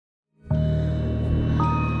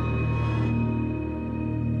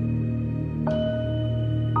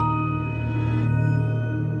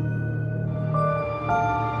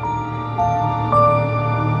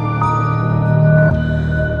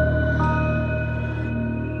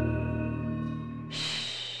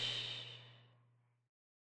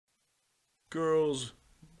Girls,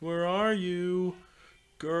 where are you?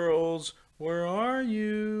 Girls, where are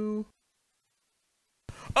you?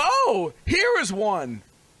 Oh, here is one!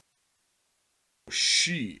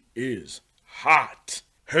 She is hot.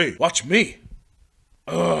 Hey, watch me.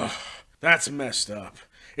 Ugh, that's messed up.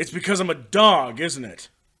 It's because I'm a dog, isn't it?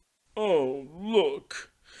 Oh,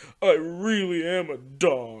 look. I really am a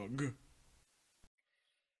dog.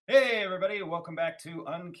 Hey, everybody, welcome back to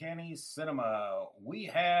Uncanny Cinema.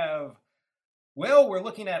 We're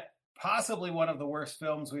looking at possibly one of the worst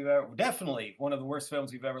films definitely one of the worst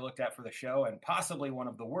films we've ever looked at for the show, and possibly one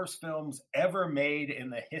of the worst films ever made in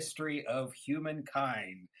the history of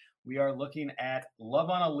humankind. We are looking at Love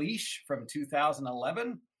on a Leash from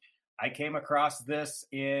 2011. I came across this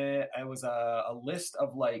it was a list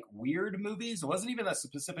of like weird movies. It wasn't even a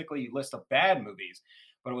specifically list of bad movies,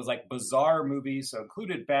 but it was like bizarre movies. So it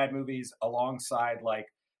included bad movies alongside like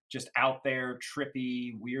just out there,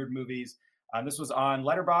 trippy, weird movies. This was on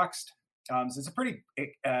Letterboxd. So it's a pretty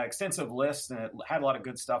extensive list, and it had a lot of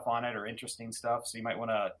good stuff on it or interesting stuff. So you might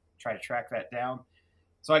want to try to track that down.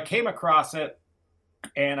 So I came across it,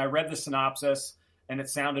 and I read the synopsis, and it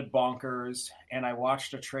sounded bonkers. And I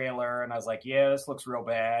watched a trailer, and I was like, yeah, this looks real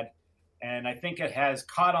bad. And I think it has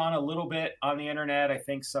caught on a little bit on the internet. I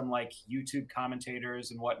think some like YouTube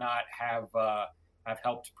commentators and whatnot have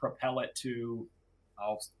helped propel it to,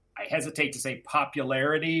 I hesitate to say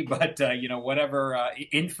popularity, but whatever,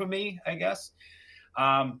 infamy, I guess.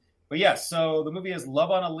 But yeah, so the movie is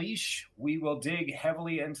Love on a Leash. We will dig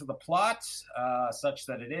heavily into the plot, such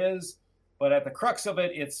that it is. But at the crux of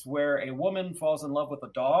it, it's where a woman falls in love with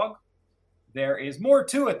a dog. There is more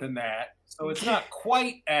to it than that. So it's not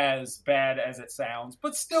quite as bad as it sounds,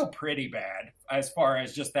 but still pretty bad as far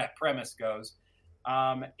as just that premise goes.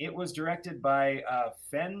 It was directed by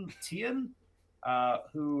Fen Tien,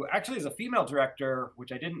 who actually is a female director,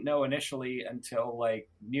 which I didn't know initially until like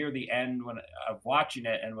near the end of watching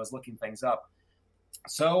it and was looking things up.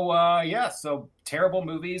 So terrible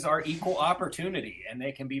movies are equal opportunity, and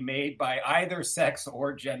they can be made by either sex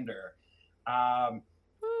or gender.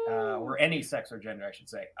 Or any sex or gender, I should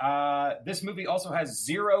say. This movie also has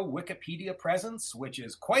 0 Wikipedia presence, which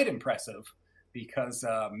is quite impressive because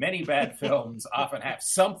many bad films often have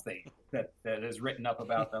something that is written up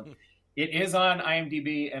about them. It is on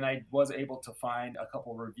IMDb, and I was able to find a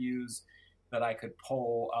couple reviews that I could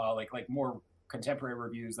pull, like more contemporary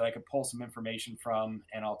reviews that I could pull some information from,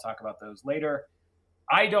 and I'll talk about those later.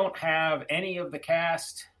 I don't have any of the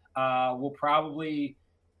cast. We'll probably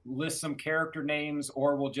list some character names,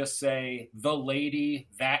 or we'll just say the lady,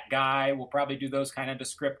 that guy. We'll probably do those kind of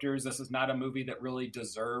descriptors. This is not a movie that really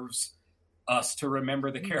deserves us to remember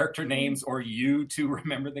the character names or you to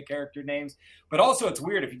remember the character names. But also it's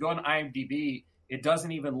weird, if you go on IMDb, it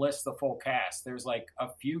doesn't even list the full cast. There's like a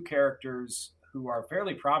few characters who are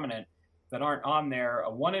fairly prominent that aren't on there.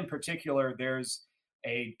 One in particular, there's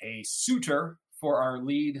a suitor for our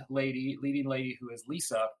leading lady, who is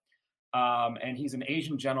Lisa. And he's an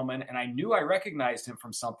Asian gentleman, and I knew I recognized him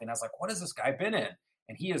from something. I was like, what has this guy been in?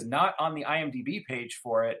 And he is not on the IMDb page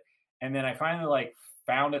for it. And then I finally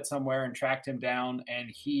found it somewhere and tracked him down, and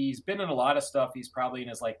he's been in a lot of stuff. He's probably in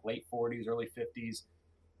his late 40s, early 50s. He's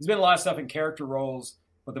been in a lot of stuff in character roles,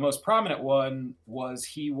 but the most prominent one was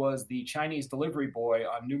he was the Chinese delivery boy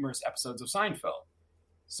on numerous episodes of Seinfeld.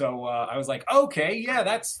 So I was like, okay, yeah,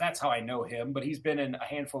 that's how I know him, but he's been in a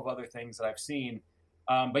handful of other things that I've seen.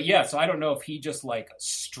 But yeah, so I don't know if he just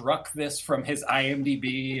struck this from his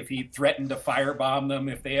IMDb, if he threatened to firebomb them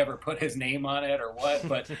if they ever put his name on it or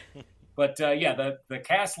what. But yeah, the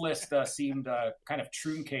cast list seemed kind of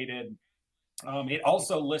truncated. It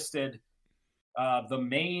also listed the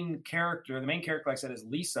main character. The main character, like I said, is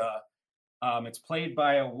Lisa. It's played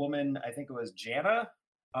by a woman. I think it was Jana.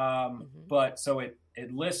 But so it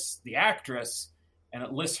lists the actress, and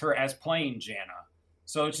it lists her as playing Jana.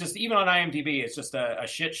 So it's just, even on IMDb, it's just a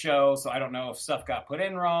shit show. So I don't know if stuff got put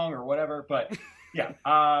in wrong or whatever. But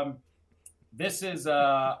yeah, this is,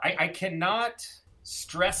 I cannot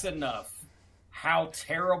stress enough how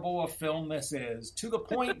terrible a film this is, to the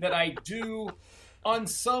point that I do, on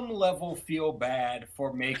some level, feel bad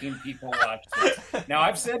for making people watch this. Now,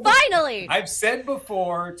 I've said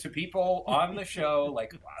before to people on the show,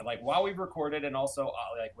 like while we've recorded, and also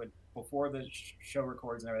before the show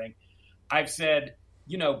records and everything, I've said,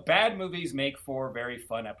 bad movies make for very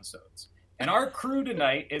fun episodes. And our crew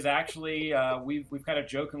tonight is actually, we've kind of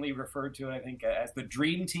jokingly referred to it, I think, as the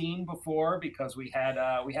Dream Team before, because we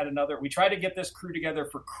tried to get this crew together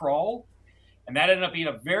for Crawl, and that ended up being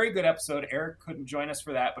a very good episode. Eric couldn't join us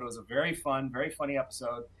for that, but it was a very fun, very funny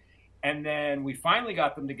episode. And then we finally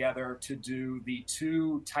got them together to do the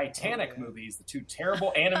 2 Titanic movies. The 2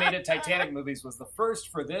 terrible animated Titanic movies was the first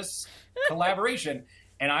for this collaboration.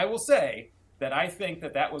 And I will say that I think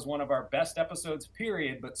that was one of our best episodes,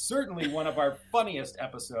 period, but certainly one of our funniest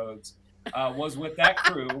episodes was with that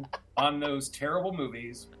crew on those terrible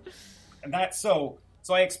movies. And that's so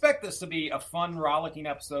I expect this to be a fun, rollicking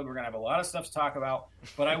episode. We're going to have a lot of stuff to talk about.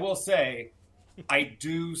 But I will say, I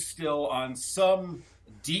do still, on some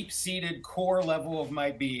deep-seated core level of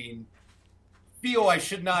my being, feel I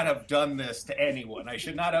should not have done this to anyone. I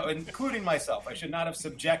should not have, including myself, I should not have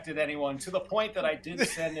subjected anyone, to the point that I did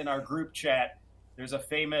send in our group chat. There's a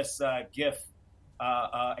famous GIF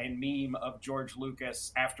and meme of George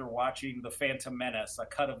Lucas after watching The Phantom Menace, a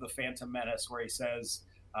cut of The Phantom Menace, where he says,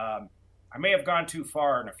 I may have gone too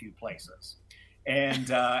far in a few places. And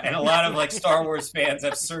a lot of like Star Wars fans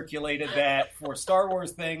have circulated that for Star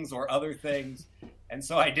Wars things or other things. And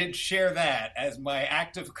so I did share that as my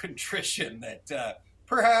act of contrition that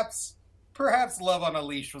perhaps Love on a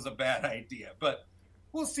Leash was a bad idea. But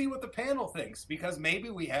we'll see what the panel thinks, because maybe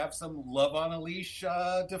we have some Love on a Leash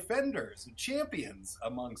defenders and champions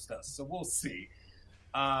amongst us. So we'll see.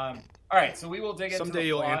 All right, so we will dig into someday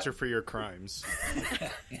you'll answer for your crimes.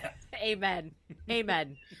 Yeah. Amen.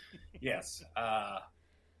 Yes.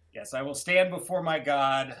 Yes, I will stand before my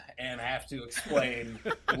God and have to explain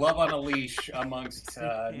Love on a Leash amongst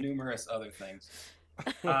numerous other things.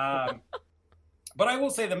 But I will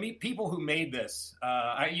say the people who made this,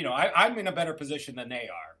 I'm in a better position than they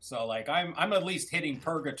are. So like I'm at least hitting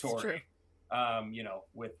purgatory.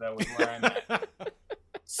 With where I'm at.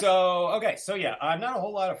 So not a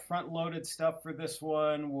whole lot of front-loaded stuff for this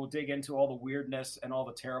one. We'll dig into all the weirdness and all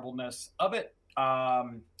the terribleness of it.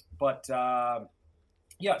 So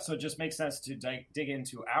it just makes sense to dig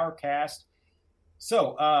into our cast.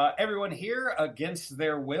 So everyone here, against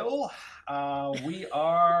their will, we've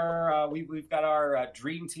got our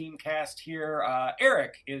dream team cast here.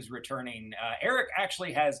 Eric is returning. Eric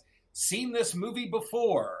actually has seen this movie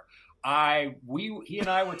before. He and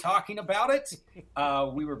I were talking about it.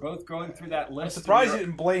 We were both going through that list. I'm surprised you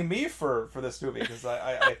didn't blame me for this movie, because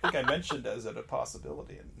I think I mentioned it as a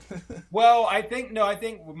possibility. Well, I think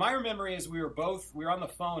my memory is we were on the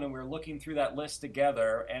phone and we were looking through that list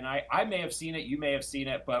together, and I may have seen it, you may have seen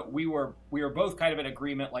it, but we were both kind of in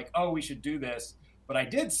agreement, like, oh, we should do this. But I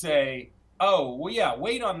did say, oh, well, yeah,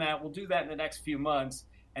 wait on that. We'll do that in the next few months.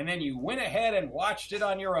 And then you went ahead and watched it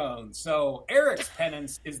on your own. So Eric's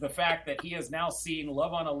penance is the fact that he has now seen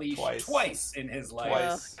Love on a Leash twice in his life.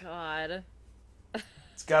 Twice. Oh, God.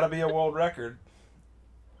 It's got to be a world record.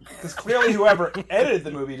 Because clearly whoever edited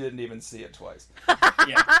the movie didn't even see it twice.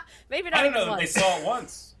 Yeah. Maybe not. I don't know once. that they saw it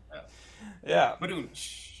once. Yeah.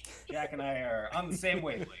 Jack and I are on the same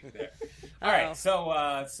wavelength there. All right,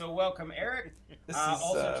 so welcome, Eric.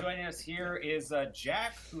 Also joining us here is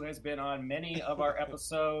Jack, who has been on many of our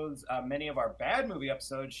episodes, many of our bad movie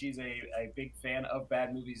episodes. She's a big fan of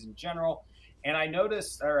bad movies in general. And I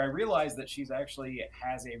realized that she's actually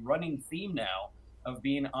has a running theme now of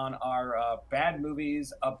being on our bad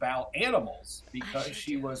movies about animals, because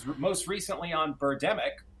she was most recently on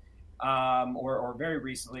Birdemic. Or very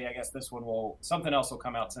recently, I guess something else will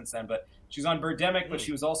come out since then, but she's on Birdemic, but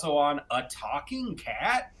she was also on A Talking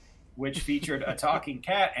Cat, which featured a talking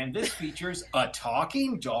cat, and this features a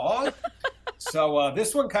talking dog. So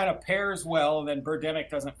this one kind of pairs well, and then Birdemic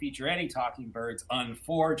doesn't feature any talking birds,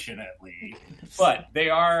 unfortunately. But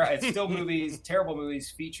it's still movies, terrible movies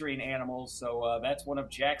featuring animals, so that's one of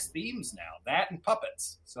Jack's themes now, that and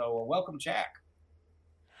puppets. So welcome, Jack.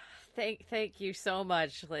 Thank you so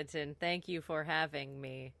much, Linton. Thank you for having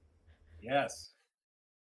me. Yes.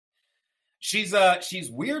 She's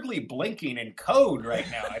weirdly blinking in code right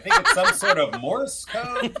now. I think it's some sort of Morse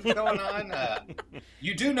code going on.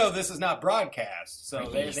 You do know this is not broadcast, so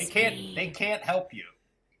they can't help you.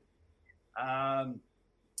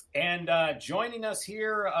 And joining us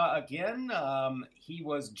here again, he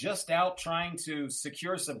was just out trying to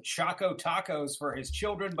secure some Choco Tacos for his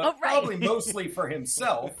children, but probably mostly for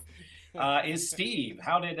himself. Is Steve?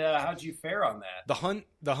 How'd you fare on that?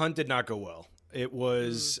 The hunt did not go well. It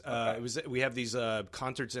was we have these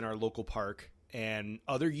concerts in our local park, and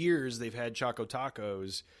other years they've had Choco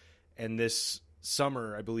Tacos, and this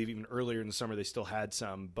summer, I believe even earlier in the summer, they still had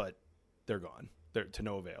some, but they're gone. They're to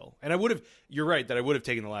no avail. And you're right that I would have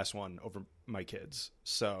taken the last one over my kids.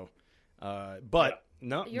 So, but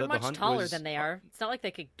no, you're much taller than they are. It's not like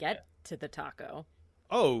they could get to the taco.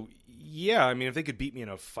 Oh, yeah. I mean, if they could beat me in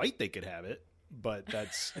a fight, they could have it. But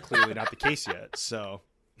that's clearly not the case yet. So,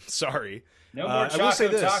 sorry. No more Choco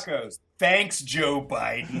Tacos. Thanks, Joe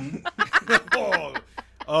Biden.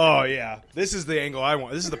 Oh yeah, this is the angle I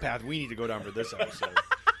want. This is the path we need to go down for this episode.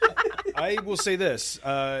 I will say this: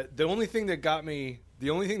 the only thing that got me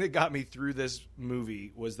through this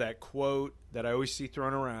movie was that quote that I always see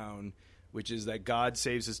thrown around, which is that God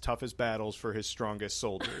saves his toughest battles for his strongest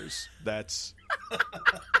soldiers. That's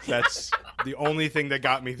the only thing that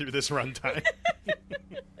got me through this runtime.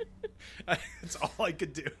 That's all I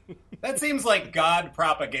could do. That seems like God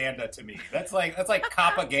propaganda to me. That's like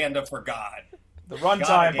propaganda for God. The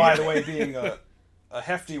runtime, by the way, being a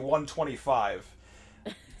hefty 125.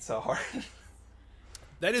 So hard.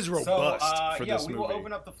 That is robust for this movie. We will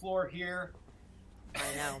open up the floor here. I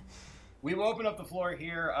know. We will open up the floor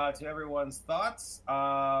here to everyone's thoughts.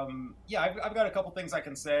 I've got a couple things I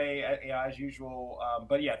can say as usual.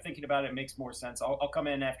 But yeah, thinking about it makes more sense. I'll come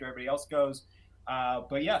in after everybody else goes.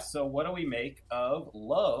 So what do we make of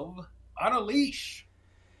Love on a Leash?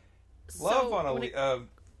 Love on a Leash.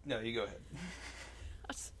 No, you go ahead.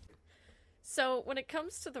 So when it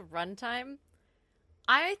comes to the runtime,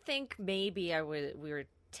 I think maybe we were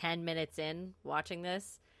 10 minutes in watching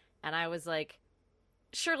this, and I was like,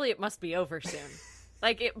 surely it must be over soon.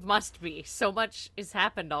 Like, it must be. So much has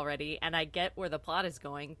happened already, and I get where the plot is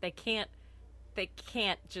going. They can't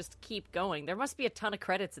just keep going. There must be a ton of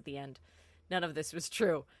credits at the end. None of this was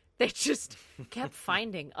true. They just kept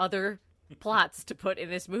finding other plots to put in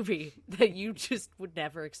this movie that you just would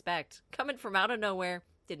never expect. Coming from out of nowhere,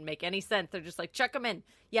 didn't make any sense. They're just like, chuck them in.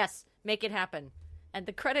 Yes, make it happen. And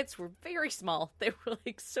the credits were very small. They were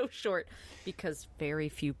like so short because very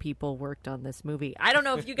few people worked on this movie. I don't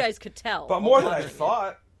know if you guys could tell. But more than I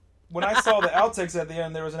thought. When I saw the outtakes at the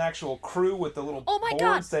end, there was an actual crew with the little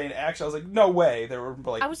board saying action. I was like, no way. They were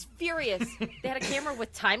like... I was furious. They had a camera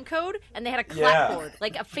with time code, and they had a clapboard.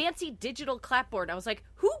 Like a fancy digital clapboard. I was like,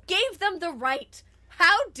 who gave them the right?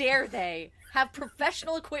 How dare they have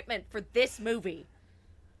professional equipment for this movie?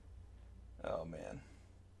 Oh, man.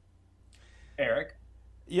 Eric?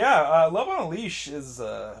 Yeah, Love on a Leash is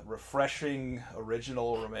a refreshing,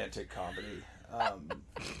 original romantic comedy.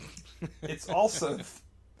 It's also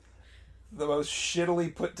the most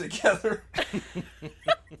shittily put together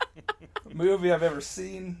movie I've ever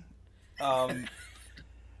seen.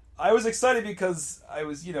 I was excited because I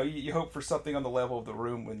was, you hope for something on the level of The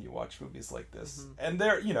Room when you watch movies like this. Mm-hmm. And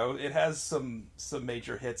there, it has some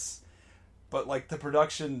major hits, but like the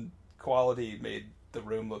production quality made The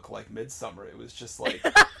Room look like Midsummer. It was just like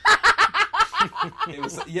it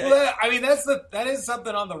was, yeah. Well, I mean, that is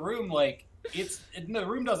something on The Room. Like The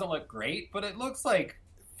Room doesn't look great, but it looks like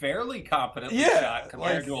fairly competently shot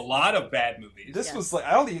compared to a lot of bad movies. This was like,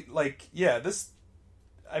 I only like, this,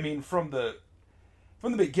 I mean, from the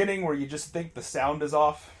beginning where you just think the sound is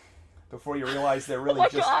off before you realize there really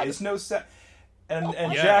is no sound.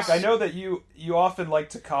 And Jack, I know that you often like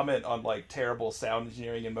to comment on like terrible sound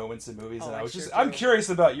engineering in moments in movies, and I'm curious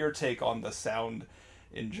about your take on the sound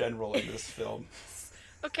in general in this film.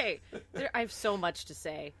 Okay, I have so much to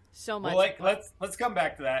say. So much. Well, let's come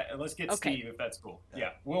back to that, and let's get Steve, if that's cool. Yeah.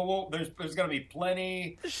 There's going to be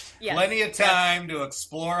plenty of time to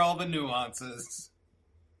explore all the nuances.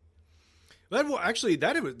 That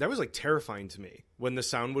was like terrifying to me when the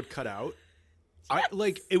sound would cut out.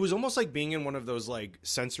 Yes. It was almost like being in one of those like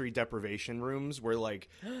sensory deprivation rooms where like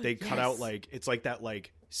they cut out like it's like that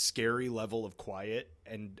like scary level of quiet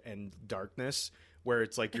and darkness where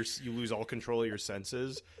it's like you lose all control of your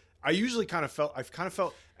senses. I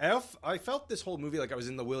felt this whole movie like I was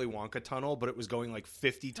in the Willy Wonka tunnel, but it was going like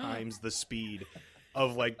 50 times the speed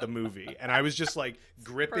of like the movie, and I was just like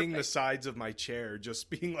gripping the sides of my chair, just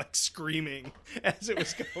being like screaming as it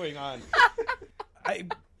was going on.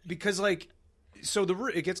 Because like, so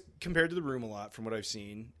it gets compared to The Room a lot from what I've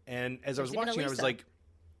seen, and as I was watching, I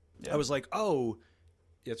was like, oh,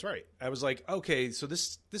 that's right. I was like, okay, so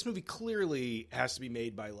this movie clearly has to be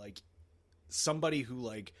made by like somebody who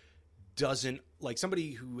like doesn't like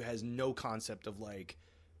somebody who has no concept of like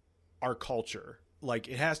our culture. Like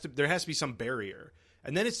there has to be some barrier.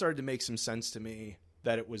 And then it started to make some sense to me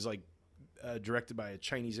that it was like directed by a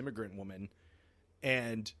Chinese immigrant woman,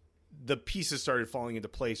 and the pieces started falling into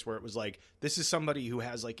place where it was like, this is somebody who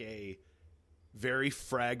has like a very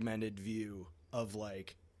fragmented view of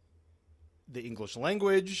like the English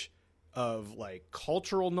language, of like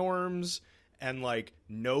cultural norms, and like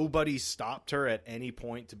nobody stopped her at any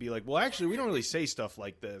point to be like, well, actually, we don't really say stuff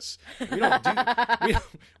like this.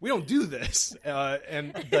 We don't do this.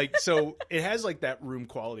 And like, so it has like that Room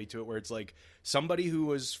quality to it where it's like somebody who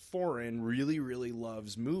was foreign really, really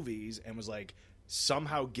loves movies and was like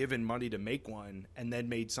somehow given money to make one, and then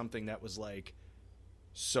made something that was like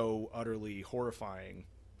so utterly horrifying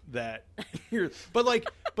that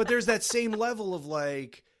but there's that same level of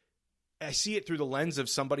like, I see it through the lens of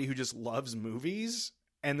somebody who just loves movies,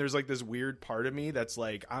 and there's like this weird part of me that's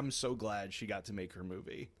like, I'm so glad she got to make her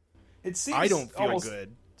movie. It seems I don't feel almost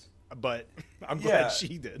good, but I'm glad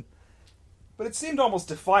she did. But it seemed almost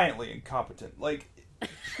defiantly incompetent. Like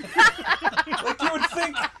you would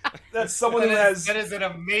think that someone who has... That is an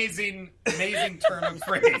amazing turn of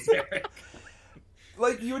phrase, Eric.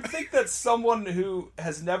 Like, you would think that someone who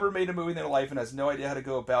has never made a movie in their life and has no idea how to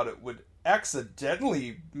go about it would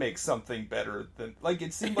accidentally make something better than... Like,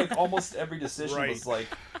 it seemed like almost every decision was like,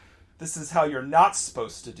 this is how you're not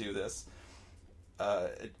supposed to do this.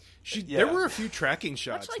 There were a few tracking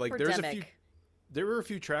shots. Like there were a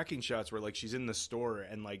few tracking shots where like she's in the store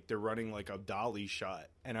and like they're running like a dolly shot,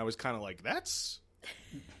 and I was kind of like, that's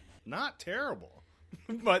not terrible,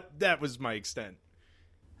 but that was my extent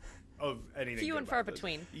of anything. Few and far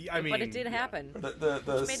between. I mean, but it did happen.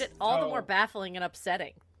 Which made it all the more baffling and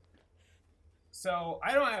upsetting. So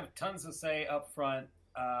I don't have tons to say up front,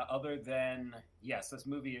 other than, yes, this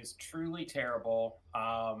movie is truly terrible.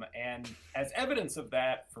 And as evidence of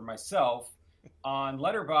that for myself, on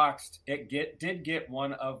Letterboxd, it did get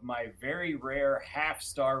one of my very rare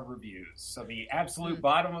half-star reviews. So the absolute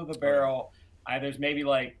bottom of the barrel, there's maybe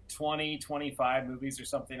like 20, 25 movies or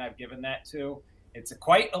something I've given that to. It's a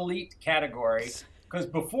quite elite category. Because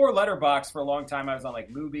before Letterboxd, for a long time, I was on like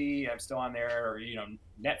Mubi, I'm still on there, or,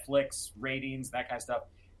 Netflix ratings, that kind of stuff.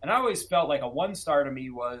 And I always felt like a 1-star to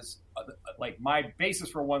me was, like, my basis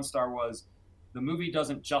for 1-star was, the movie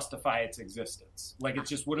doesn't justify its existence. Like, it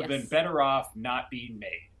just would have been better off not being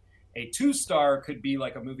made. A 2-star could be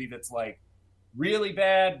like a movie that's like really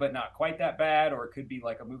bad, but not quite that bad. Or it could be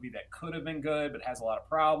like a movie that could have been good, but has a lot of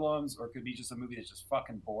problems. Or it could be just a movie that's just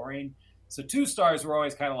fucking boring. So 2 stars were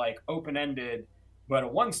always kind of like open-ended, but a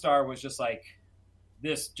 1-star was just like,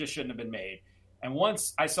 this just shouldn't have been made. And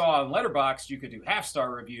once I saw on Letterboxd you could do half-star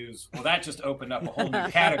reviews, well, that just opened up a whole new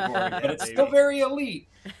category. But it's still very elite.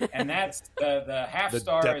 And that's the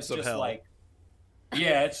half-star is just like,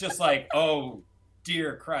 it's just like, oh,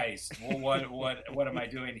 dear Christ, well, what am I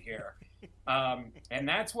doing here? And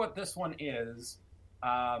that's what this one is.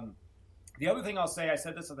 The other thing I'll say, I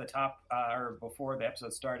said this at the top, or before the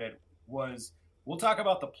episode started, was we'll talk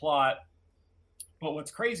about the plot. But what's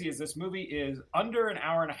crazy is this movie is under an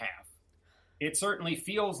hour and a half. It certainly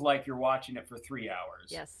feels like you're watching it for 3 hours.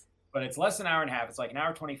 Yes. But it's less than an hour and a half. It's like an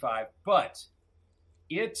hour 25. But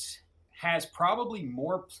it has probably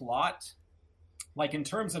more plot. Like in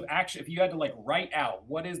terms of action, if you had to like write out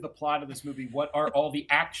what is the plot of this movie, what are all the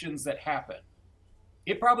actions that happen,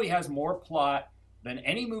 it probably has more plot than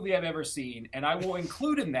any movie I've ever seen. And I will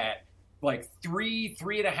include in that like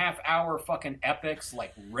 3.5 hour fucking epics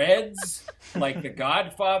like Reds, like the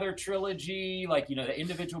Godfather trilogy, like, the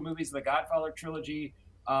individual movies of the Godfather trilogy.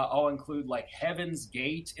 I'll include like Heaven's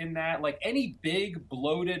Gate in that, like any big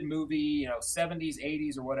bloated movie, 70s,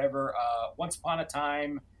 80s or whatever. Once Upon a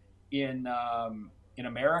Time in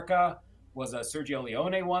America was a Sergio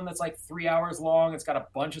Leone one that's like 3 hours long. It's got a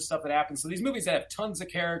bunch of stuff that happens. So these movies that have tons of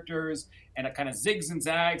characters and it kind of zigs and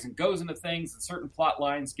zags and goes into things, and certain plot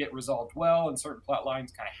lines get resolved well and certain plot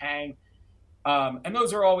lines kind of hang. And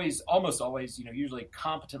those are almost always, usually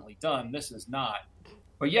competently done. This is not.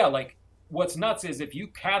 But yeah, like what's nuts is if you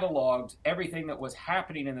cataloged everything that was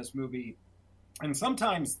happening in this movie, and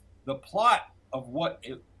sometimes the plot of what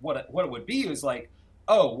it would be is like,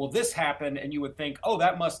 oh, well, this happened, and you would think, oh,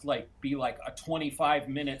 that must like be like a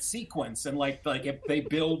 25-minute sequence, and like if they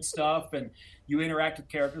build stuff and you interact with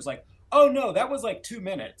characters, like, oh no, that was like 2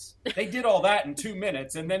 minutes. They did all that in 2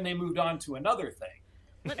 minutes, and then they moved on to another thing.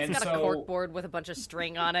 It's got a cork board with a bunch of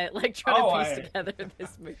string on it, like trying to piece together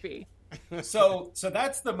this movie. So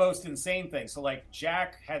that's the most insane thing. So like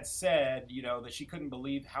Jack had said, that she couldn't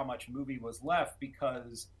believe how much movie was left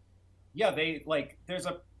because, there's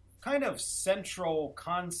a kind of central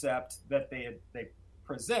concept that they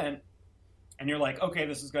present, and you're like, okay,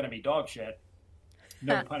 this is going to be dog shit.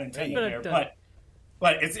 No pun intended there,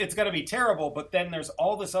 but it's going to be terrible. But then there's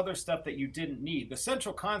all this other stuff that you didn't need. The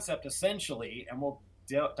central concept, essentially, and we'll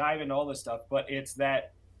dive into all this stuff, but it's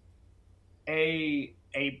that a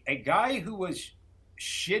guy who was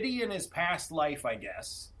shitty in his past life, I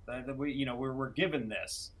guess. We're given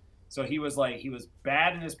this. So he was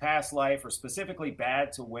bad in his past life, or specifically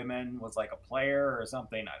bad to women, was like a player or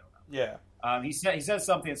something. I don't know. Yeah. He says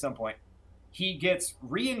something at some point. He gets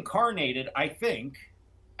reincarnated, I think,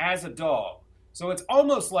 as a dog. So it's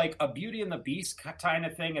almost like a Beauty and the Beast kind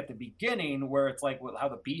of thing at the beginning, where it's like how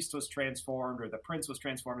the Beast was transformed, or the Prince was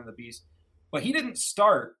transformed into the Beast. But he didn't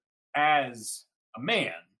start as a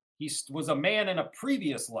man. was a man in a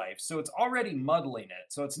previous life. So it's already muddling it.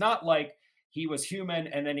 So it's not like he was human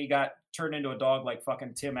and then he got turned into a dog like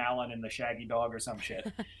fucking Tim Allen in The Shaggy Dog or some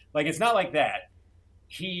shit. Like, it's not like that.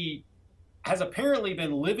 He has apparently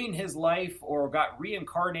been living his life or got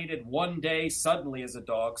reincarnated one day suddenly as a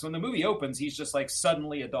dog. So when the movie opens, he's just like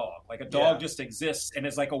suddenly a dog. Like a dog just exists and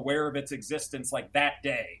is like aware of its existence like that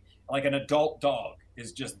day. Like an adult dog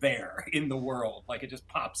is just there in the world. Like it just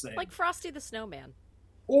pops in. Like Frosty the Snowman.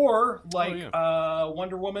 Or like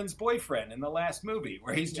Wonder Woman's boyfriend in the last movie,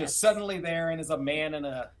 where he's just suddenly there and is a man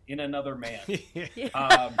in another man.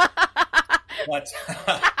 But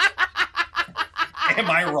am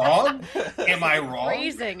I wrong? Am I wrong?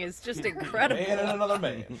 Phrasing is just incredible. Man and another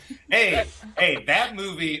man. Hey, that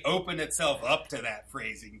movie opened itself up to that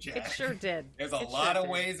phrasing, Jack. It sure did. There's a lot of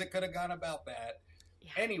ways it could have gone about that.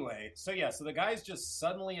 Yeah. Anyway, so the guy's just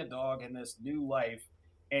suddenly a dog in this new life,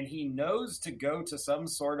 and he knows to go to some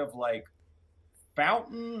sort of like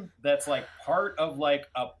fountain that's like part of like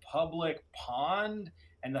a public pond.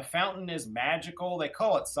 And the fountain is magical. They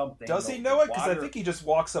call it something. Does he know it? Because I think he just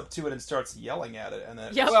walks up to it and starts yelling at it, and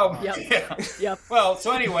then Well,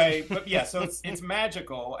 so anyway, but so it's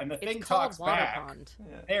magical, and the thing talks back. Pond.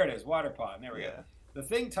 Yeah. There it is, water pond. There we go. The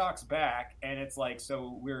thing talks back, and it's like,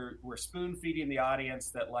 so we're spoon feeding the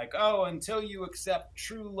audience that like, oh, until you accept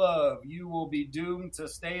true love, you will be doomed to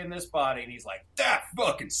stay in this body. And he's like, that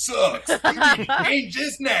fucking sucks. You need to change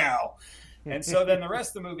this now. And so then the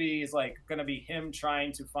rest of the movie is like going to be him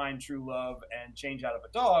trying to find true love and change out of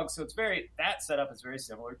a dog. So it's that setup is very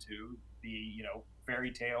similar to the,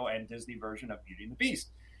 fairy tale and Disney version of Beauty and the Beast.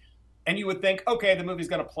 And you would think, okay, the movie's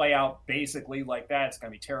going to play out basically like that. It's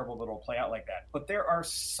going to be terrible, but it'll play out like that. But there are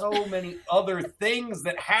so many other things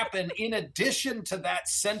that happen in addition to that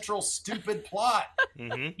central stupid plot.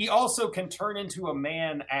 Mm-hmm. He also can turn into a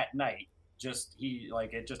man at night.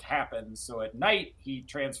 It just happens. So at night he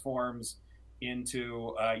transforms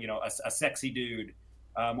into a sexy dude,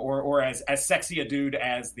 or as sexy a dude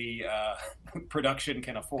as the production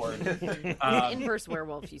can afford. Inverse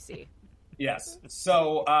werewolf, you see. Yes.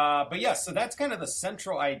 So, so that's kind of the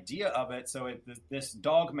central idea of it. So this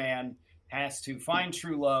dog man has to find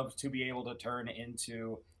true love to be able to turn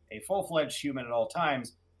into a full-fledged human at all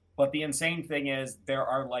times. But the insane thing is there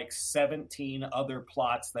are like 17 other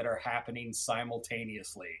plots that are happening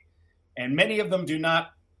simultaneously. And many of them do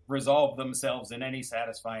not resolve themselves in any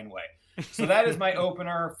satisfying way. So that is my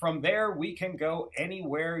opener. From there, we can go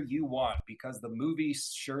anywhere you want because the movie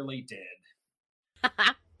surely did.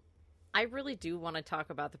 I really do want to talk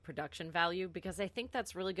about the production value because I think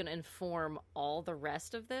that's really going to inform all the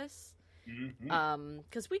rest of this. Mm-hmm.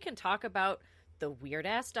 Because we can talk about the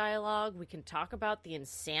weird-ass dialogue, we can talk about the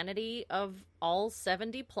insanity of all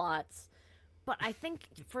 70 plots, but I think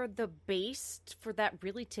for that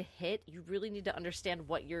really to hit, you really need to understand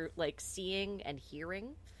what you're like seeing and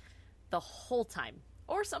hearing the whole time,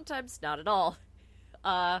 or sometimes not at all.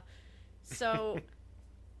 So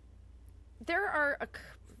there are,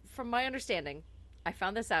 from my understanding, I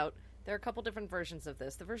found this out, there are a couple different versions of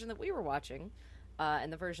this. The version that we were watching,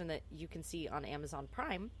 and the version that you can see on Amazon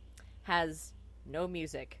Prime, has no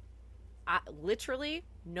music. Literally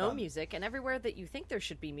no music, and everywhere that you think there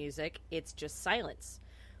should be music, it's just silence,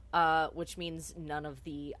 which means none of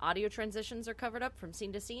the audio transitions are covered up from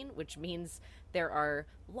scene to scene, which means there are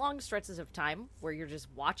long stretches of time where you're just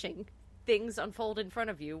watching things unfold in front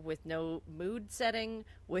of you with no mood setting,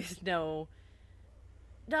 with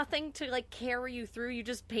nothing to like carry you through. You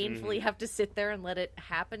just painfully have to sit there and let it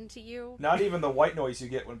happen to you. Not even the white noise you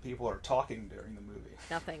get when people are talking during the movie.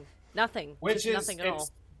 Nothing. Which is nothing at all.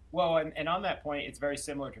 Well, and on that point, it's very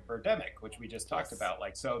similar to Birdemic, which we just talked about.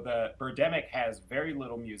 Like, so the Birdemic has very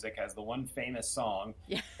little music, has the one famous song,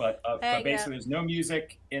 but basically there's no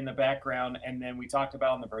music in the background. And then we talked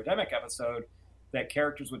about in the Birdemic episode that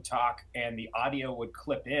characters would talk and the audio would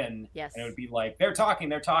clip in, and it would be like they're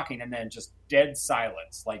talking, and then just dead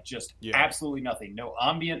silence, like just absolutely nothing, no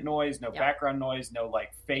ambient noise, no background noise, no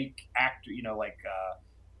like fake actor,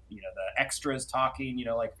 the extras talking,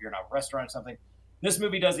 like if you're in a restaurant or something. This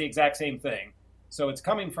movie does the exact same thing. So it's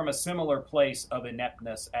coming from a similar place of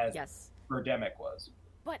ineptness as Birdemic was.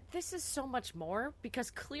 But this is so much more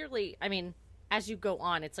because clearly, I mean, as you go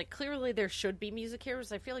on, it's like clearly there should be music here.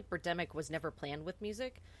 I feel like Birdemic was never planned with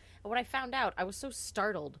music. And when I found out, I was so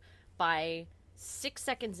startled by 6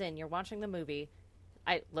 seconds in, you're watching the movie.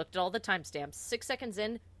 I looked at all the timestamps. 6 seconds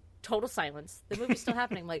in, total silence. The movie's still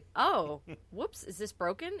happening. I'm like, oh, whoops, is this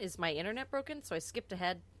broken? Is my internet broken? So I skipped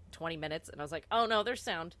ahead 20 minutes and I was like, oh no, there's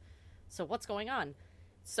sound. So what's going on?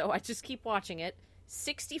 So I just keep watching it.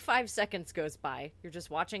 65 seconds goes by. You're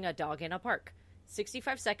just watching a dog in a park.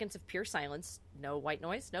 65 seconds of pure silence, no white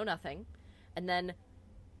noise, no nothing. And then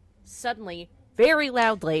suddenly, very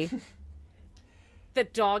loudly, the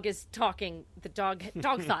dog is talking. The dog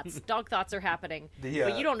thoughts are happening.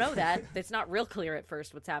 But you don't know that. It's not real clear at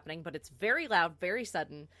first what's happening, but it's very loud, very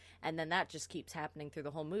sudden. And then that just keeps happening through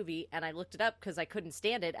the whole movie. And I looked it up because I couldn't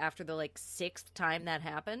stand it after the 6th time that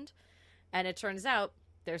happened. And it turns out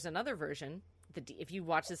there's another version. If you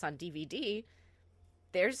watch this on DVD,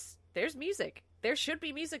 there's music. There should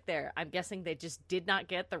be music there. I'm guessing they just did not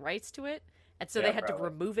get the rights to it. And so they had to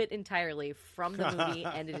remove it entirily from the movie.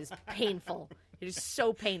 And it is painful. It is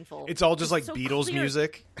so painful. It's all just so Beatles clear.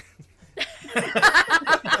 Music.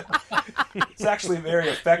 It's actually very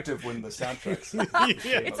effective when the soundtrack's.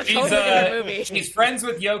 It's a totally different movie. She's friends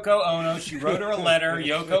with Yoko Ono. She wrote her a letter.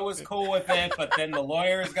 Yoko was cool with it, but then the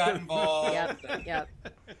lawyers got involved. Yep.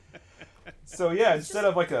 So yeah, instead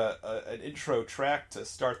of an intro track to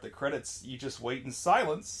start the credits, you just wait in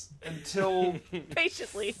silence until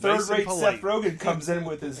patiently third-rate Seth Rogen comes in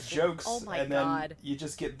with his jokes, oh my and God. then you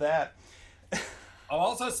just get that. I'll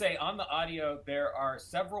also say on the audio, there are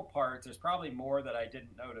several parts. There's probably more that I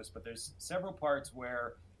didn't notice, but there's several parts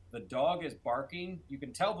where the dog is barking. You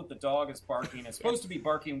can tell that the dog is barking. It's supposed to be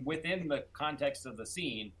barking within the context of the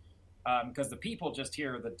scene, because the people just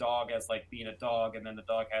hear the dog as being a dog, and then the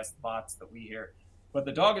dog has thoughts that we hear. But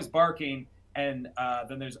the dog is barking, and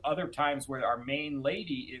then there's other times where our main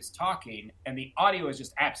lady is talking, and the audio is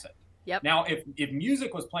just absent. Yep. Now, if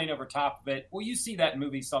music was playing over top of it, well, you see that in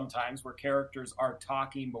movies sometimes where characters are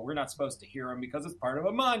talking, but we're not supposed to hear them because it's part of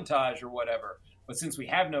a montage or whatever. But since we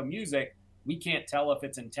have no music, we can't tell if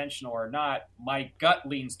it's intentional or not. My gut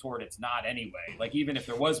leans toward it's not anyway. Even if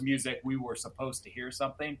there was music, we were supposed to hear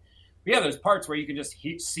something. But yeah, there's parts where you can just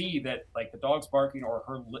see that the dog's barking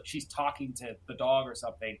or she's talking to the dog or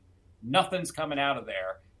something. Nothing's coming out of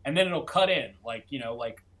there. And then it'll cut in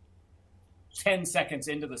 10 seconds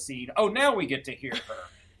into the scene. Oh, now we get to hear her.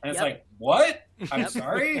 And it's what? I'm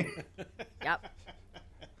sorry? Yep.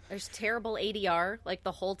 There's terrible ADR.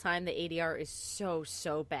 The whole time the ADR is so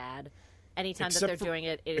bad. Anytime that they're doing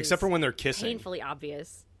it, it except is for when they're kissing. Painfully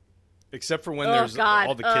obvious. Except for when there's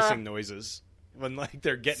all the kissing noises. When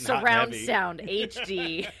they're getting hot and surround heavy. sound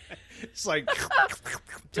HD. It's like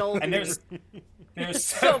Dolby. And there's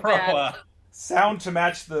so several bad. Sound to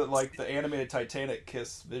match the animated Titanic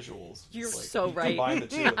kiss visuals. You're so right. Combine the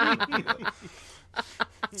two.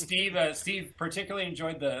 Steve particularly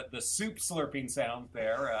enjoyed the soup slurping sound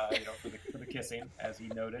there, for the kissing, as he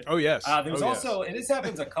noted. Oh yes. There's also this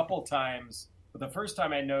happens a couple times. But the first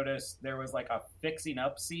time I noticed there was a fixing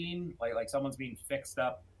up scene, like someone's being fixed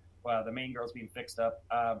up. The main girl's being fixed up,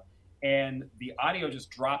 and the audio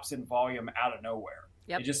just drops in volume out of nowhere.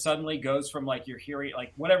 Yep. It just suddenly goes from you're hearing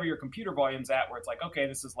whatever your computer volume's at, where it's okay,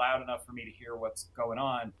 this is loud enough for me to hear what's going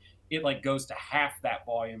on. It goes to half that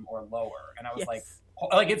volume or lower, and I was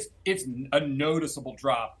it's a noticeable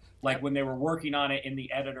drop. When they were working on it in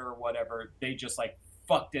the editor or whatever, they just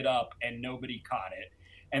fucked it up and nobody caught it.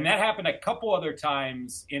 And that happened a couple other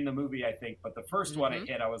times in the movie, I think. But the first one it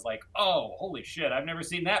hit, I was like, oh, holy shit, I've never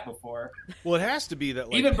seen that before. Well, it has to be that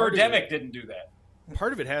even Birdemic didn't do that.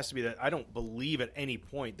 Part of it has to be that I don't believe at any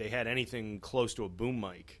point they had anything close to a boom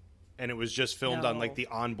mic, and it was just filmed on the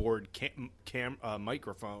onboard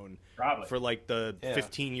microphone. Probably. For the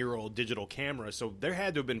 15-year-old digital camera. So there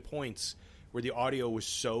had to have been points where the audio was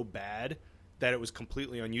so bad that it was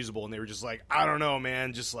completely unusable, and they were just I don't know,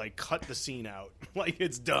 man, just cut the scene out,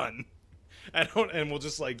 it's done. And we'll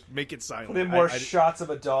just make it silent. Put in more shots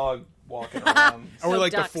of a dog walking around, or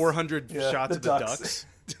ducks. the 400 shots of the ducks.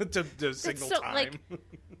 to signal so, time.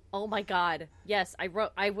 Oh my God! Yes,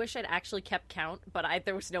 I wish I'd actually kept count, but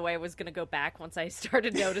there was no way I was going to go back once I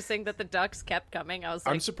started noticing that the ducks kept coming. I was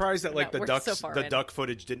I'm surprised that the ducks, so the duck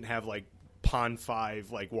footage didn't have Pond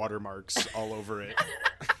 5 watermarks all over it.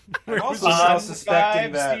 I'm also now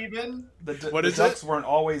suspecting that Steven? the ducks weren't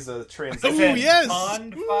always a transition. Oh yes,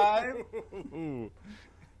 Pond 5.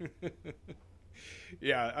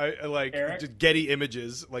 Yeah, I Eric? just Getty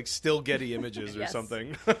Images, still Getty Images or Yes.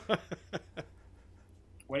 something.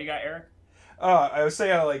 What do you got, Eric? I was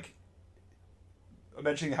saying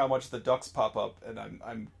mentioning how much the ducks pop up, and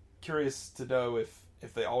I'm curious to know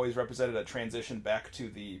if they always represented a transition back to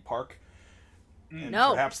the park. And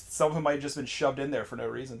No. perhaps some of them might have just been shoved in there for no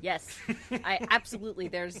reason. Yes, I absolutely.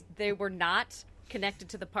 They were not connected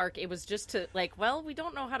to the park. It was just to we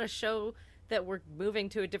don't know how to show that we're moving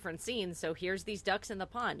to a different scene, so here's these ducks in the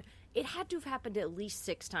pond. It had to have happened at least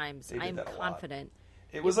 6 times. They did I'm that a lot. confident.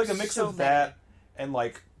 It was a mix so of that and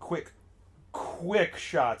quick quick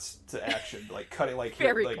shots to action, like cutting, like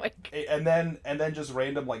Very like, quick. and then just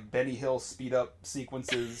random like Benny Hill speed up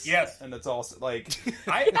sequences. Yes, and it's also like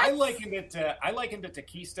I likened it to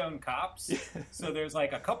Keystone Cops. So there's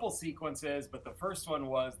like a couple sequences, but the first one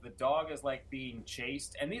was the dog is like being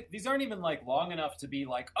chased, and these aren't even like long enough to be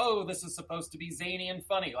like, oh, this is supposed to be zany and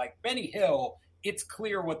funny. Like Benny Hill, it's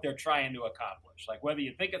clear what they're trying to accomplish. Like whether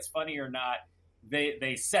you think it's funny or not,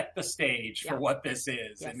 they set the stage for what this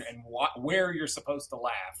is and where you're supposed to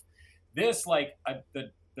laugh. This like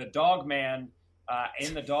the dog man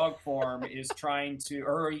in the dog form is trying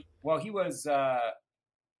to, he was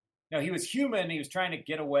human. He was trying to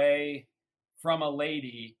get away from a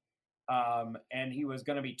lady, and he was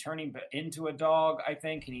going to be turning into a dog, I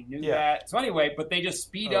think, and he knew that. So anyway, but they just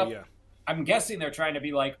speed up. Yeah. I'm guessing they're trying to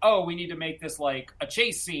be like, oh, we need to make this like a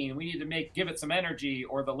chase scene. We need to give it some energy.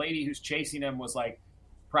 Or the lady who's chasing him was like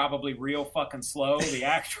probably real fucking slow, the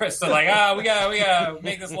actress. So like, we gotta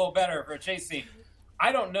make this a little better for a chase scene.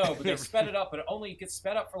 I don't know, but they sped it up, but it only gets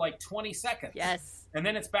sped up for like 20 seconds. Yes. And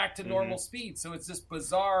then it's back to normal speed. So it's this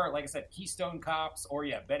bizarre, like I said, Keystone Cops or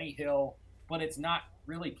Benny Hill, but it's not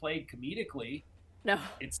really played comedically. No.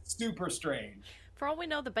 It's super strange. For all we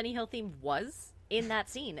know, the Benny Hill theme was in that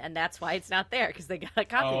scene, and that's why it's not there, because they got a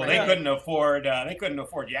copyright. Oh, they couldn't afford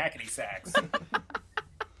yakety sax.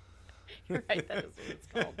 You're right, that is what it's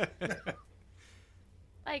called.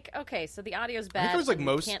 Like, okay, so the audio's bad. I think it was like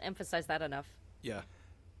most... can't emphasize that enough. Yeah.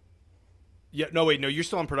 Yeah, no, wait, no, you're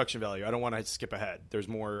still on production value. I don't want to skip ahead. There's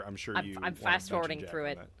more, I'm sure I'm fast-forwarding through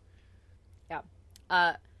it.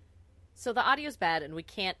 Yeah. So the audio's bad, and we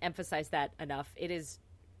can't emphasize that enough. It is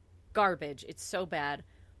garbage. It's so bad.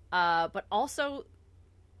 But also,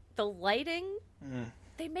 the lighting,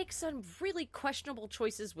 they make some really questionable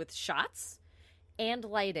choices with shots and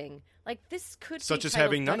lighting. Like, this could Such be as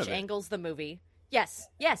titled having none Dutch of it. Angles the movie. Yes.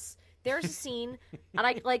 There's a scene, and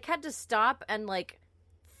I, like, had to stop and, like,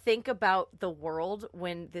 think about the world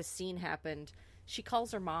when this scene happened. She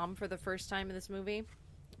calls her mom for the first time in this movie.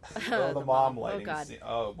 The mom lighting. Oh, God. Scene.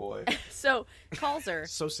 Oh, boy. So, calls her.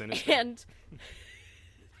 So sinister. And...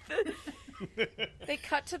 They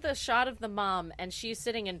cut to the shot of the mom, and she's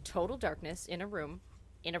sitting in total darkness in a room,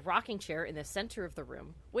 in a rocking chair in the center of the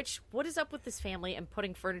room. What is up with this family and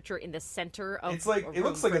putting furniture in the center of? It's like it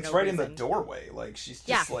looks like it's right in the doorway. Like she's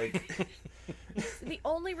just like. The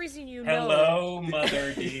only reason you know. Hello,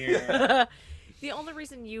 mother dear. The only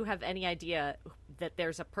reason you have any idea that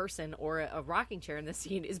there's a person or a rocking chair in the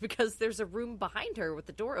scene is because there's a room behind her with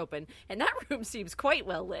the door open, and that room seems quite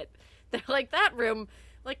well lit. They're like, that room.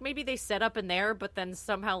 Like, maybe they set up in there, but then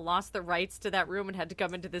somehow lost the rights to that room and had to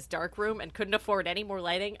come into this dark room and couldn't afford any more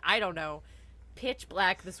lighting. I don't know. Pitch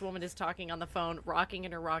black, this woman is talking on the phone, rocking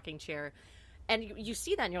in her rocking chair. And you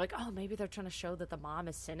see that, and you're like, oh, maybe they're trying to show that the mom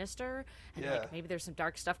is sinister. And, like, maybe there's some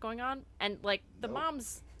dark stuff going on. And, like, the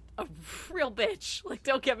mom's a real bitch. Like,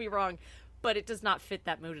 don't get me wrong. But it does not fit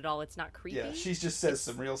that mood at all. It's not creepy. Yeah, she just says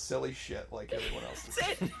some real silly shit like everyone else does.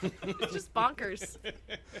 That's it. It's just bonkers.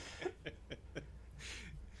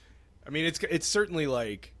 I mean, it's certainly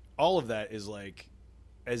like all of that is like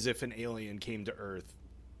as if an alien came to Earth.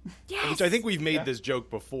 Yes. Which I think we've made this joke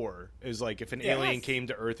before. Is like if an alien came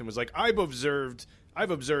to Earth and was like, I've observed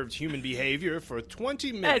human behavior for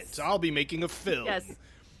 20 minutes. I'll be making a film. Yes.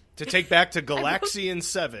 To take back to Galaxian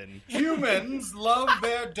 7. Humans love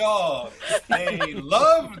their dogs. They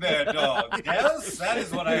love their dogs. Yes, that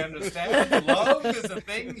is what I understand. Love is a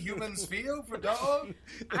thing humans feel for dogs.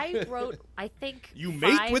 I wrote, I think, you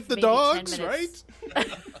mate with the dogs, right?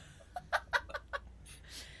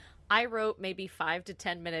 I wrote maybe 5 to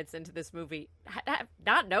 10 minutes into this movie,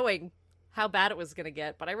 not knowing how bad it was going to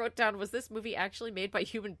get, but I wrote down, was this movie actually made by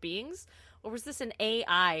human beings? Or was this an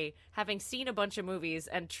AI having seen a bunch of movies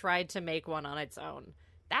and tried to make one on its own?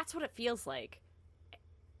 That's what it feels like.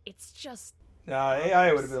 It's just... No,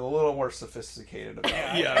 AI would have been a little more sophisticated about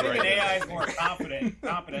it. I think an AI is more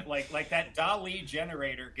competent. Like that DALL-E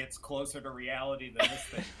generator gets closer to reality than this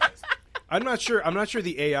thing does. I'm not sure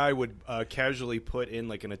the AI would casually put in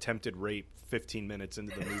like an attempted rape 15 minutes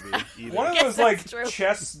into the movie either. One of those like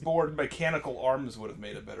chessboard mechanical arms would have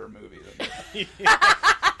made a better movie than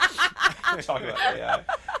talk about AI.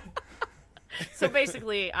 So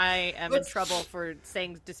basically, I am in trouble for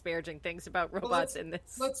saying disparaging things about robots in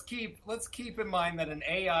this. Let's keep in mind that an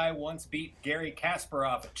AI once beat Gary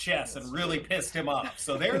Kasparov at chess and really pissed him off.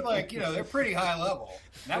 So they're like, they're pretty high level.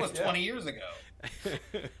 And that was 20 years ago.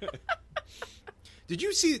 Did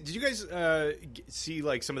you guys see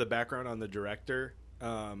like some of the background on the director?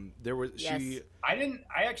 There was yes. I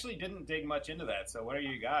actually didn't dig much into that. So what do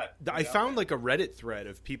you got? I found like a Reddit thread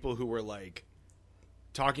of people who were like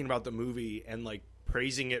talking about the movie and like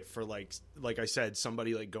praising it for like I said,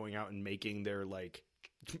 somebody like going out and making their like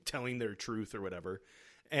telling their truth or whatever.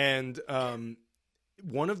 And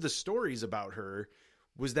one of the stories about her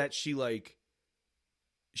was that she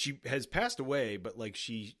has passed away, but like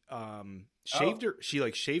she shaved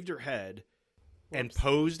her head and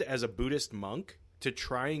posed as a Buddhist monk to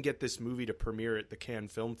try and get this movie to premiere at the Cannes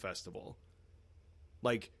Film Festival.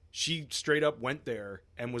 Like, she straight up went there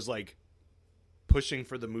and was like pushing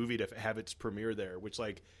for the movie to have its premiere there, which,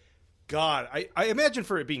 like, God, I imagine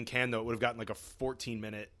for it being Cannes, though, it would have gotten like a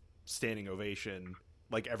 14-minute standing ovation,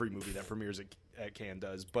 like every movie that premieres at Cannes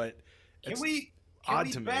does. But can we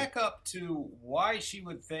back up to why she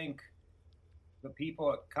would think the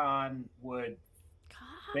people at Cannes would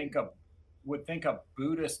think a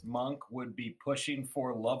Buddhist monk would be pushing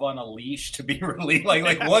for Love on a Leash to be released?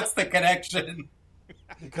 Like what's the connection?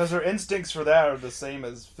 Because her instincts for that are the same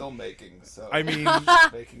as filmmaking. So I mean,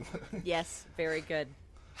 yes, very good.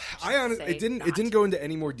 It didn't go into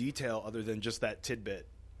any more detail other than just that tidbit,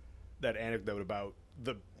 that anecdote about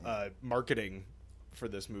the marketing for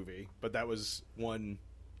this movie. But that was one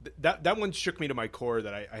that one shook me to my core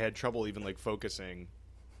that I had trouble even like focusing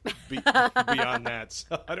beyond that.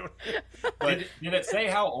 So I don't. But did it say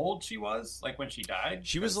how old she was? Like when she died?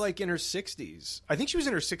 She was like in her 60s. I think she was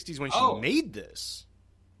in her 60s when she made this.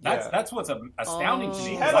 That's what's astounding to me.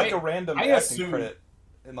 She had like a random acting credit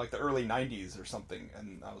in like the early 90s or something,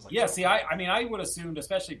 and I was like, I would assume,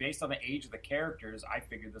 especially based on the age of the characters, I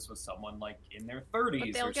figured this was someone like in their 30s.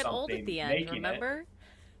 But they'll or get something old at the end, remember?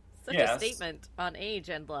 Such a statement on age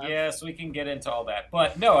and love. Yes, we can get into all that,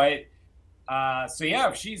 but no,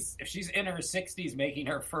 if she's in her 60s making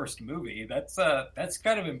her first movie, that's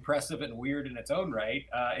kind of impressive and weird in its own right.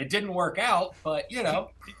 It didn't work out, but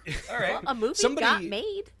all right. Well, a movie got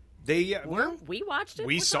made. We watched it.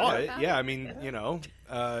 We saw it. Yeah, I mean,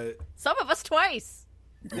 some of us twice.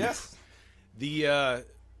 Yes. The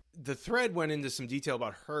thread went into some detail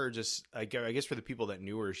about her. Just I guess for the people that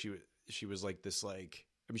knew her, she was like this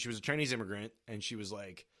she was a Chinese immigrant, and she was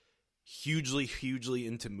like hugely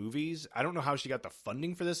into movies. I don't know how she got the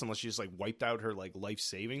funding for this, unless she just like wiped out her like life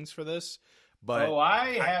savings for this. But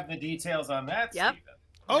I have the details on that. Yep.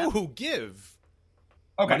 Steven. Give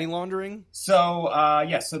okay. Money laundering. So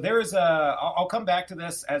so there's I'll come back to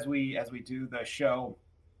this as we do the show,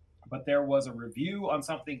 but there was a review on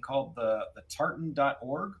something called the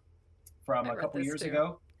tartan.org from a couple years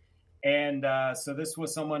ago. And so this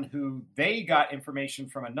was someone who they got information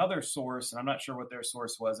from another source, and I'm not sure what their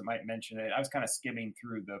source was. It might mention it. I was kind of skimming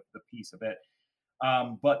through the piece a bit.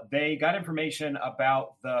 But they got information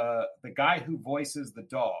about the guy who voices the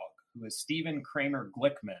dog, who is Stephen Kramer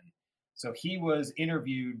Glickman. So he was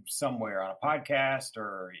interviewed somewhere on a podcast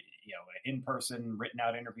or, an in-person written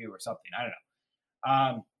out interview or something. I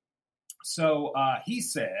don't know. So he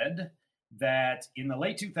said that in the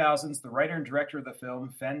late 2000s, the writer and director of the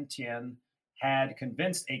film, Fen Tian, had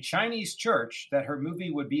convinced a Chinese church that her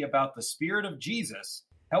movie would be about the spirit of Jesus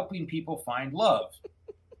helping people find love.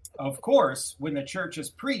 Of course, when the church's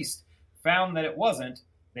priest found that it wasn't,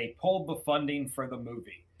 they pulled the funding for the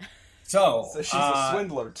movie. So she's a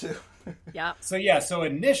swindler too. Yeah. So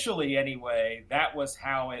initially anyway, that was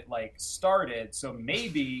how it started. So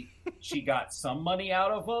maybe she got some money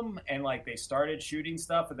out of them and they started shooting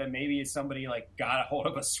stuff, and then maybe somebody got a hold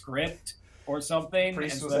of a script or something,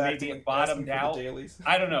 and so then maybe it bottomed out.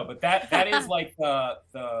 I don't know, but that is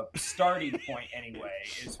the starting point anyway,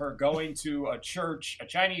 is her going to a church, a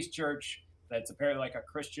Chinese church that's apparently a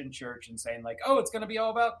Christian church, and saying oh, it's going to be all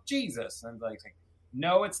about Jesus, and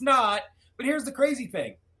no, it's not. But here's the crazy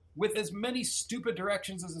thing. With as many stupid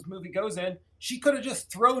directions as this movie goes in, she could have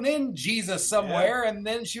just thrown in Jesus somewhere, and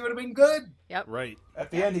then she would have been good. Yep. Right.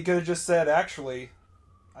 At the end, he could have just said, actually,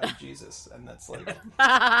 I'm Jesus. And that's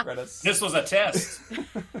credits. This was a test. Can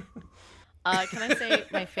I say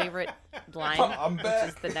my favorite line? I'm back.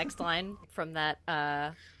 Which is the next line from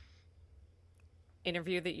that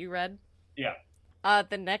interview that you read? Yeah.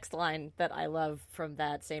 The next line that I love from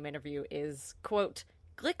that same interview is, quote,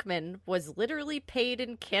 Glickman was literally paid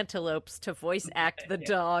in cantaloupes to voice act the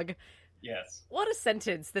dog. Yes. What a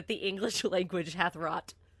sentence that the English language hath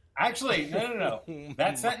wrought. Actually, no.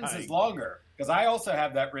 That sentence is longer, because I also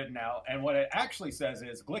have that written out, and what it actually says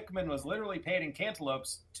is Glickman was literally paid in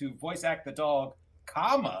cantaloupes to voice act the dog,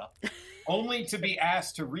 comma, only to be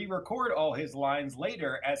asked to re-record all his lines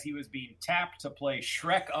later as he was being tapped to play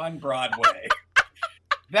Shrek on Broadway.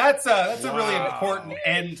 That's a really important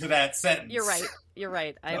end to that sentence. You're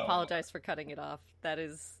right. I apologize for cutting it off. That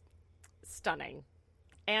is stunning.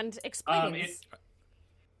 And explains...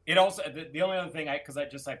 It also, the only other thing, I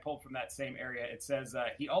pulled from that same area, it says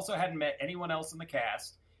he also hadn't met anyone else in the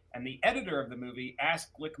cast, and the editor of the movie asked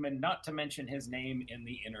Glickman not to mention his name in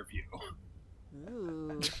the interview.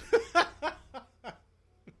 Ooh.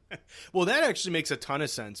 Well, that actually makes a ton of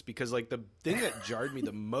sense, because like the thing that jarred me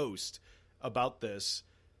the most about this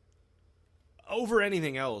over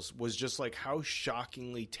anything else was just like how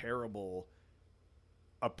shockingly terrible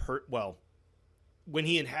when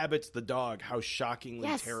he inhabits the dog, how shockingly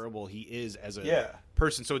terrible he is as a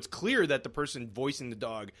person. So it's clear that the person voicing the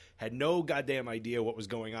dog had no goddamn idea what was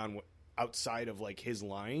going on outside of like his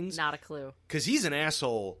lines. Not a clue. Because he's an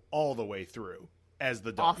asshole all the way through as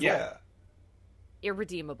the dog. Awful. Yeah.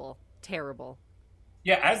 Irredeemable. Terrible.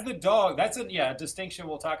 Yeah, as the dog, that's a distinction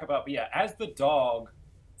we'll talk about. But yeah, as the dog,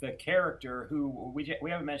 the character who we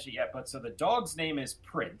haven't mentioned it yet, but so the dog's name is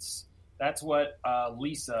Prince. That's what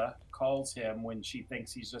Lisa calls him when she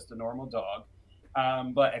thinks he's just a normal dog.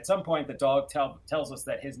 But at some point, the dog tells us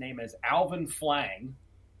that his name is Alvin Flang.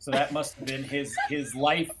 So that must have been his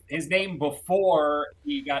name before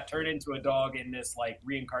he got turned into a dog in this like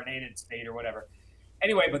reincarnated state or whatever.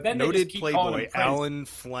 Anyway, but then noted they just keep Playboy Alan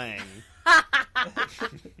Flang.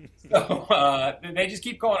 So they just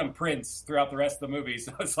keep calling him Prince throughout the rest of the movie.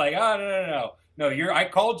 So it's like, oh no, I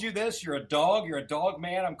called you this. You're a dog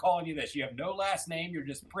man. I'm calling you this. You have no last name. You're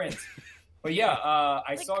just Prince. But yeah,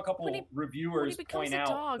 I saw a couple reviewers point out.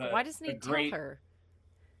 Dog, why doesn't he tell her?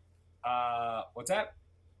 What's that?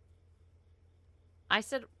 I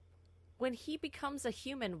said, when he becomes a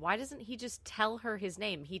human, why doesn't he just tell her his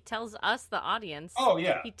name? He tells us, the audience. Oh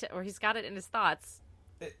yeah, or he's got it in his thoughts.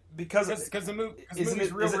 Because the movie's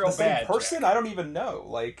is real the same bad. Person? Jack. I don't even know.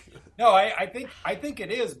 Like, no, I think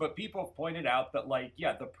it is, but people have pointed out that like,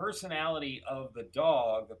 yeah, the personality of the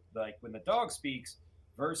dog, like when the dog speaks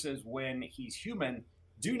versus when he's human,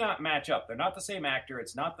 do not match up. They're not the same actor.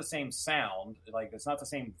 It's not the same sound. Like, it's not the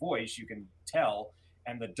same voice. You can tell.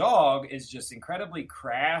 And the dog is just incredibly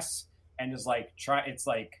crass and is like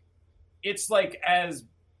it's like as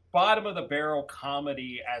bottom of the barrel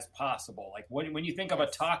comedy as possible. Like when you think of a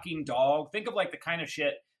talking dog, think of like the kind of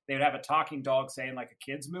shit they would have a talking dog say in like a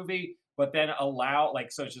kids movie, but then allow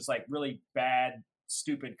like, so it's just like really bad,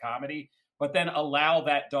 stupid comedy, but then allow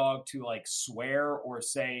that dog to like swear or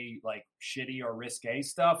say like shitty or risque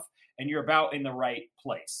stuff, and you're about in the right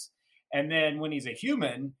place. And then when he's a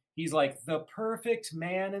human, he's like the perfect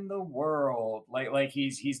man in the world. Like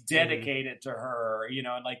he's dedicated to her, you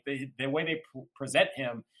know, and like the way they present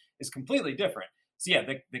him is completely different. So yeah,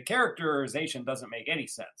 the characterization doesn't make any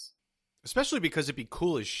sense. Especially because it'd be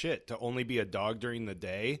cool as shit to only be a dog during the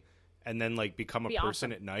day and then like become a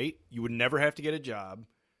person at night. You would never have to get a job.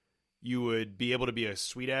 You would be able to be a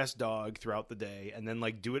sweet ass dog throughout the day and then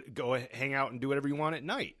like go hang out and do whatever you want at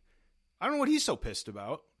night. I don't know what he's so pissed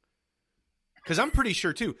about. Because I'm pretty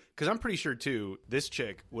sure too, this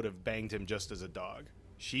chick would have banged him just as a dog.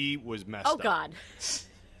 She was messed up. Oh, God.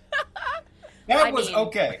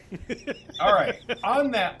 Okay. All right.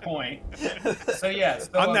 On that point. So, yes.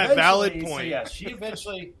 So on that valid point. So, yeah, she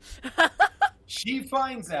eventually, she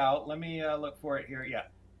finds out, let me look for it here. Yeah.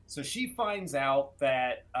 So she finds out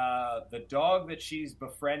that the dog that she's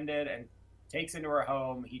befriended and takes into her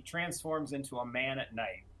home, he transforms into a man at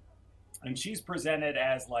night. And she's presented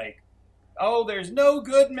as like, oh, there's no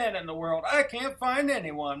good men in the world. I can't find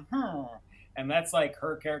anyone. And that's like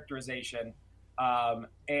her characterization.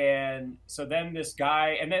 And so then this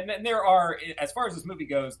guy, and then there are, as far as this movie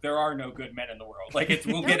goes, there are no good men in the world. Like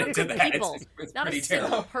we'll get into that. It's not pretty a single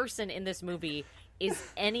terrible. person in this movie is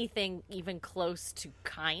anything even close to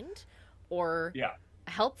kind or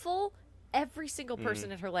helpful. Every single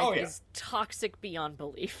person in her life is toxic beyond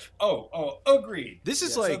belief. Oh, agreed. This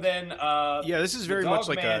is like, so then, this is very much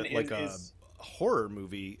like a horror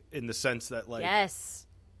movie in the sense that like, yes.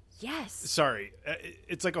 Sorry,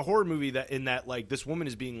 it's like a horror movie that in that like this woman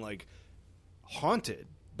is being like haunted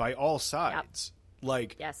by all sides. Yep.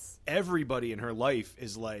 Like, everybody in her life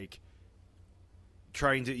is like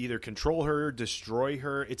trying to either control her, destroy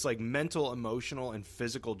her. It's like mental, emotional, and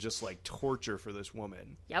physical, just like torture for this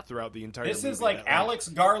woman throughout the entire movie. This is like Alex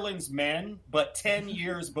Garland's Men, but 10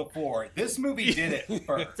 years before. This movie did it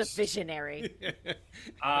first. It's a visionary.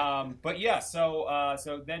 But yeah, so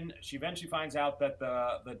then she eventually finds out that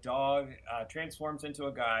the dog transforms into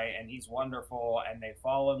a guy, and he's wonderful, and they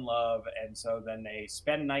fall in love, and so then they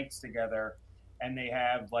spend nights together, and they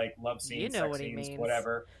have like love scenes, sex scenes,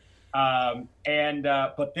 whatever.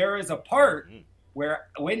 But there is a part where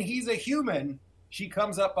when he's a human, she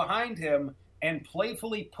comes up behind him and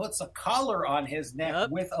playfully puts a collar on his neck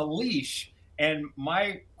with a leash. And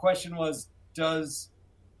my question was, does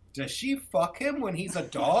does she fuck him when he's a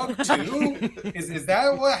dog too? Is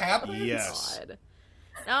that what happens? Yes. God.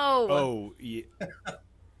 No. Oh, yeah.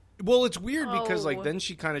 Well, it's weird because like Oh. then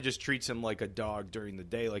she kind of just treats him like a dog during the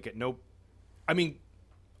day. Like at no, I mean,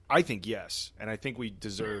 I think yes, and I think we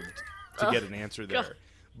deserved to get an answer there. God.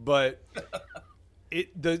 But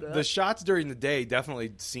the shots during the day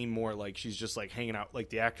definitely seem more like she's just like hanging out. Like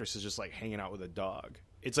the actress is just like hanging out with a dog.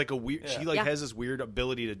 It's like a weird. Yeah. She like Yeah. has this weird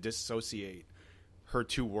ability to dissociate her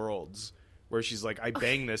two worlds, where she's like, I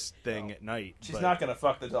bang this thing at night. She's but- not gonna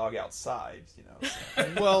fuck the dog outside, you know.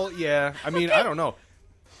 So. Well, yeah. I mean, I don't know.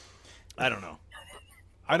 I don't know.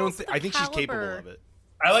 I don't. the I think she's capable caliber? of it.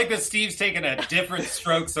 I like that Steve's taking a different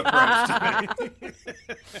strokes approach to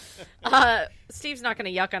it. Steve's not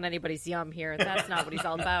going to yuck on anybody's yum here. That's not what he's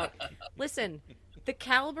all about. Listen, the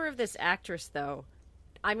caliber of this actress, though,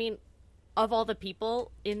 I mean, of all the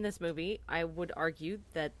people in this movie, I would argue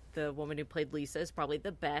that the woman who played Lisa is probably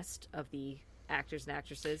the best of the actors and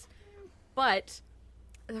actresses. But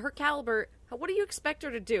her caliber, what do you expect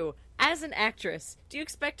her to do? As an actress, do you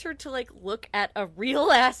expect her to, like, look at a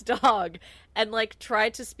real-ass dog and, like, try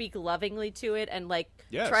to speak lovingly to it and, like,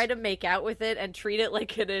 Yes. try to make out with it and treat it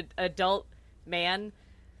like an adult man,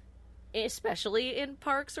 especially in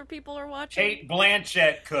parks where people are watching? Kate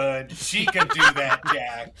Blanchett could. She could do that,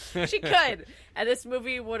 Jack. She could. And this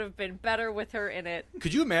movie would have been better with her in it.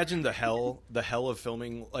 Could you imagine the hell of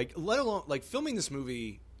filming? Like, let alone like filming this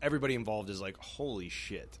movie. Everybody involved is like, holy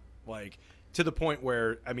shit! Like to the point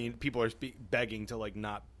where I mean, people are begging to like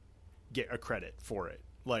not get a credit for it.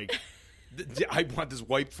 Like, I want this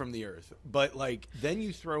wiped from the earth. But like, then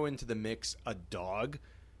you throw into the mix a dog,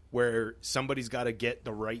 where somebody's got to get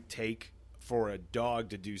the right take for a dog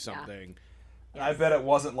to do something. I bet it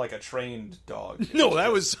wasn't like a trained dog. No,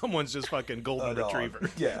 that was someone's just fucking golden A dog. retriever.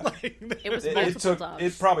 Yeah. Like, It was It multiple took. dogs.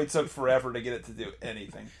 It probably took forever to get it to do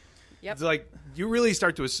anything. Yep. It's like you really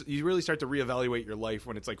start to reevaluate your life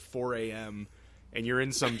when it's like 4 a.m. and you're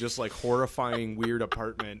in some just like horrifying weird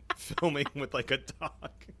apartment filming with like a dog.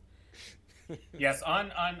 Yes, on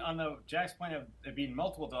the Jack's point of it being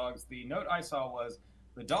multiple dogs, the note I saw was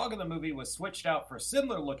the dog in the movie was switched out for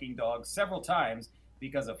similar looking dogs several times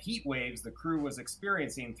because of heat waves the crew was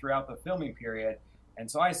experiencing throughout the filming period. And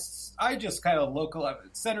so I just kind of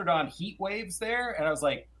centered on heat waves there, and I was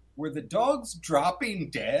like, were the dogs dropping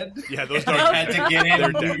dead? Yeah, those They dogs had to get in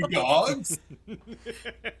They're new dead. dogs.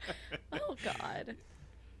 Oh, God.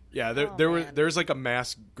 Yeah, Oh, man. there's like a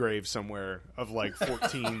mass grave somewhere of like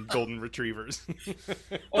 14 golden retrievers.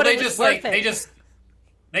 Well, But they it was just worth like it.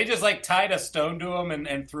 they just like tied a stone to him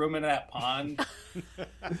and threw him in that pond.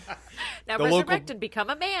 Now The resurrect local- and become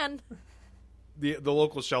a man. the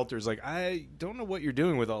local shelter's like, I don't know what you're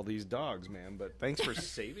doing with all these dogs, man, but thanks for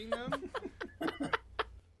saving them.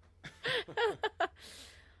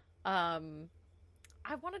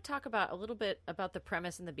 I want to talk about a little bit about the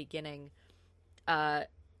premise in the beginning,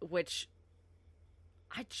 which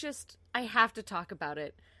I have to talk about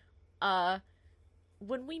it.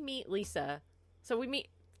 When we meet Lisa, so we meet,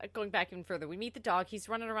 going back even further, we meet the dog, he's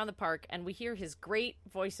running around the park, and we hear his great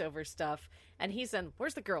voiceover stuff, and he's in,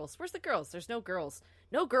 where's the girls? Where's the girls? There's no girls.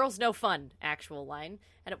 No girls, no fun, actual line.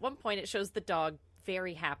 And at one point it shows the dog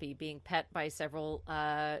very happy being pet by several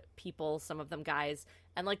people, some of them guys,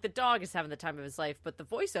 and like the dog is having the time of his life, but the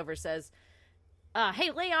voiceover says,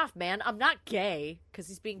 hey, lay off, man, I'm not gay, because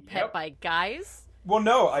he's being pet Yep. by guys. Well,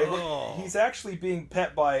 no, Oh. he's actually being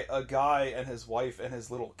pet by a guy and his wife and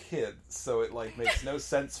his little kid, so it like makes no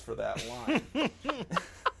sense for that line.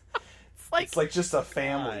 It's like just a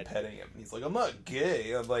family God. petting him. He's like, I'm not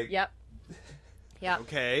gay. I'm like, Yep. Yep.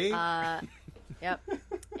 Okay. Yep.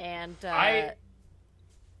 And Do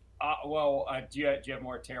you have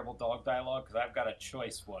more terrible dog dialogue? Because I've got a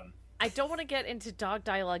choice one. I don't want to get into dog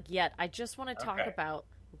dialogue yet. I just want to talk Okay. about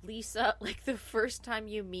Lisa. Like the first time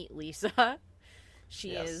you meet Lisa,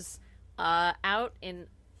 she Yes. is out in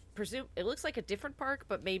it looks like a different park,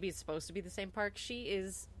 but maybe it's supposed to be the same park. She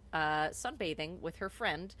is sunbathing with her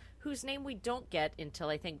friend, whose name we don't get until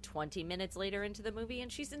I think 20 minutes later into the movie,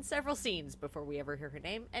 and she's in several scenes before we ever hear her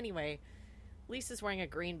name. Anyway, Lisa's wearing a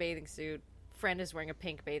green bathing suit. Friend is wearing a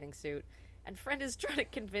pink bathing suit. And Friend is trying to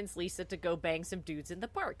convince Lisa to go bang some dudes in the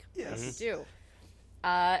park. Yes. As you do.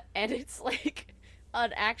 And it's like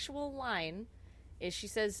an actual line is she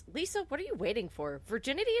says, Lisa, what are you waiting for?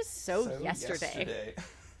 Virginity is so yesterday.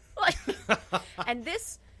 Like, and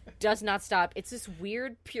this does not stop. It's this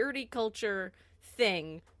weird purity culture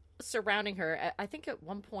thing surrounding her. I think at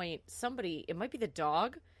one point somebody, it might be the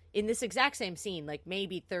dog, in this exact same scene, like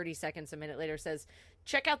maybe 30 seconds, a minute later, says,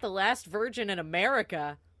 check out The Last Virgin in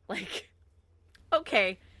America. Like,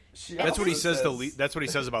 okay, That's what he says says, that's what he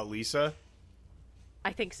says about Lisa.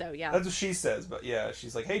 I think so, yeah. That's what she says, but yeah,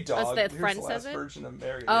 she's like, "Hey, dog, the here's friend the says last it? virgin of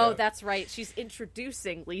Mary." Oh, yeah. that's right. She's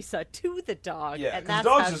introducing Lisa to the dog. Yeah, and because that's the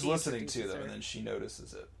dog's how just she listening to introduces them, her. and then she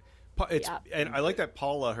notices it. And I like that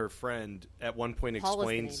Paula, her friend, at one point Paula's the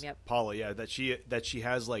explains name, yep. Paula, yeah, that she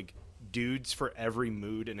has like dudes for every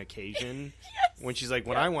mood and occasion. Yes. When she's like,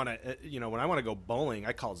 when I want to go bowling,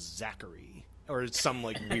 I call Zachary or some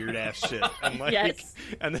like weird ass shit. And like, Yes.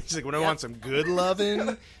 and then she's like, when I want some good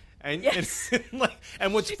loving. And, Yes.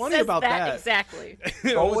 and what's She funny says about that exactly.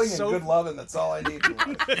 Bowling and good loving, that's all I need.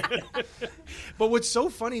 But what's so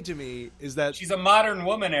funny to me is that She's a modern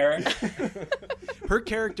woman, Eric. her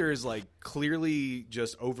character is like clearly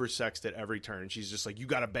just oversexed at every turn. She's just like, you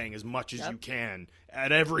got to bang as much as Yep. you can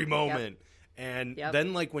at every moment. And Yep.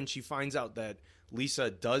 then like when she finds out that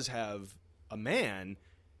Lisa does have a man,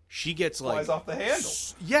 she gets Flies like off the handle.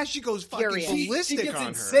 Yeah, she goes fucking Furious. She ballistic gets on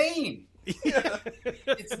insane. Yeah.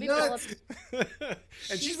 It's nuts. her. And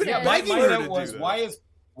She she's been says- begging My her to note do was, that.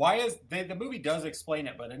 why is the movie does explain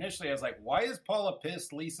it, but initially I was like, why is Paula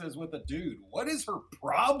pissed Lisa's with a dude? What is her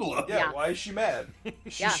problem? Yeah, Yeah. why is she mad?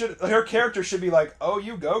 She Yeah. her character should be like, "Oh,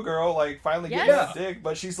 you go, girl!" Like finally getting Yes. that dick,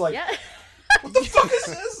 but she's like, Yeah. "What the fuck is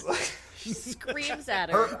this?" Like, She screams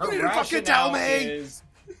at Her, her. her You didn't fucking tell rationale me. is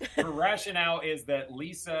her rationale is that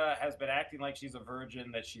Lisa has been acting like she's a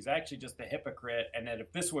virgin, that she's actually just a hypocrite, and that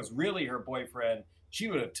if this was really her boyfriend, she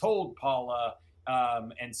would have told Paula.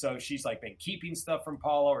 And so she's like been keeping stuff from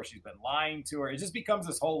Paula, or she's been lying to her. It just becomes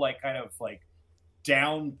this whole like kind of like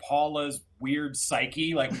down Paula's weird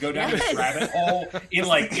psyche. Like we go down this Yes. rabbit hole in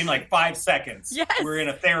like 5 seconds. Yes. We're in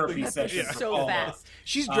a therapy session for So Paula. fast.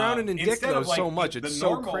 She's drowning in dick instead though of, like, so much. the It's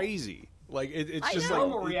so normal- crazy. Like it's I just The know.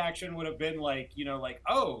 normal like reaction would have been like, like,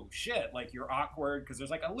 oh shit, like you're awkward because there's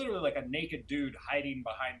like literally like a naked dude hiding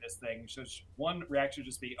behind this thing. So one reaction would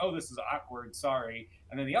just be, oh, this is awkward, sorry,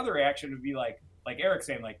 and then the other reaction would be like Eric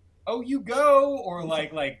saying like, oh, you go, or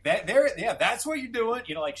like that there, yeah, that's what you're doing.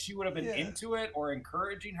 Like she would have been Yeah. into it or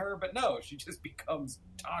encouraging her, but no, she just becomes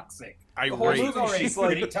toxic. the whole irate. movie- already she's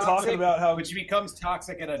pretty like toxic, talking about how, But she becomes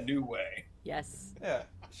toxic in a new way. Yes. yeah,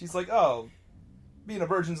 she's like, "Oh, being a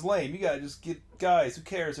virgin's lame. You gotta just get guys. Who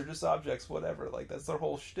cares? They're just objects. Whatever." Like that's their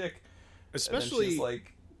whole shtick. And then Especially she's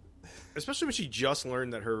like, especially when she just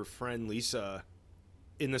learned that her friend Lisa,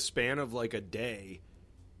 in the span of like a day,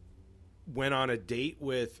 went on a date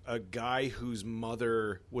with a guy whose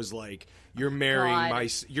mother was like, "You're marrying God.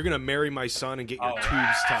 you're gonna marry my son and get your Oh.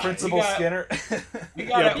 tubes tied." Principal We got- Skinner. We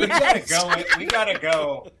gotta, we Yes. gotta go. We gotta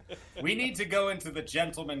go. We need to go into the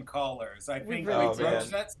gentleman callers. I think really we do.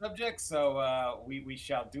 broached that subject, so we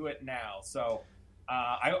shall do it now. So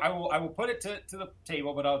I will put it to the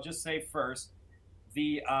table, but I'll just say first,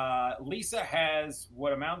 the Lisa has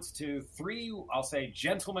what amounts to 3, I'll say,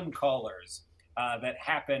 gentleman callers that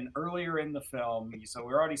happen earlier in the film. So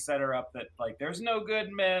we already set her up that like there's no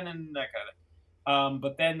good men and that kind of.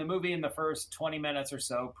 But then the movie in the first 20 minutes or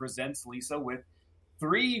so presents Lisa with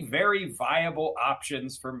 3 very viable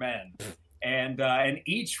options for men, and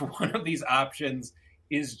each one of these options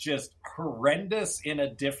is just horrendous in a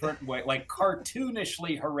different way, like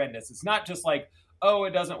cartoonishly horrendous. It's not just like, oh,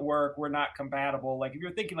 it doesn't work, we're not compatible. Like if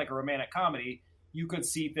you're thinking like a romantic comedy, you could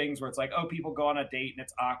see things where it's like, oh, people go on a date and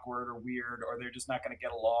it's awkward or weird, or they're just not going to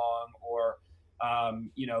get along, or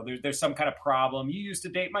there's some kind of problem. You used to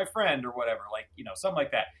date my friend or whatever, like, something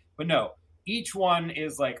like that. But no, each one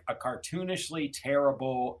is like a cartoonishly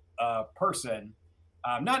terrible person.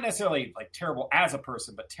 Not necessarily like terrible as a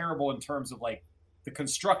person, but terrible in terms of like the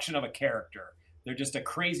construction of a character. They're just a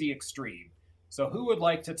crazy extreme. So who would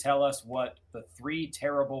like to tell us what the 3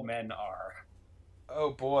 terrible men are?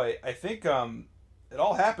 Oh boy, I think it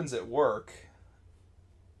all happens at work.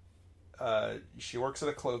 She works at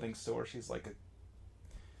a clothing store. She's like a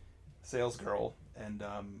sales girl, and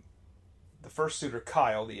the first suitor,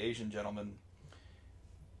 Kyle, the Asian gentleman,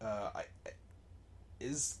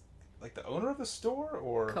 is like the owner of the store,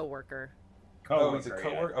 or Coworker. oh, he's a Coworker,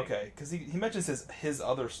 coworker. yeah, I think. Okay, because he mentions his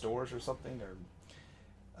other stores or something, or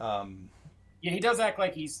Yeah, he does act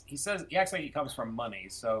like he acts like he comes from money.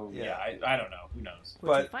 So Yeah. yeah, I don't know. Who knows? Which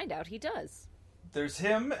we But- find out he does. there's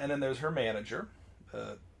him, and then there's her manager,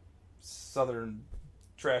 southern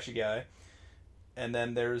trashy guy, and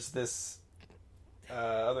then there's this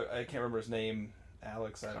other, I can't remember his name,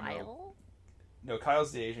 Alex, I don't know. Kyle? No,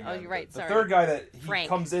 Kyle's the Asian guy. Oh, you're right, The sorry. third guy that he Frank.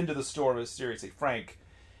 comes into the store with, seriously, Frank,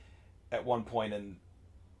 at one point and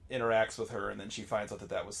interacts with her, and then she finds out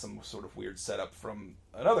that was some sort of weird setup from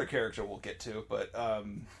another character we'll get to. But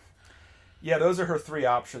yeah, those are her 3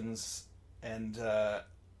 options. And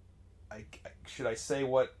should I say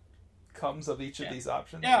what comes of each of these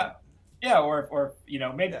options? Yeah, or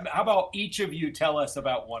maybe how about each of you tell us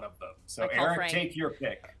about one of them? So Eric, Frank. take your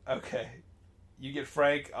pick. Okay, you get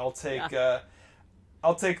Frank. I'll take the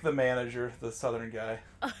manager, the Southern guy,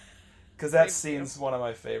 because that scene's one of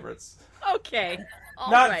my favorites. Okay.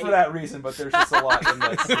 Not for that reason, but there's just a lot in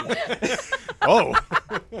that scene. Oh.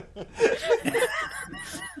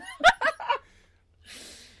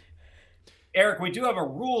 Eric, we do have a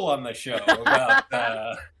rule on the show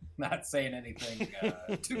about not saying anything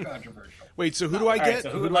too controversial. Wait, so who do I get?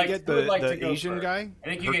 So who do I get? The go Asian first? guy? I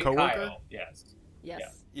think you Her get coworker? Kyle. Yes.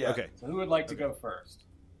 Yeah. Okay. So who would like to go first?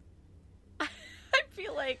 I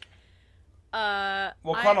feel like. Well,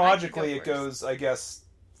 I chronologically, could it go first. goes, I guess,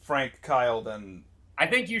 Frank, Kyle, then. I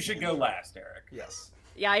think you should go last, Eric. Yes.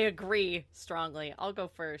 Yeah, I agree strongly. I'll go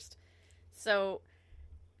first. So,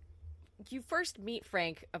 you first meet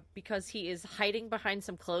Frank because he is hiding behind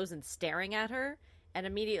some clothes and staring at her. And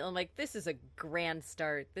immediately I'm like, this is a grand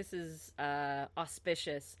start. This is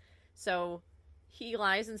auspicious. So, he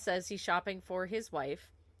lies and says he's shopping for his wife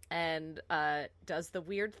and does the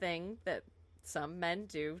weird thing that some men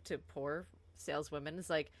do to poor saleswomen. It's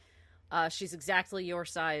like, she's exactly your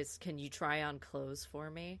size. Can you try on clothes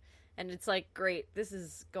for me? And it's like, great, this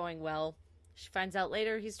is going well. She finds out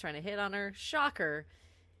later he's trying to hit on her. Shocker.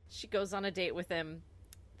 She goes on a date with him.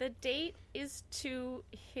 The date is to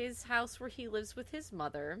his house where he lives with his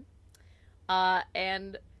mother.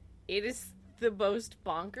 And it is the most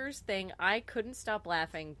bonkers thing. I couldn't stop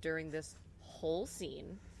laughing during this whole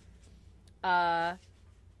scene.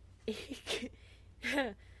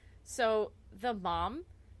 So the mom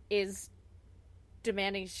is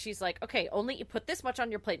demanding, she's like, okay, only you put this much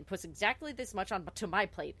on your plate and puts exactly this much on to my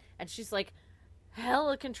plate. And she's like,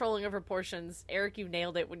 hella controlling of her portions. Eric, you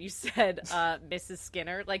nailed it when you said Mrs.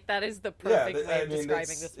 Skinner. Like, that is the perfect way of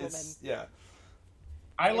describing this woman. Yeah.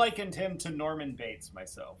 I likened him to Norman Bates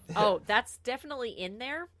myself. Oh, that's definitely in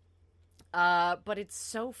there. But it's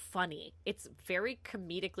so funny. It's very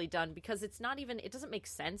comedically done because it's not even, it doesn't make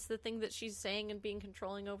sense, the thing that she's saying and being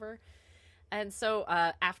controlling over. And so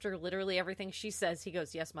after literally everything she says, he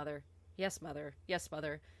goes, yes, mother. Yes, mother. Yes,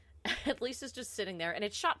 mother. And Lisa's just sitting there, and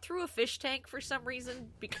it's shot through a fish tank for some reason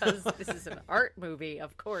because this is an art movie,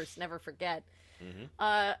 of course, never forget.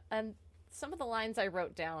 Mm-hmm. And some of the lines I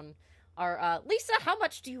wrote down are, Lisa, how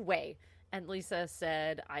much do you weigh? And Lisa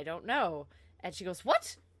said, I don't know. And she goes,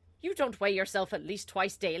 what? You don't weigh yourself at least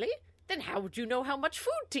twice daily? Then how would you know how much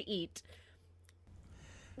food to eat?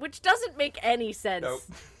 Which doesn't make any sense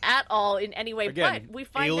at all in any way. Again, but we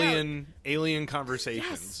find alien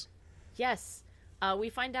conversations. Yes. We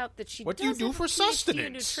find out that she What do you do for sustenance?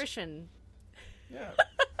 in nutrition. Yeah.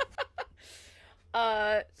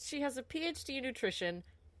 She has a PhD in nutrition,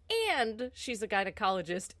 and she's a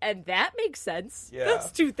gynecologist, and that makes sense. Yeah.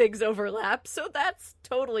 Those two things overlap, so that's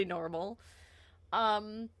totally normal.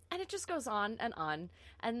 And it just goes on.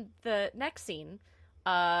 And the next scene,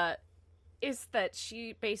 is that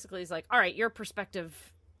she basically is like, all right, you're a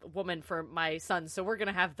prospective woman for my son, so we're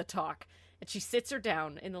gonna have the talk. And she sits her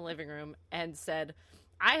down in the living room and said,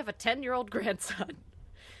 I have a 10-year-old grandson.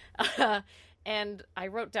 And I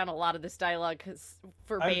wrote down a lot of this dialogue because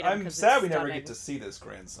verbatim. I'm sad we never get to see this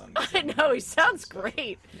grandson. I know, he sounds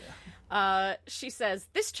great. Yeah. She says,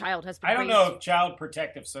 this child has been I don't know if Child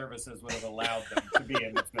Protective Services would have allowed them to be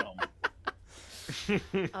in the film.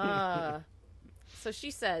 So she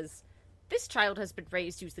says, this child has been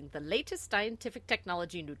raised using the latest scientific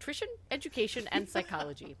technology in nutrition, education, and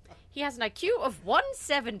psychology. He has an IQ of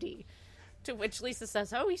 170. To which Lisa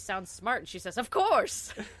says, oh, he sounds smart. And she says, of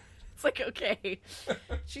course. It's like, okay.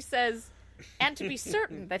 She says, and to be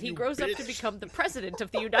certain that he grows up to become the president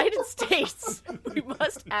of the United States, we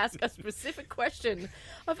must ask a specific question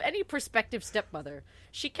of any prospective stepmother.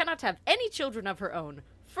 She cannot have any children of her own.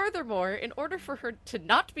 Furthermore, in order for her to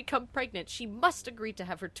not become pregnant, she must agree to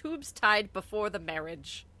have her tubes tied before the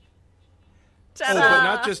marriage. Ta-da! Oh, but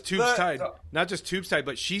not just tubes tied. Not just tubes tied,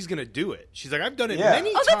 but she's going to do it. She's like, I've done it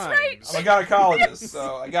many times. That's right. I'm a gynecologist,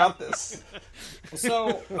 so I got this.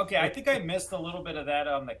 So, okay, I think I missed a little bit of that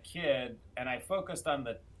on the kid, and I focused on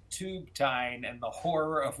the tube tying and the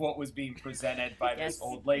horror of what was being presented by this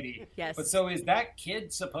old lady. Yes. But so is that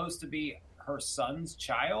kid supposed to be her son's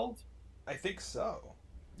child? I think so.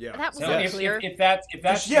 Yeah. That was So unclear. if that's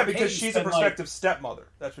Because the case, she's a then, prospective stepmother.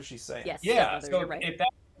 That's what she's saying. Yes. yeah. stepmother, So you're right. if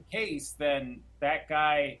that's the case, then that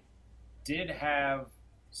guy did have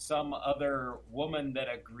some other woman that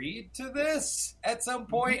agreed to this at some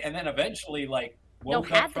point, and then eventually woke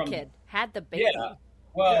had up from the kid, had the baby. Yeah.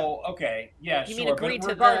 Well, okay, yeah, You sure. mean agreed but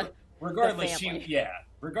to regardless, the family.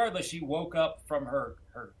 regardless, she woke up from her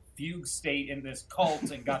fugue state in this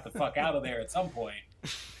cult and got the fuck out of there at some point.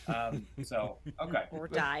 So, okay. Or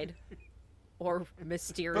died. Or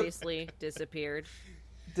mysteriously disappeared.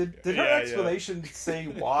 Did her explanation say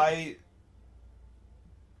why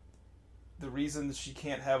the reason she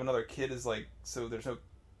can't have another kid is like so there's no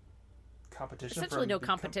competition? Essentially no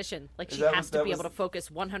competition. Like she has to be able to focus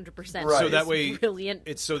 100%. Right. So that way brilliant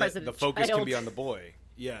it's so that the focus can be on the boy.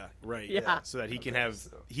 Yeah, right. Yeah. So that he can have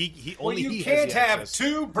he Well, only you he can't has have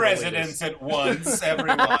two presidents at once,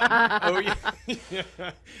 everyone. Oh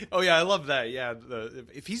yeah. Oh yeah, I love that. Yeah,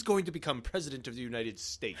 if he's going to become president of the United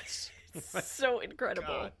States. So incredible.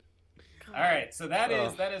 God. All right, so that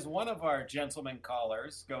is one of our gentleman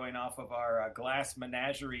callers going off of our glass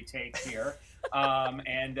menagerie take here.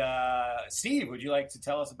 And Steve, would you like to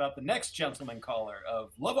tell us about the next gentleman caller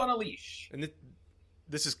of Love on a Leash? And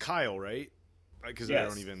this is Kyle, right? Because yes, I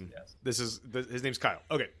don't even. Yes. This is his name's Kyle.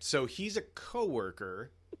 Okay, so he's a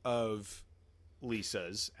coworker of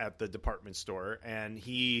Lisa's at the department store, and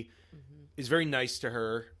he is very nice to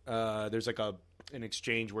her. There's like an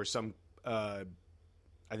exchange where some, I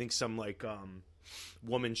think some like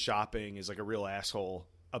woman shopping is like a real asshole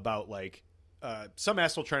about like some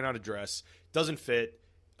asshole trying on a dress doesn't fit.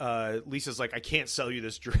 Lisa's like, I can't sell you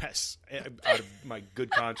this dress out of my good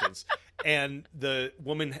conscience. And the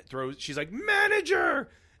woman she's like, manager!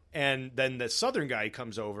 And then the Southern guy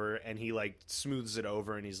comes over and he like smooths it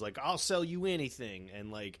over and he's like, I'll sell you anything.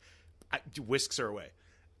 And like whisks her away.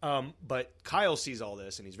 But Kyle sees all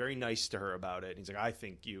this and he's very nice to her about it. And he's like, I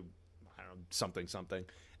think you, I don't know, something.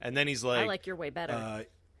 And then he's like, I like your way better.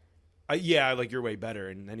 Yeah, I like your way better.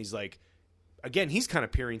 And then he's like, again, he's kind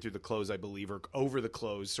of peering through the clothes, I believe, or over the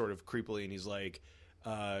clothes sort of creepily. And he's like,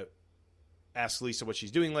 asks Lisa what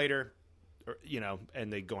she's doing later, or,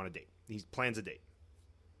 and they go on a date. He plans a date.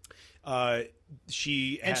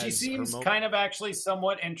 She seems kind of actually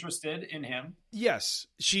somewhat interested in him. Yes.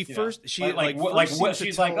 She's like,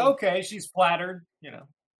 okay, she's flattered,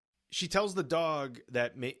 She tells the dog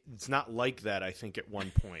that it's not like that, I think, at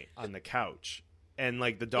one point on the couch. And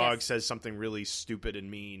like the dog says something really stupid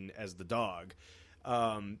and mean as the dog.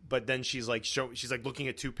 But then she's like looking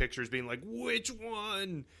at two pictures being like, which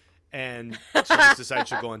one? And she just decides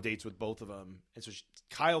she'll go on dates with both of them. And so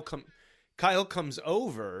Kyle comes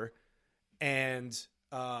over and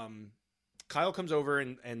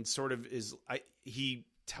and sort of he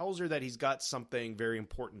tells her that he's got something very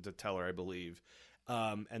important to tell her, I believe.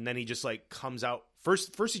 And then he just like comes out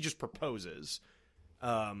first he just proposes.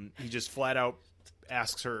 He just flat out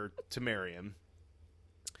asks her to marry him.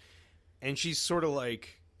 And she's sort of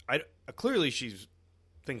like, clearly she's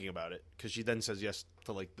thinking about it because she then says yes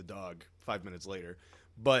to like the dog 5 minutes later,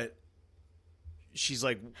 but she's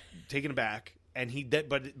like taken aback. And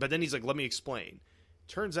but then he's like, let me explain.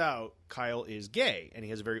 Turns out Kyle is gay and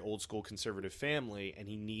he has a very old school conservative family and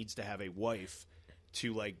he needs to have a wife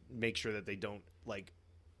to like make sure that they don't like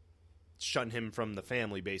shun him from the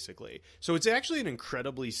family, basically. So it's actually an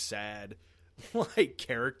incredibly sad like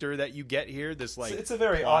character that you get here. This like it's a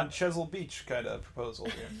very on Chesil Beach kind of proposal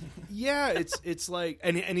here. Yeah, it's like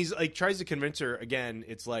and he's like tries to convince her again.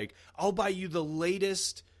 It's like, I'll buy you the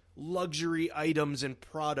latest luxury items and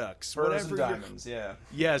products, furs and diamonds.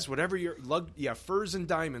 Whatever your furs and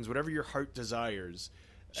diamonds, whatever your heart desires.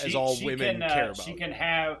 As all women care about. She can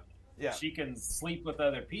have. Yeah. She can sleep with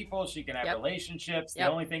other people. She can have relationships. The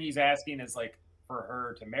only thing he's asking is like for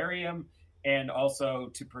her to marry him and also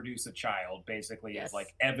to produce a child, basically, as like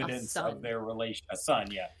evidence of their relation. A son,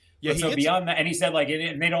 yeah. So beyond that, and he said like,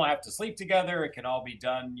 and they don't have to sleep together. It can all be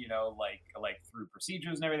done, like through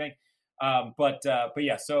procedures and everything. But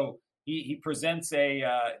yeah. So he presents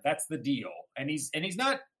that's the deal, and he's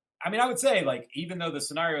not. I mean, I would say like, even though the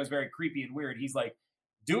scenario is very creepy and weird, he's like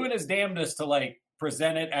doing his damnedest to like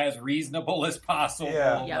present it as reasonable as possible.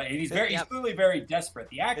 Yeah. And he's clearly very desperate.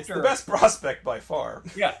 The actor, it's the best prospect by far.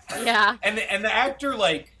 Yeah. Yeah. And the actor,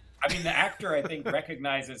 like, I mean, the actor, I think,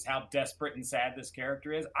 recognizes how desperate and sad this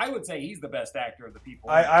character is. I would say he's the best actor of the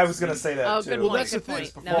people. I was going to say that too. Good point, that's the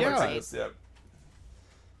thing. Performance. No,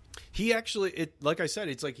 he actually, like I said,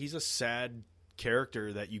 it's like he's a sad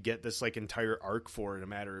character that you get this like entire arc for in a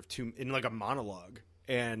matter of in like a monologue,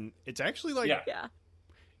 and it's actually like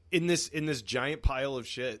in this giant pile of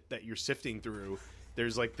shit that you're sifting through,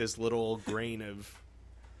 there's like this little grain of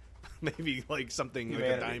maybe like something like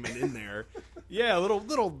a diamond in there. Yeah, a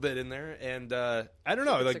little bit in there. And I don't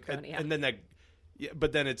know, like and then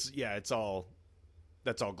but then it's all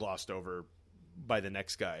that's all glossed over by the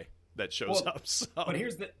next guy that shows up. So.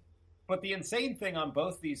 But the insane thing on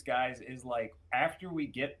both these guys is like after we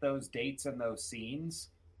get those dates and those scenes,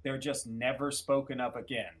 they're just never spoken of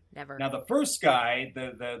again. Never. Now, the first guy,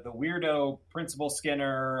 the weirdo Principal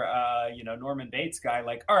Skinner, Norman Bates guy,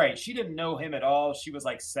 like, all right, she didn't know him at all. She was,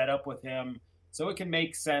 like, set up with him. So it can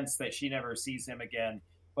make sense that she never sees him again.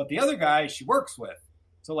 But the other guy she works with.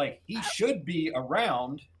 So, like, he should be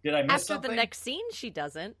around. Did I miss something? After the next scene, she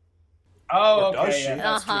doesn't. Oh, Or does okay. she? Yeah,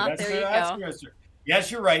 that's true. That's There true. you That's go. true. That's true.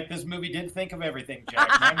 Yes, you're right. This movie did think of everything, Jack.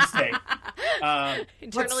 My mistake.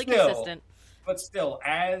 Internally still, consistent. But still,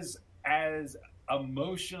 as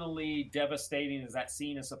emotionally devastating as that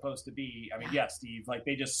scene is supposed to be, I mean, yes, Steve, like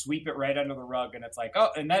they just sweep it right under the rug, and it's like, oh,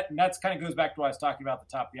 and that's kind of goes back to what I was talking about at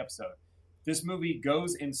the top of the episode. This movie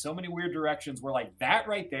goes in so many weird directions where, like, that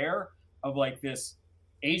right there of like this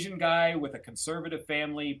Asian guy with a conservative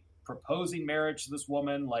family proposing marriage to this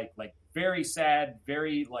woman, like very sad,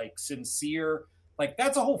 very like sincere. Like,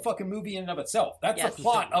 that's a whole fucking movie in and of itself. That's Yes. a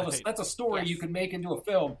plot of Right. that's a story Yes. you can make into a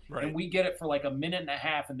film, Right. and we get it for like a minute and a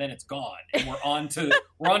half, and then it's gone, and we're on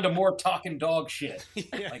to more talking dog shit.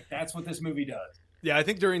 Yeah. Like, that's what this movie does. Yeah, I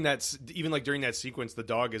think during that sequence, the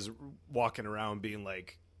dog is walking around being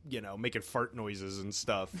like, making fart noises and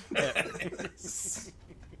stuff.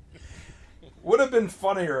 Would have been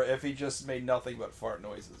funnier if he just made nothing but fart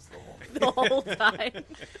noises the whole The whole time.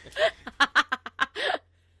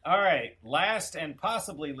 All right, last and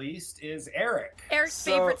possibly least is Eric. Eric's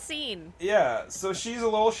So- favorite scene. Yeah, so she's a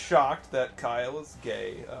little shocked that Kyle is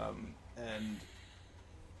gay, and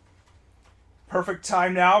perfect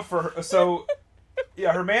time now for her. So,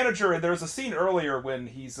 yeah, her manager. There's a scene earlier when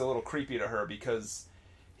he's a little creepy to her because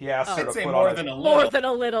he asked her I'd to say put more on than a. a little. More than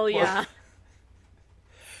a little, yeah.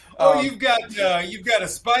 Oh, you've got a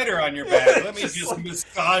spider on your back. Let me Just just like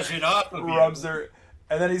massage it off of you. rubs her,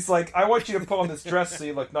 and then he's like, "I want you to put on this dress so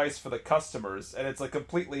you look nice for the customers," and it's like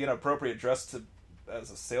completely inappropriate dress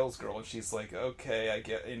as a salesgirl, and she's like, "Okay, I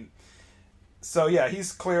get." And so yeah,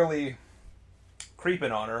 he's clearly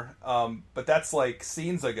creeping on her, but that's like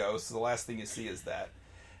scenes ago, so the last thing you see is that.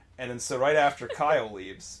 And then so right after Kyle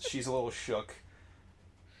leaves, she's a little shook,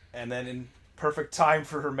 and then in perfect time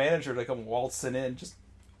for her manager to come waltzing in, just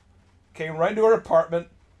came right into her apartment,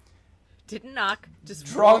 Didn't knock, just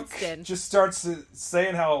drunk, waltzed in. just starts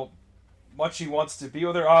saying how much he wants to be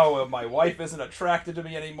with her. Oh, well, my wife isn't attracted to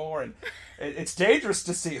me anymore, and it's dangerous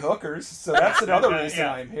to see hookers, so that's another reason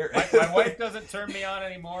Yeah. I'm here. My wife doesn't turn me on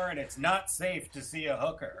anymore, and it's not safe to see a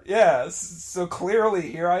hooker. Yeah, so clearly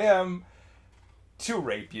here I am to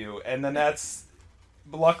rape you, and then that's...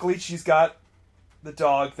 Luckily, she's got the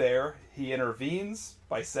dog there. He intervenes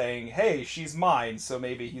by saying, hey, she's mine, so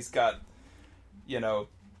maybe he's got,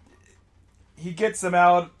 he gets him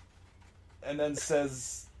out and then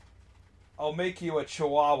says, I'll make you a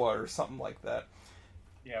chihuahua or something like that.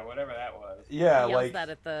 Yeah, whatever that was. Yeah, He yells like that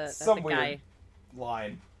at the some guy. weird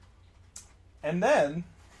line. And then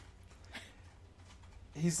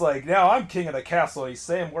he's like, now I'm king of the castle, and he's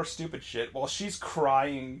saying more stupid shit while she's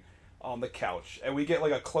crying on the couch. And we get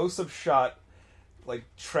like a close-up shot, like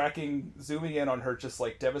zooming in on her just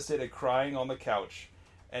like devastated crying on the couch.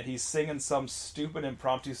 And he's singing some stupid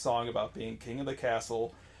impromptu song about being king of the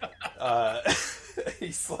castle.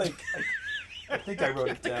 He's like, I think I wrote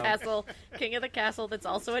it down. King of the castle that's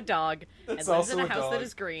also a dog That's and lives in also a a house dog. that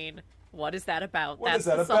is green. What is that about? What That's is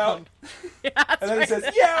that the about? song. Yeah, that's And then right. he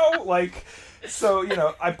says, yow! Like, so,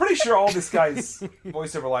 I'm pretty sure all this guy's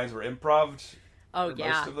voiceover lines were improv. Oh, or yeah.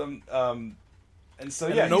 most of them. And so,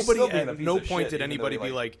 And yeah, he's nobody still being a at piece no of point shit, did even though anybody he,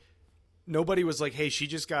 be like, nobody was like, hey, she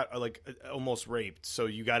just got almost raped, so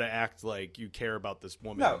you got to act like you care about this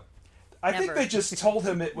woman. No. I think Never. they just told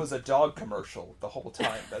him it was a dog commercial the whole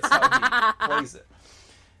time. That's how he plays it.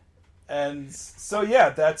 And so,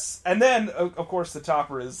 yeah, and then, of course, the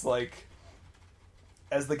topper is like,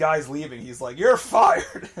 as the guy's leaving, he's like, you're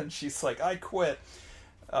fired! And she's like, I quit.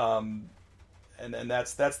 And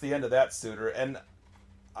that's the end of that suitor. And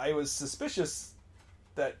I was suspicious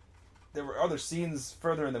that there were other scenes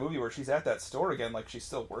further in the movie where she's at that store again, like she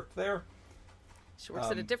still worked there. She works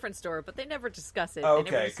at a different store, but they never discuss it.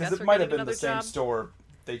 Okay, because it might have been the another same job. store.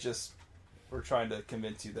 They just were trying to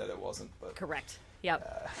convince you that it wasn't. But Correct.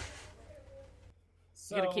 Yep.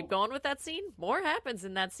 So, You gonna keep going with that scene? More happens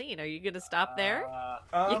in that scene. Are you gonna stop there?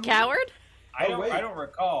 Uh, You coward? I Oh, wait. don't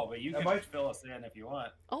recall, but you Am can I- fill us in if you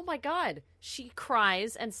want. Oh my God! She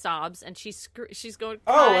cries and sobs, and she's going,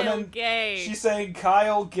 Oh, Kyle, and then gay, she's saying,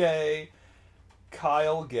 Kyle gay,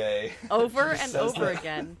 Kyle gay. over She and says over that.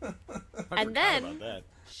 again. I And forgot then- about that.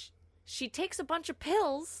 She takes a bunch of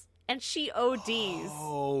pills and she ODs.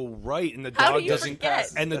 Oh, right, and the How do dog you doesn't,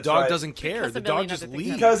 forget? and the That's dog right. doesn't care. Because The a million dog just other things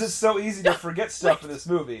leaves. Because it's so easy to forget stuff in this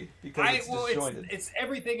movie because it's Well, disjointed. it's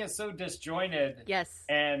everything is so disjointed. Yes.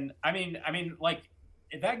 And I mean, like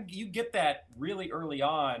that you get that really early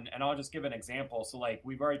on, and I'll just give an example. So like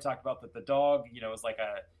we've already talked about that the dog, is like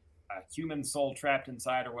a human soul trapped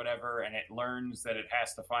inside or whatever, and it learns that it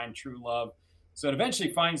has to find true love. So it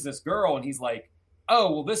eventually finds this girl, and he's like,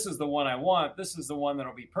 oh, well, this is the one I want. This is the one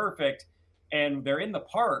that'll be perfect. And they're in the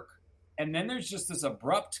park, and then there's just this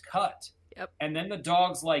abrupt cut. Yep. And then the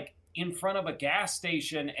dog's like in front of a gas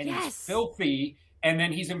station, and he's filthy, and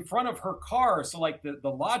then he's in front of her car. So like the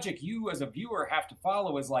logic you as a viewer have to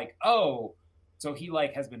follow is like, oh, so he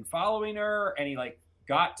like has been following her, and he like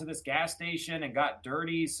got to this gas station and got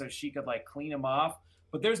dirty so she could like clean him off.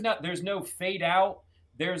 But there's no fade out.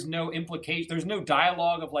 There's no implication. There's no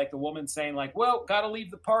dialogue of like the woman saying like, well, got to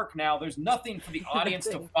leave the park now. There's nothing for the audience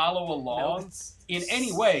to follow along in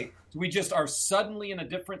any way. We just are suddenly in a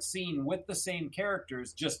different scene with the same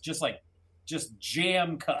characters, just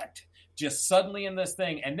jam cut, just suddenly in this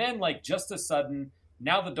thing. And then like just as sudden,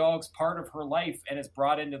 now the dog's part of her life and is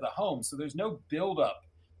brought into the home. So there's no build up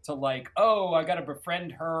to like, oh, I got to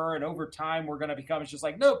befriend her. And over time we're going to become, it's just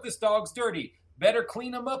like, nope, this dog's dirty. Better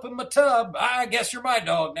clean him up in my tub. I guess you're my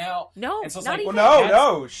dog now. No, and so it's not like, even. Well,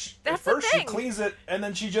 no. That's at first the she thing. cleans it, and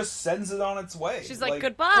then she just sends it on its way. She's like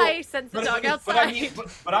goodbye, sends the dog outside.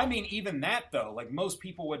 But I mean, even that though, like most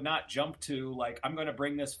people would not jump to like, I'm going to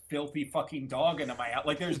bring this filthy fucking dog into my house.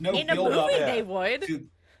 Like, there's no in a build movie up. they would. To,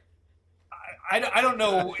 I don't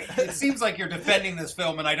know. It seems like you're defending this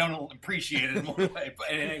film, and I don't appreciate it in one way. But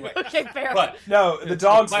anyway, Okay, fair. But No, the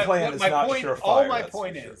dog's plan is not point, surefire. all my that's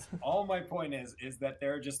point for sure. is, all my point is that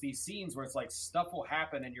there are just these scenes where it's like stuff will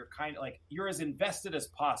happen, and you're kind of like you're as invested as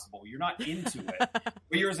possible. You're not into it, but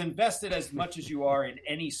you're as invested as much as you are in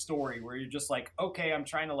any story. Where you're just like, okay, I'm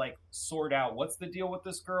trying to like sort out what's the deal with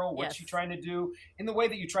this girl, what's she trying to do, in the way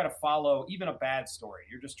that you try to follow even a bad story.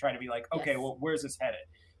 You're just trying to be like, okay, well, where's this headed?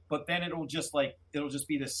 But then it'll just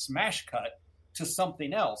be this smash cut to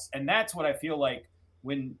something else. And that's what I feel like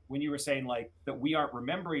when you were saying like that we aren't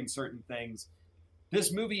remembering certain things.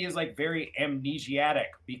 This movie is like very amnesiac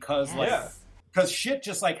because because shit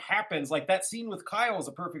just like happens. Like that scene with Kyle is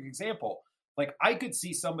a perfect example. Like I could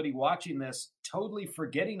see somebody watching this totally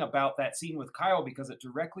forgetting about that scene with Kyle because it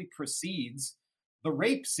directly precedes the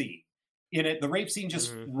rape scene. In it, the rape scene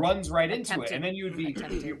just runs right into it. And then you would be,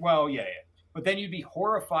 but then you'd be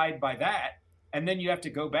horrified by that. And then you have to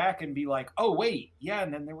go back and be like, oh, wait. Yeah.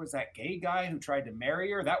 And then there was that gay guy who tried to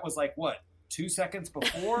marry her. That was like, what, 2 seconds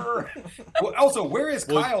before? Well, also, where is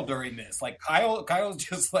Kyle during this? Like Kyle's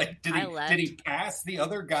just like, did he pass the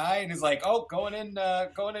other guy? And he's like, oh, going into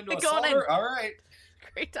a cellar? All right.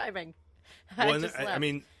 Great timing. I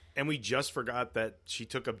mean, and we just forgot that she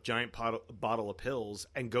took a giant bottle of pills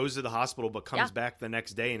and goes to the hospital, but comes back the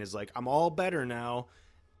next day and is like, I'm all better now.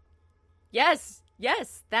 Yes,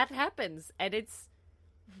 that happens. And it's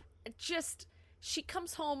just, she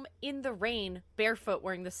comes home in the rain, barefoot,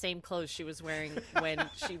 wearing the same clothes she was wearing when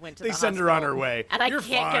she went to the hospital. They send her on her way. And I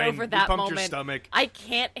can't get over that moment. Your stomach. I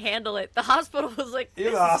can't handle it. The hospital was like, this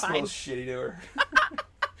the is hospital's fine. shitty to her.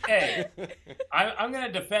 Hey, I'm going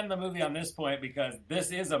to defend the movie on this point because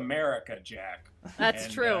this is America, Jack. That's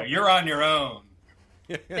true. You're on your own.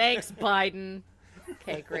 Thanks, Biden.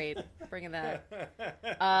 Okay, great. Bringing that.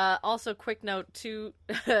 Also, quick note, too,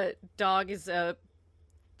 dog is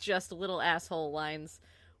just little asshole lines.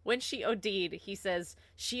 When she OD'd, he says,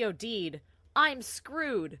 she OD'd, I'm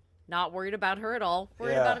screwed. Not worried about her at all.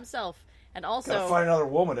 Worried about himself. And also... Gotta find another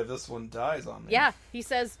woman if this one dies on me. Yeah, he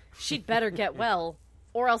says, she'd better get well,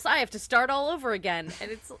 or else I have to start all over again.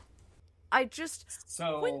 And it's... I just...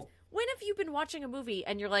 So... When have you been watching a movie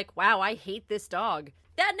and you're like, wow, I hate this dog?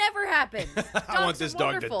 That never happens. I want this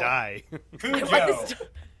dog to die. Cujo.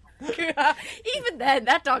 Even then,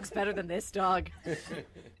 that dog's better than this dog.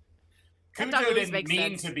 Cujo didn't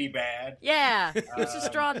mean to be bad. Yeah, he was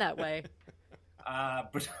just drawn that way.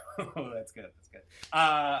 But that's good. That's good.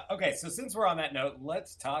 Okay, so since we're on that note,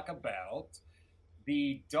 let's talk about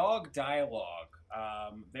the dog dialogue.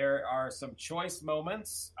 There are some choice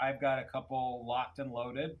moments. I've got a couple locked and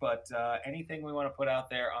loaded, but anything we want to put out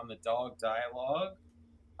there on the dog dialogue?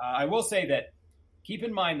 I will say that keep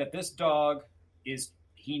in mind that this dog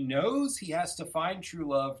he knows he has to find true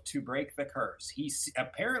love to break the curse. He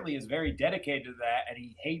apparently is very dedicated to that, and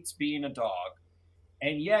he hates being a dog.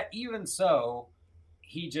 And yet, even so,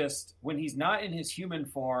 when he's not in his human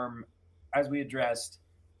form, as we addressed,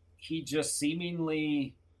 he just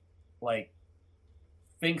seemingly, like,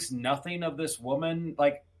 thinks nothing of this woman.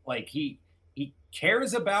 Like he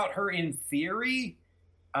cares about her in theory,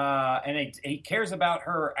 and he cares about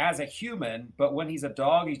her as a human, but when he's a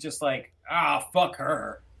dog, he's just like, fuck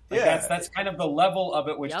her. Like Yeah. that's kind of the level of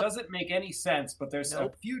it, which Yep. doesn't make any sense. But there's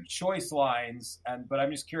Nope. a few choice lines, but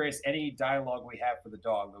I'm just curious any dialogue we have for the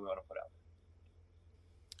dog that we want to put out.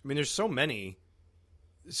 I mean, there's so many.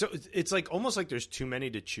 So it's like almost like there's too many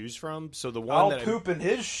to choose from. So the one I'll that poop in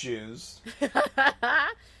his shoes.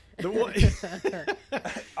 the one,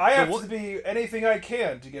 I have one- to be anything I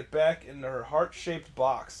can to get back in her heart-shaped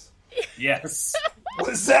box. Yes. What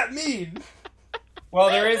does that mean? Well,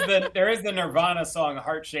 there is the Nirvana song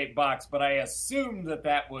 "Heart Shaped Box," but I assumed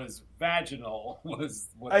that was vaginal. Was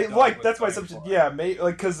what I the dog like was that's my going assumption. for. Yeah, maybe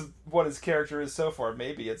like because of what his character is so far.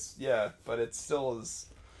 Maybe it's but it still is.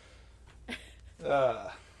 How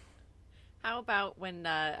about when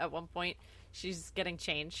at one point she's getting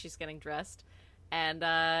changed, she's getting dressed,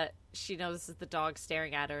 and she notices the dog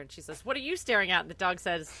staring at her, and she says, "What are you staring at?" And the dog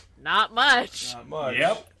says, "Not much." Not much.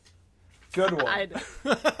 Yep. Good one.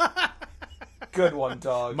 I- Good one,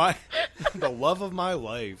 dog. the love of my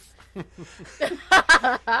life.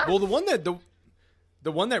 Well, the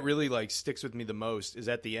one that really like sticks with me the most is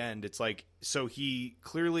at the end. It's like, so he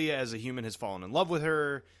clearly as a human has fallen in love with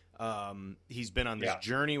her. He's been on this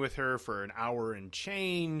journey with her for an hour and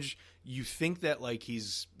change. You think that like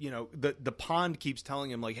he's, the pond keeps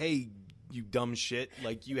telling him like, hey, you dumb shit.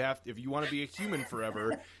 Like you have, if you want to be a human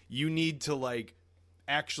forever, you need to like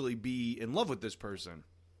actually be in love with this person.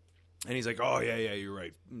 And he's like, oh yeah, you're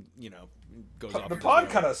right. Goes off. The pond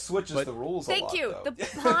kind of switches the rules. Thank a lot, you. though. The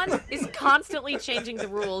pond is constantly changing the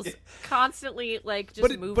rules, constantly like just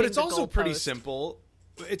moving. But it's the also pretty goalpost. simple.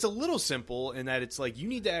 It's a little simple in that it's like you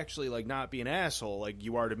need to actually like not be an asshole like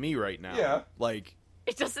you are to me right now. Yeah. Like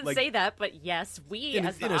It doesn't like- say that, but yes, we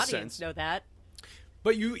as the in a audience sense. know that.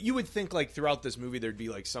 But you would think like throughout this movie there'd be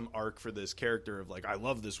like some arc for this character of like I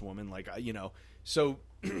love this woman like So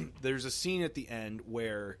there's a scene at the end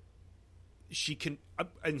where she can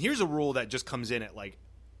and here's a rule that just comes in at like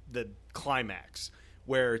the climax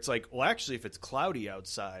where it's like, well actually if it's cloudy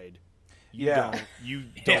outside you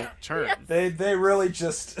don't turn. They really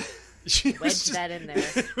just She Wedge was that in there.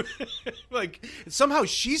 like somehow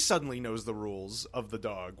she suddenly knows the rules of the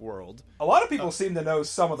dog world. a lot of people seem to know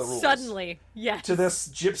some of the rules. Suddenly, yes. To this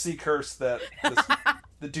gypsy curse that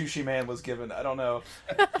the douchey man was given. I don't know.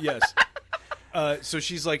 Yes. So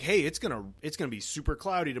she's like, "Hey, it's gonna be super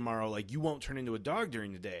cloudy tomorrow. Like, you won't turn into a dog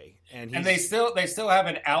during the day." And they still have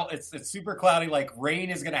an out. It's super cloudy. Like rain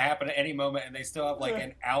is going to happen at any moment, and they still have like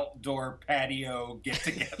an outdoor patio get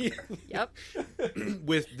together. Yep.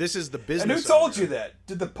 with this is the business. And who told owner. you that?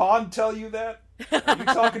 Did the pond tell you that? Are you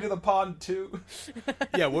talking to the pond too?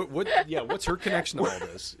 Yeah. What? Yeah. What's her connection to all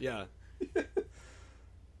this? Yeah.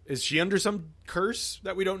 Is she under some curse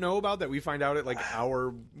that we don't know about that we find out at like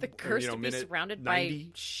hour? The curse to be minute surrounded 90? by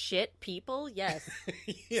shit people. Yes.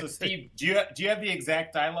 So, Steve, do you have the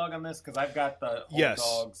exact dialogue on this? Because I've got the whole Yes.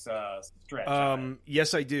 dog's stretch.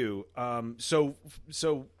 Yes, I do. So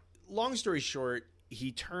long story short,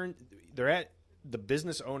 they're at the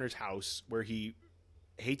business owner's house where he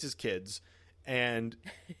hates his kids, and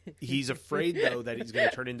he's afraid though that he's going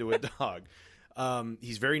to turn into a dog.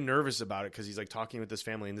 He's very nervous about it because he's like talking with his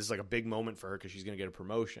family, and this is like a big moment for her because she's going to get a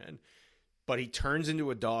promotion. But he turns into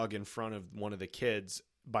a dog in front of one of the kids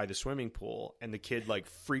by the swimming pool, and the kid like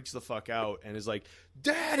freaks the fuck out and is like,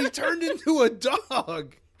 "Dad, he turned into a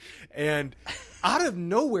dog!" And out of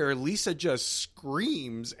nowhere, Lisa just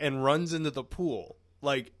screams and runs into the pool,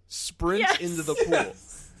 like sprints Yes. into the pool.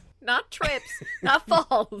 Not trips, not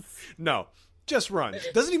falls. No, just runs.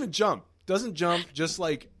 Doesn't even jump. Doesn't jump. Just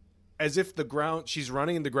like as if the ground she's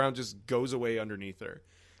running and the ground just goes away underneath her.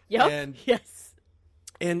 Yep. And- yes.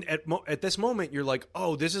 And at this moment, you're like,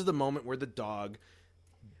 oh, this is the moment where the dog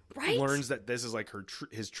Right. learns that this is like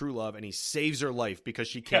his true love, and he saves her life because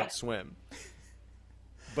she can't Yeah. swim.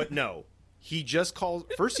 But no, he just calls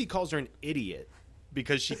her an idiot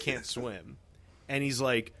because she can't swim, and he's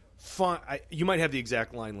like, "Fine." You might have the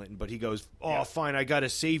exact line, Linton, but he goes, "Oh, fine, I gotta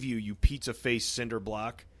save you, you pizza face cinder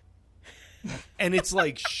block." And it's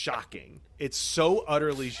like shocking. It's so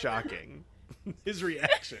utterly shocking. His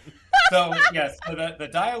reaction. So yes, so the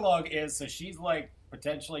dialogue is, so she's like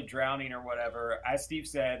potentially drowning or whatever. As Steve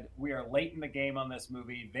said, we are late in the game on this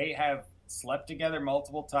movie. They have slept together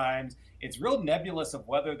multiple times. It's real nebulous of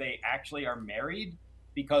whether they actually are married,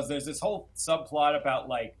 because there's this whole subplot about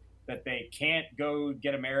like that they can't go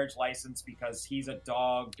get a marriage license because he's a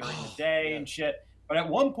dog during the day and shit. But at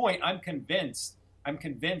one point, I'm convinced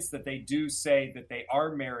that they do say that they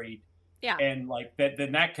are married. Yeah. And like that,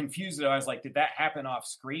 then that confused it. I was like, did that happen off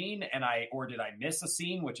screen? Or did I miss a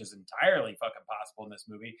scene, which is entirely fucking possible in this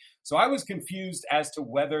movie? So I was confused as to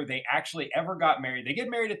whether they actually ever got married. They get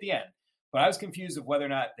married at the end, But I was confused of whether or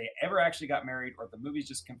not they ever actually got married or if the movie's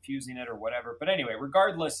just confusing it or whatever. But anyway,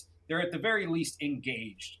 regardless, they're at the very least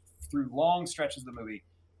engaged through long stretches of the movie.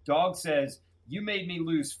 Dog says, "You made me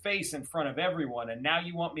lose face in front of everyone, and now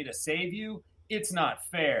you want me to save you? It's not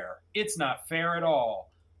fair. It's not fair at all.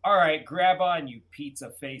 All right, grab on, you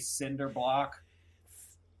pizza face cinder block."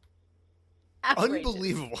 Outrageous.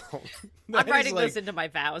 Unbelievable. I'm writing those into my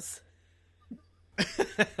vows.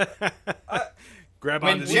 Grab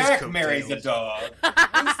When on Jack marries a dog.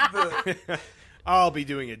 I'll be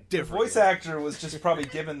doing it The differently. voice actor was just probably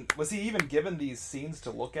given. Was he even given these scenes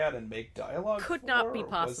to look at and make dialogue? Could not for, be or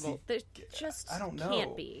was possible. he- There just I don't know.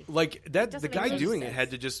 can't be. Like that, the Doesn't guy make any doing it sense.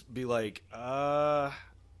 had to just be like, I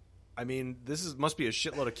mean, must be a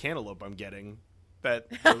shitload of cantaloupe I'm getting. That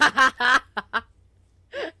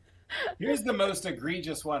Here's the most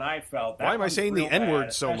egregious one I felt. That why am I one's saying the real N word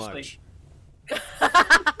bad, so especially- much?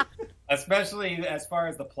 Especially as far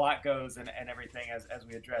as the plot goes and everything as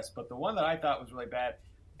we addressed. But the one that I thought was really bad,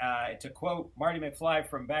 to quote Marty McFly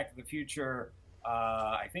from Back to the Future,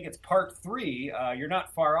 I think it's part 3, "You're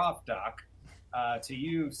not far off, Doc," to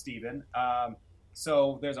you, Stephen.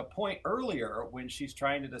 So there's a point earlier when she's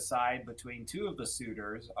trying to decide between two of the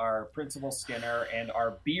suitors, our Principal Skinner and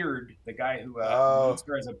our Beard, the guy who meets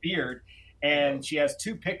her as a Beard. And she has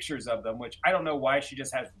 2 pictures of them, which I don't know why she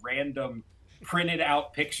just has random printed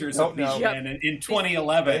out pictures of these men in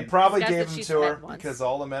 2011. They probably Guys that gave them she's to her met once. because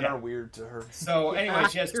all the men are weird to her. So anyway,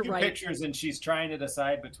 she has You're 2 right. pictures and she's trying to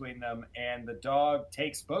decide between them. And the dog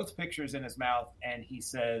takes both pictures in his mouth and he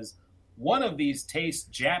says, "One of these tastes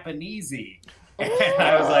Japanesey." And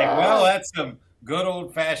I was like, well, that's some good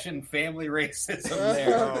old fashioned family racism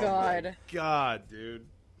there. Oh God. God, dude.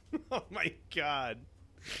 Oh my God.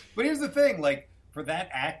 But here's the thing, like for that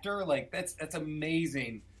actor, like that's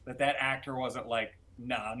amazing that actor wasn't like,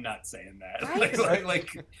 "Nah, I'm not saying that." Right.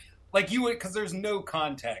 like you would, because there's no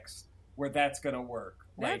context where that's gonna work.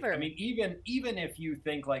 Like, Never. I mean, even if you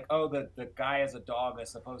think like, oh, the guy as a dog is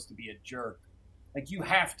supposed to be a jerk, like you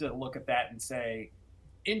have to look at that and say,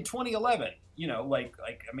 in 2011, you know, like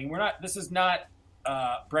I mean, this is not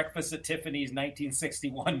Breakfast at Tiffany's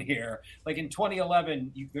 1961 here. Like in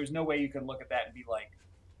 2011, there's no way you can look at that and be like,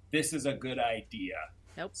 this is a good idea.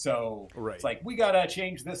 Nope. So Right. it's like, we gotta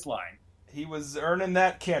change this line. He was earning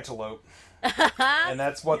that cantaloupe, and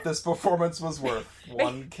that's what this performance was worth.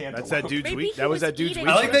 One cantaloupe. That's that dude's Maybe week. he That was was that dude's eating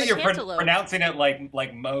week. I like With that the you're cantaloupe. pronouncing it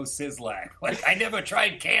like Mo Sislak. Like, I never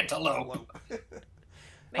tried cantaloupe.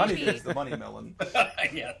 Honey, Maybe it's the money melon.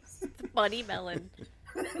 Yes. Bunny Melon.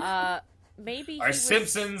 Maybe Our he was...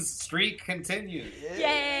 Simpsons streak continues.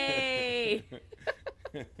 Yay!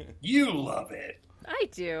 You love it. I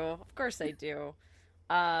do. Of course I do.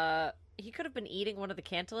 He could have been eating one of the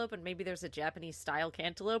cantaloupe, and maybe there's a Japanese style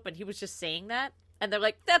cantaloupe, and he was just saying that, and they're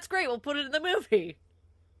like, "That's great. We'll put it in the movie."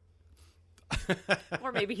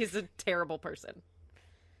 Or maybe he's a terrible person.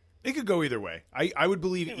 It could go either way. I would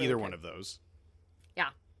believe It really either could. one of those. Yeah.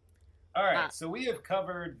 All right, so we have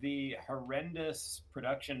covered the horrendous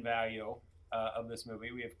production value of this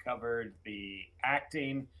movie. We have covered the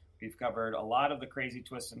acting. We've covered a lot of the crazy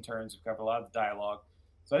twists and turns. We've covered a lot of the dialogue.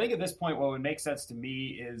 So I think at this point, what would make sense to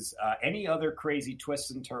me is any other crazy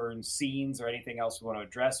twists and turns, scenes, or anything else we want to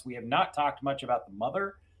address. We have not talked much about the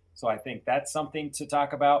mother, so I think that's something to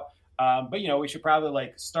talk about. But, you know, we should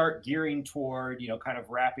probably start gearing toward, kind of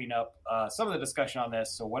wrapping up some of the discussion on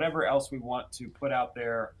this. So whatever else we want to put out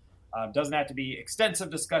there, doesn't have to be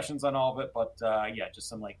extensive discussions on all of it, but just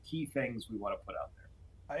some key things we want to put out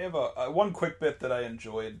there. I have a one quick bit that I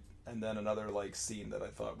enjoyed, and then another scene that I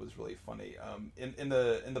thought was really funny. In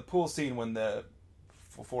the pool scene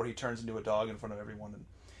before he turns into a dog in front of everyone, and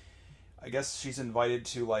I guess she's invited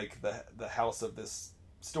to the house of this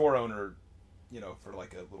store owner, for a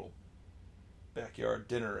little backyard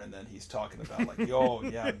dinner, and then he's talking about yo,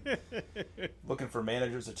 yeah, I'm looking for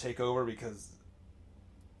managers to take over because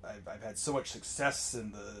I've had so much success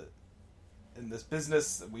in this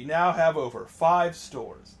business. We now have over 5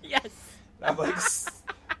 stores. Yes. And I'm like,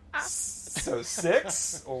 so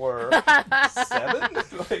 6 or 7?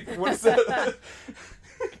 What is that?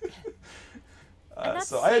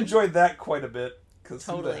 So I enjoyed that quite a bit because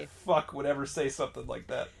who Totally. the fuck would ever say something like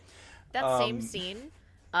that? That same scene,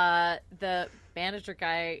 the manager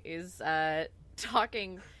guy is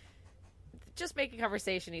talking, just making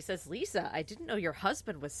conversation. He says, "Lisa, I didn't know your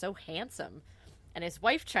husband was so handsome." And his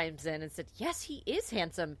wife chimes in and said, "Yes, he is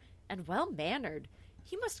handsome and well-mannered.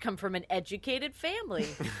 He must come from an educated family."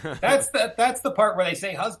 That's the part where they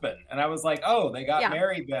say husband, and I was like, oh, they got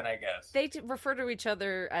married then, I guess. They refer to each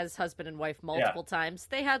other as husband and wife multiple times.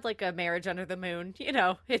 They had a marriage under the moon.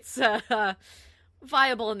 It's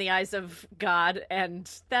viable in the eyes of God, and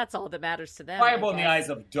that's all that matters to them. Viable in the eyes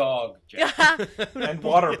of dog, Jack. And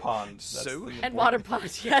water pond. And water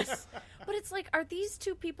pond, yes. But it's like, are these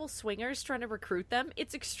two people swingers trying to recruit them?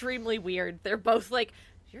 It's extremely weird. They're both like,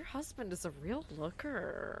 your husband is a real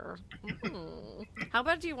looker. How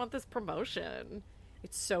about do you want this promotion?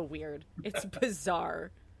 It's so weird. It's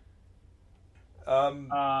bizarre.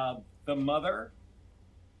 The mother?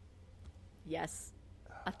 Yes.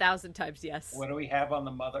 1,000 times yes. What do we have on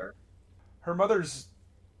the mother? Her mother's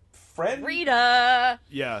friend? Rita!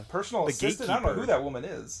 Yeah. Personal The assistant? I don't know gatekeeper. who that woman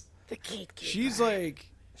is. The gatekeeper. She's like,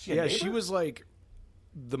 She a yeah, neighbor? she was like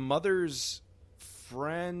the mother's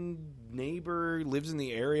friend, neighbor, lives in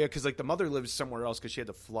the area because like the mother lives somewhere else because she had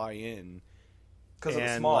to fly in. Because of the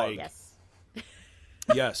And, smog. like- Yes.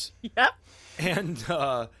 Yes. Yep. And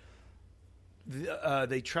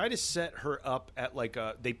they try to set her up at like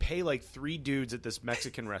they pay like 3 dudes at this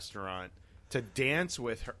Mexican restaurant to dance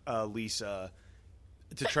with her, Lisa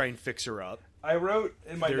to try and fix her up. I wrote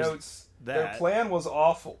in my There's notes, that. their plan was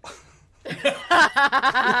awful.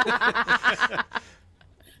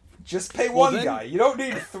 Just pay one then- guy. You don't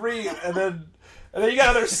need 3, and then you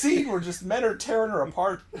got another scene where just men are tearing her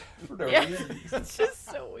apart for no Yeah. reason. It's just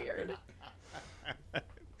so weird.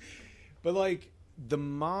 But like the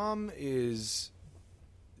mom is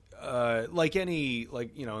like any,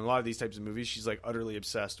 like, you know, in a lot of these types of movies, she's like utterly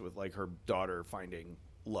obsessed with like her daughter finding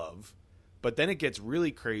love. But then it gets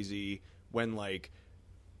really crazy when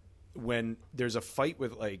there's a fight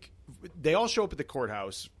with like they all show up at the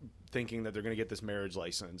courthouse thinking that they're going to get this marriage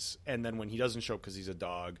license, and then when he doesn't show up because he's a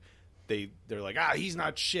dog, they're like, he's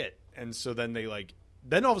not shit. And so then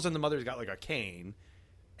then all of a sudden the mother's got like a cane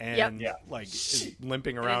and Yep. Yeah. like is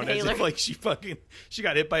limping around as inhaler. if like she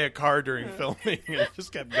got hit by a car during filming and it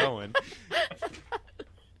just kept going.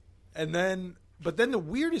 But then the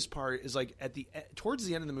weirdest part is like towards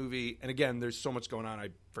the end of the movie, and again, there's so much going on, I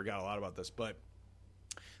forgot a lot about this, but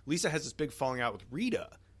Lisa has this big falling out with Rita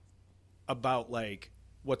about like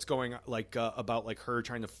what's going on, like about like her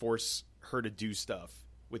trying to force her to do stuff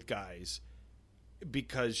with guys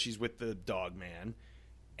because she's with the dog man,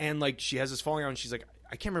 and like she has this falling out and she's like,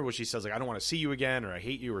 I can't remember what she says, like I don't want to see you again or I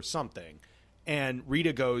hate you or something, and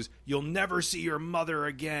Rita goes, you'll never see your mother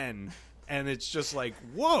again, and it's just like,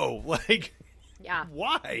 whoa, like Yeah.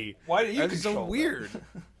 why Why do you that's so control that? weird.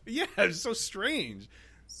 Yeah, it's so strange.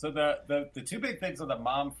 So the 2 big things with the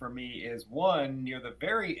mom for me is, one, near the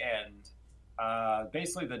very end,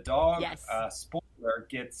 basically the dog, Yes. spoiler,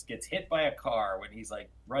 gets hit by a car when he's like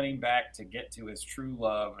running back to get to his true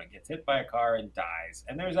love, and gets hit by a car and dies.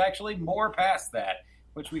 And there's actually more past that,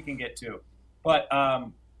 which we can get to. But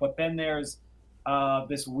then there's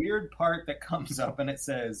this weird part that comes up, and it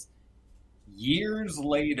says, years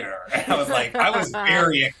later. And I was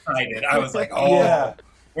very excited. I was like, oh, Yeah.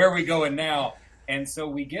 where are we going now? And so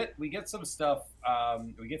we get some stuff.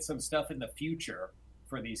 We get some stuff in the future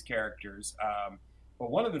for these characters. But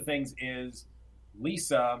one of the things is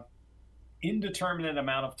Lisa, indeterminate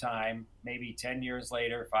amount of time, maybe 10 years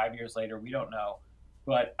later, 5 years later, we don't know.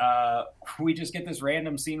 But we just get this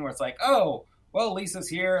random scene where it's like, oh, well, Lisa's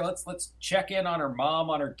here. Let's check in on her mom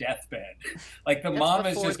on her deathbed. Like the That's mom the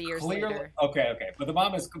is 40 just years clearly later. okay. But the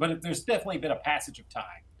mom is. But there's definitely been a passage of time,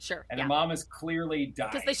 Sure. and yeah. the mom is clearly dying.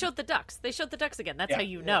 Because they showed the ducks. They showed the ducks again. That's Yeah. how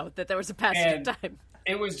you know that there was a passage And- of time.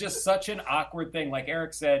 It was just such an awkward thing. Like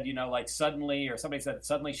Eric said, like suddenly, or somebody said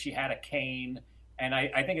suddenly she had a cane, and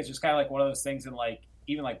I think it's just kind of like one of those things in like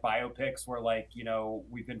even like biopics where like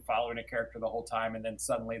we've been following a character the whole time, and then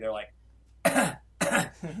suddenly they're like.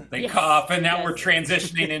 They Yes. cough, and now Yes. we're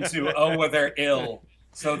transitioning into well, they're ill,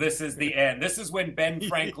 so this is the end. This is when Ben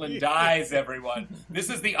Franklin dies. Everyone, this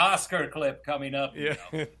is the Oscar clip coming up. Yeah.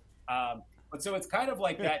 But so it's kind of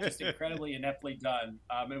like that, just incredibly ineptly done.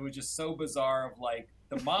 It was just so bizarre of like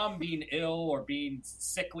the mom being ill or being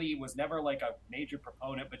sickly was never like a major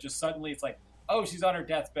proponent, but just suddenly it's like, oh, she's on her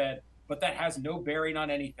deathbed, but that has no bearing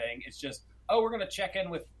on anything. It's just, oh, we're going to check in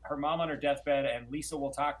with her mom on her deathbed, and Lisa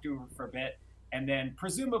will talk to her for a bit. And then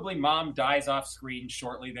presumably mom dies off screen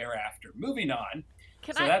shortly thereafter. Moving on.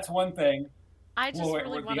 So that's one thing. I just Well,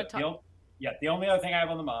 really want to talk. The only other thing I have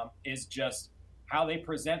on the mom is just how they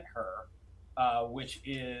present her, which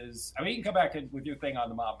is, I mean, you can come back with your thing on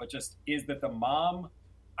the mom, but just is that the mom,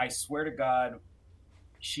 I swear to God,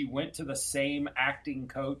 she went to the same acting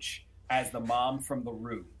coach as the mom from The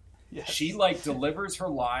Room. Yes. She like delivers her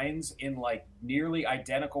lines in like nearly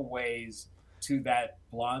identical ways to that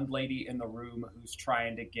blonde lady in The Room who's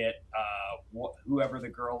trying to get whoever the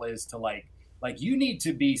girl is to like you need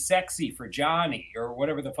to be sexy for Johnny or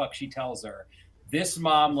whatever the fuck she tells her. This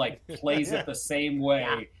mom like plays it the same way.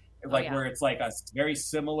 Yeah. like where it's like a very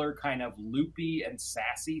similar kind of loopy and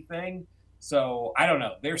sassy thing. So I don't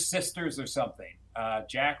know. They're sisters or something.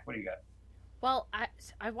 Jack, what do you got? Well,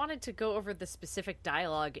 I wanted to go over the specific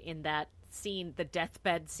dialogue in that scene, the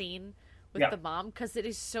deathbed scene with the mom, because it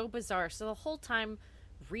is so bizarre. So the whole time,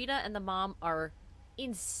 Rita and the mom are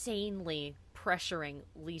insanely pressuring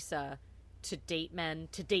Lisa to date men,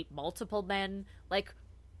 to date multiple men. Like,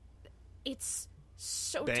 it's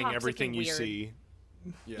so bang toxic everything and you weird. see.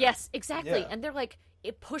 Yeah. Yes, exactly. Yeah. And they're like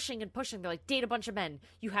pushing and pushing. They're like, date a bunch of men.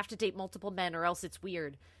 You have to date multiple men or else it's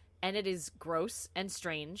weird. And it is gross and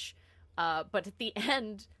strange. But at the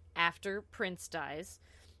end, after Prince dies,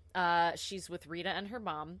 she's with Rita and her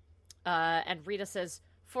mom. And Rita says,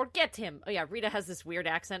 forget him. Oh, yeah, Rita has this weird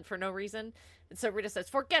accent for no reason. And so Rita says,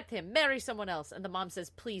 forget him. Marry someone else. And the mom says,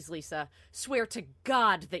 please, Lisa, swear to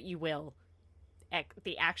God that you will.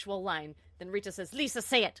 The actual line. Then Rita says, Lisa,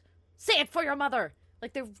 say it. Say it for your mother.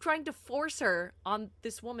 Like, they're trying to force her on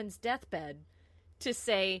this woman's deathbed to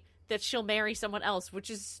say that she'll marry someone else, which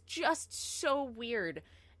is just so weird.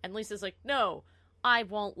 And Lisa's like, no, I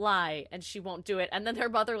won't lie, and she won't do it. And then her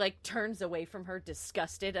mother, like, turns away from her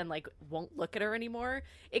disgusted and, like, won't look at her anymore.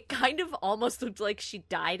 It kind of almost looked like she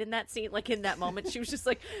died in that scene. Like, in that moment, she was just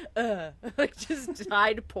like, like, just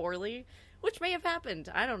died poorly, which may have happened.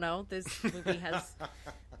 I don't know. This movie has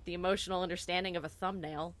the emotional understanding of a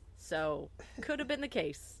thumbnail, so could have been the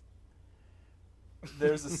case.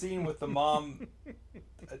 There's a scene with the mom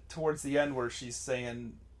towards the end where she's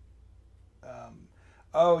saying,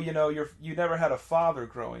 oh, you know, you never had a father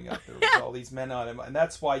growing up. There was all these men on him, and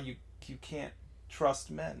that's why you can't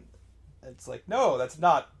trust men. It's like, no, that's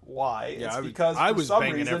not why. Yeah, it's because I for was some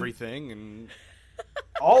banging reason, everything, and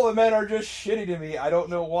all the men are just shitty to me. I don't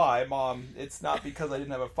know why, Mom. It's not because I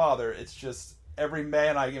didn't have a father. It's just every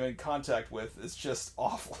man I am in contact with is just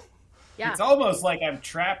awful. Yeah. It's almost like I'm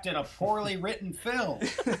trapped in a poorly written film.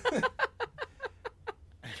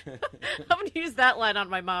 I'm going to use that line on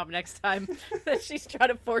my mom next time that she's trying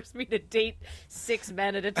to force me to date 6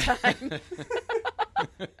 men at a time.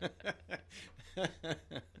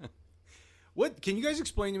 What can you guys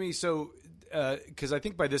explain to me? So, because I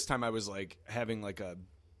think by this time I was like having like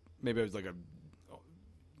maybe I was like a,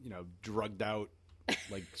 you know, drugged out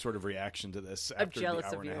like sort of reaction to this after the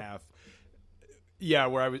hour and a half. Yeah,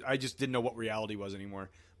 where I just didn't know what reality was anymore.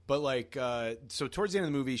 But like, so towards the end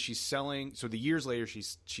of the movie, she's selling. So the years later,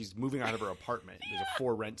 she's moving out of her apartment. There's a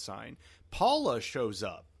for rent sign. Paula shows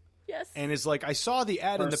up. Yes. And is like, I saw the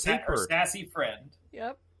ad in the paper. Her sassy friend.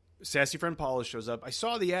 Yep. Sassy friend Paula shows up. I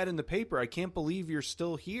saw the ad in the paper. I can't believe you're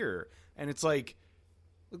still here. And it's like,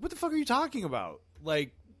 what the fuck are you talking about?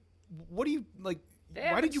 Like, what do you like?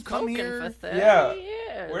 Why did you come here? For 30 Yeah.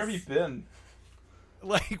 years. Where have you been?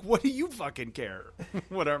 Like, what do you fucking care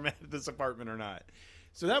whether I'm at this apartment or not?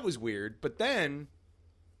 So that was weird. But then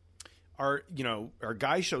our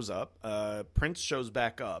guy shows up, Prince shows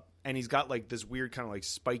back up, and he's got like this weird kind of like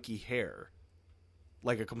spiky hair,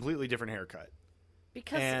 like a completely different haircut.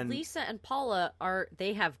 Because Lisa and Paula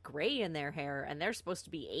they have gray in their hair, and they're supposed to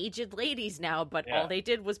be aged ladies now, but all they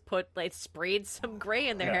did was sprayed some gray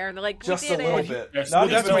in their hair, and they're like, just we a did little it. bit. They're Not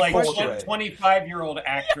supposed even to like full gray. 25-year-old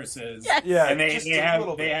actresses. Yes. Yeah, And just a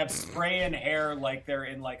little they bit. have spray and hair like they're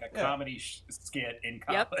in like a comedy skit in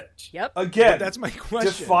college. Yep. Again, But that's my question.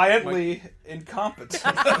 defiantly incompetent.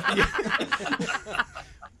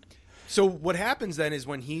 So what happens then is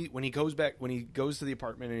when he goes to the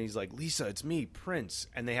apartment and he's like, Lisa, it's me, Prince,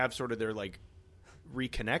 and they have sort of their like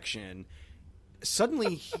reconnection.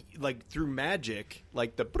 Suddenly, like through magic,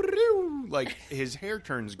 like his hair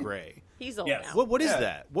turns gray. He's old Yes. now. What is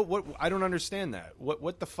that? What I don't understand that.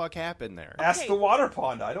 What the fuck happened there? Ask the water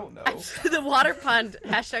pond. I don't know. The water pond.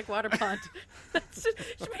 # water pond.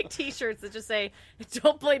 Should make T-shirts that just say,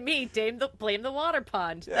 "Don't blame me, blame the water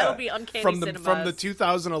pond." Yeah. That'll be uncanny From cinemas. the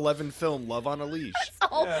 2011 film Love on a Leash.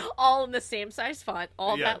 all in the same size font,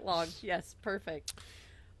 all Yeah. that long. Yes, perfect.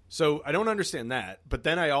 So I don't understand that, but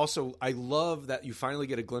then I love that you finally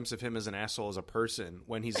get a glimpse of him as an asshole as a person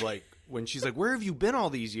when he's like, when she's like, "Where have you been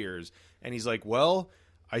all these years?" And he's like, "Well,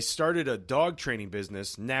 I started a dog training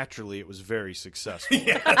business. Naturally, it was very successful."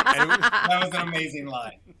 That was an amazing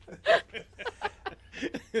line.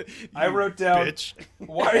 I wrote down, Bitch.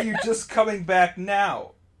 "Why are you just coming back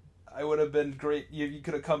now?" I would have been great. You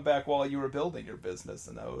could have come back while you were building your business,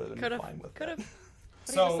 and I would have been fine with that.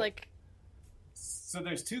 So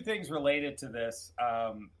there's two things related to this,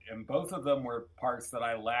 and both of them were parts that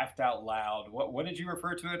I laughed out loud. What did you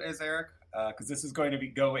refer to it as, Eric? Because this is going to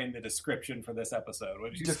go in the description for this episode.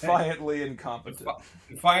 What did you say? Defiantly incompetent.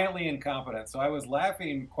 Defiantly incompetent. So I was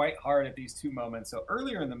laughing quite hard at these two moments. So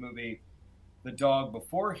earlier in the movie, the dog,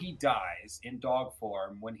 before he dies in dog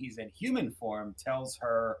form, when he's in human form, tells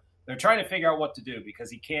her they're trying to figure out what to do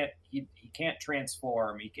because he can't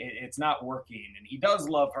transform. It's not working, and he does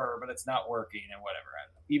love her, but it's not working, and whatever.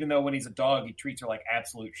 Even though when he's a dog, he treats her like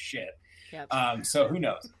absolute shit. Yep. So who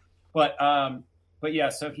knows? But yeah.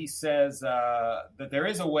 So he says that there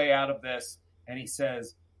is a way out of this, and he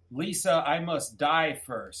says, "Lisa, I must die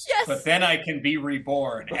first, yes! but then I can be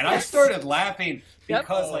reborn." And I started laughing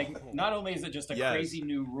because, not only is it just a crazy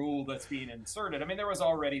new rule that's being inserted. I mean, there was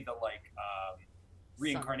already the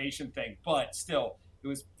reincarnation thing, but still, it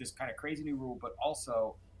was this kind of crazy new rule. But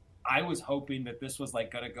also, I was hoping that this was going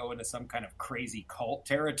to go into some kind of crazy cult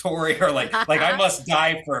territory, or I must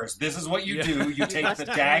die first. This is what you do: you take the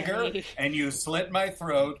dagger and you slit my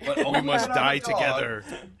throat, but only we must die together.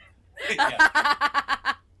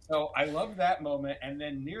 Yeah. So I love that moment, and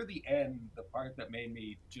then near the end, the part that made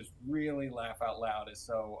me just really laugh out loud is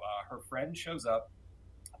her friend shows up.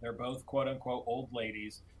 They're both quote unquote old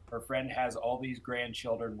ladies. Her friend has all these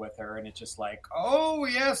grandchildren with her, and it's just like, "Oh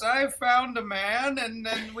yes, I found a man, and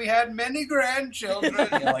then we had many grandchildren."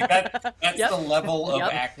 That's the level of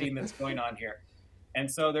acting that's going on here.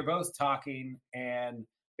 And so they're both talking, and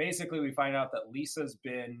basically we find out that Lisa's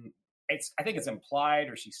been. I think it's implied,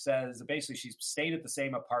 or she says basically she's stayed at the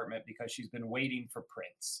same apartment because she's been waiting for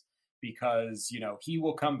Prince, because he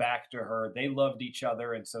will come back to her. They loved each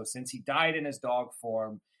other, and so since he died in his dog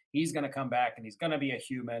form, he's going to come back and he's going to be a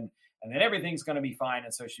human, and then everything's going to be fine.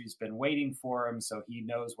 And so she's been waiting for him, so he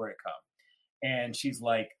knows where to come. And she's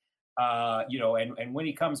like, and when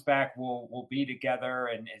he comes back, we'll be together.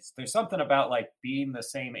 And there's something about being the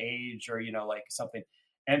same age, or something.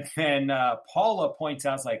 And then Paula points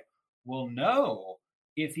out, well, no,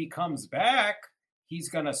 if he comes back, he's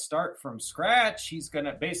going to start from scratch. He's going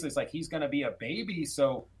to he's going to be a baby.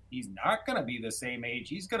 So he's not going to be the same age.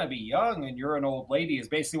 He's going to be young, and you're an old lady, is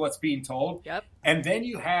basically what's being told. Yep. And then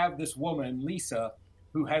you have this woman, Lisa,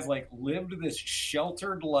 who has lived this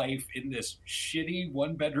sheltered life in this shitty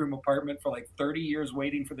 1-bedroom apartment for 30 years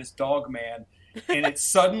waiting for this dog man. And it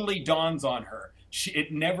suddenly dawns on her.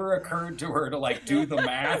 It never occurred to her to do the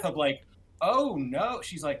math of oh no.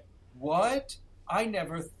 She's like, what? I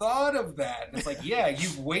never thought of that. And it's yeah,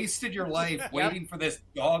 you've wasted your life waiting for this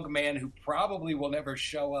dog man who probably will never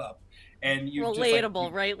show up. And you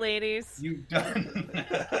relatable, right, ladies? You've done.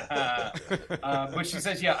 But she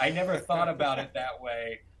says, yeah, I never thought about it that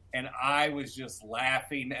way. And I was just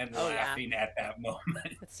laughing and laughing at that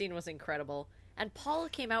moment. That scene was incredible. And Paula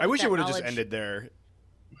came out. I wish it would have knowledge. just ended there.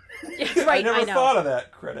 Yeah, right, I never thought of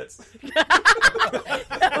that. Credits.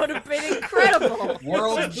 That would have been incredible.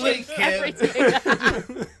 World's bleak,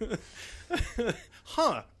 kid.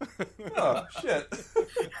 Huh. Oh shit.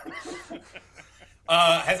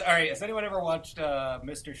 Has anyone ever watched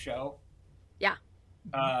Mr. Show? Yeah.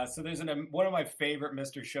 So there's one of my favorite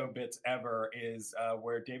Mr. Show bits ever is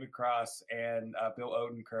where David Cross and Bob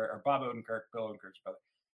Odenkirk, Bill Odenkirk's brother,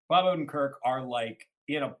 Bob Odenkirk are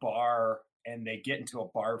in a bar, and they get into a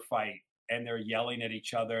bar fight, and they're yelling at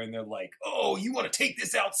each other, and they're like, "Oh, you want to take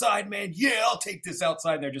this outside, man? Yeah, I'll take this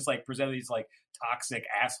outside." And they're just presenting these toxic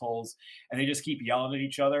assholes, and they just keep yelling at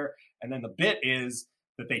each other. And then the bit is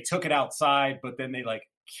that they took it outside, but then they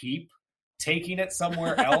keep taking it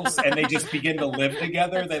somewhere else, and they just begin to live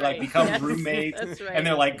together. They become roommates, right. And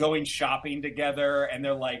they're going shopping together, and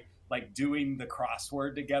they're doing the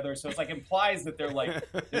crossword together. So it's implies that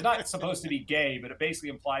they're not supposed to be gay, but it basically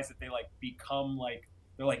implies that they become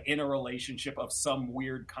they're in a relationship of some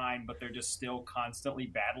weird kind, but they're just still constantly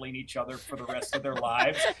battling each other for the rest of their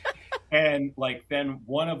lives. And then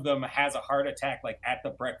one of them has a heart attack at the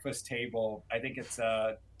breakfast table. I think it's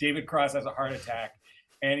David Cross has a heart attack.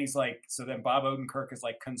 And he's so then Bob Odenkirk is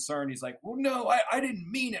concerned. He's well, no, I didn't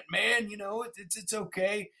mean it, man. It's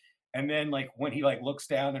okay. And then when he looks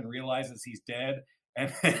down and realizes he's dead.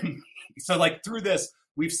 And then, so through this,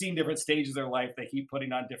 we've seen different stages of their life. They keep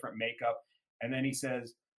putting on different makeup. And then he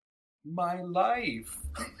says, "My life."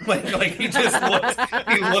 He just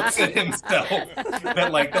looks at himself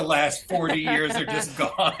that the last 40 years are just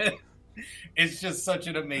gone. It's just such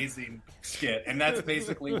an amazing skit. And that's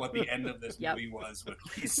basically what the end of this movie was with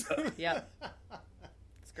Lisa. Yep.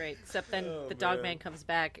 It's great. Except then the dog man comes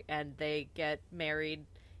back and they get married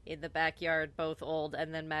in the backyard, both old,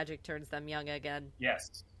 and then magic turns them young again.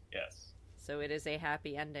 Yes. So it is a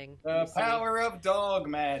happy ending. The power of dog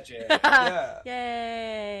magic. Yeah.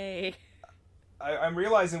 Yay! I'm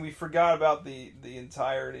realizing we forgot about the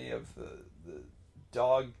entirety of the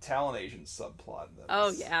dog talent agent subplot.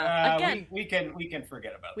 Oh yeah. Again, we can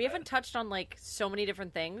forget about. We haven't touched on so many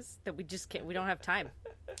different things that we just can't. We don't have time.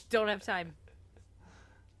 Don't have time.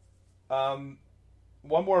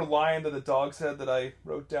 One more line that the dog said that I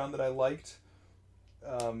wrote down that I liked.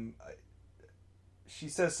 She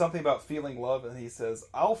says something about feeling love, and he says,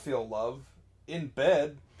 "I'll feel love in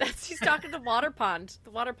bed." He's talking to Water Pond. The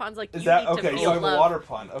Water Pond's like, Is you that need okay? to He's feel talking about love. Water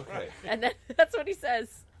Pond. Okay. And then that's what he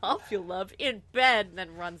says. I'll feel love in bed, and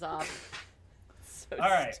then runs off. So All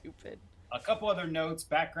right. stupid. A couple other notes,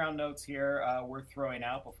 background notes here we're throwing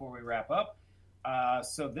out before we wrap up.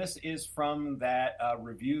 So this is from that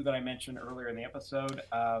review that I mentioned earlier in the episode.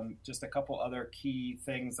 Just a couple other key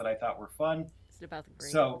things that I thought were fun. Is it about the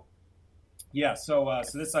green? So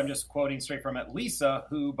this I'm just quoting straight from it. Lisa,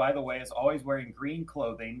 who, by the way, is always wearing green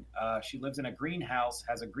clothing. She lives in a green house,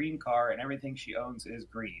 has a green car, and everything she owns is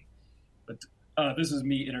green. But this is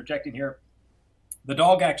me interjecting here. The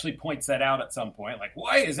dog actually points that out at some point, like,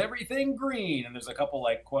 why is everything green? And there's a couple,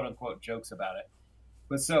 like, quote-unquote jokes about it.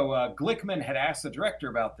 But so Glickman had asked the director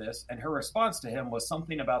about this, and her response to him was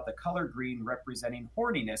something about the color green representing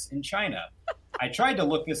horniness in China. I tried to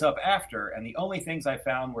look this up after, and the only things I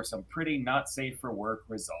found were some pretty not safe for work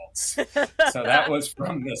results. So that was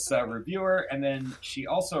from this reviewer. And then she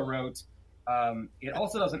also wrote, it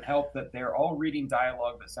also doesn't help that they're all reading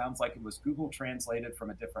dialogue that sounds like it was Google translated from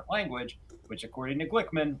a different language, which, according to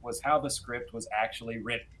Glickman, was how the script was actually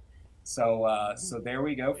written. So there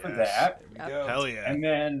we go for that. There we go. Hell yeah. And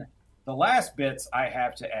then the last bits I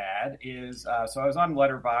have to add is, so I was on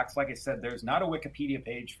Letterboxd. Like I said, there's not a Wikipedia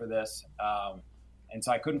page for this. And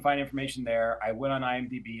so I couldn't find information there. I went on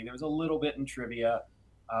IMDb. There was a little bit in trivia.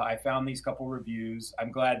 I found these couple reviews.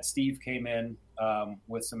 I'm glad Steve came in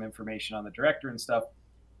with some information on the director and stuff.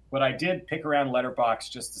 But I did pick around Letterboxd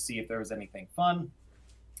just to see if there was anything fun.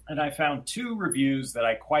 And I found 2 reviews that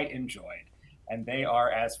I quite enjoyed. And they are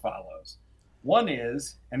as follows. One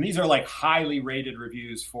is, and these are like highly rated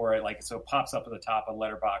reviews for it, like so it pops up at the top of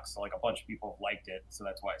Letterboxd, so like a bunch of people have liked it, so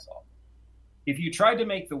that's why I saw it. If you tried to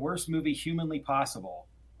make the worst movie humanly possible,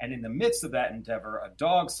 and in the midst of that endeavor, a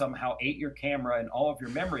dog somehow ate your camera and all of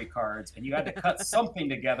your memory cards, and you had to cut something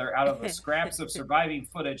together out of the scraps of surviving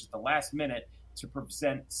footage at the last minute to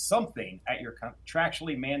present something at your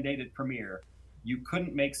contractually mandated premiere, you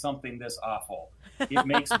couldn't make something this awful. It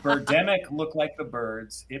makes Birdemic look like the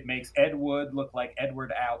birds. It makes Ed Wood look like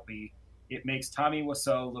Edward Albee. It makes Tommy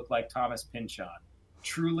Wiseau look like Thomas Pynchon.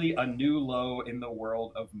 Truly a new low in the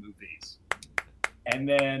world of movies. And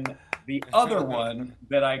then the other one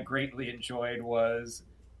that I greatly enjoyed was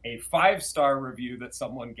a 5-star review that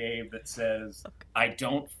someone gave that says, "I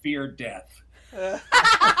don't fear death."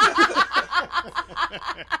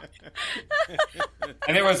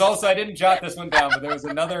 And there was also, I didn't jot this one down, but there was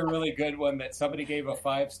another really good one that somebody gave a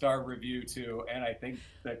 5-star review to, and I think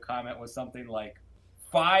the comment was something like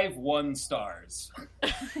 5 1-stars.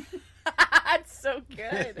 That's so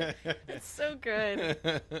good. It's so good.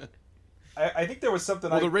 I think there was something.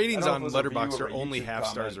 Well, the ratings I on don't know if it was a Letterboxd review are or a only YouTube half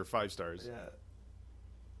stars comment. or 5 stars.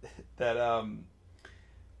 Yeah. That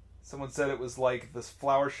someone said it was like this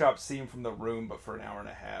flower shop scene from The Room, but for an hour and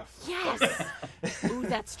a half. Yes. Ooh,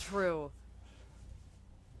 that's true.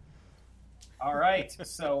 All right,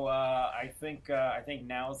 so I think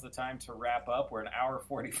now is the time to wrap up. We're an hour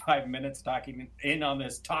 45 minutes talking in on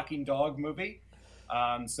this Talking Dog movie,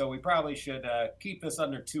 so we probably should keep this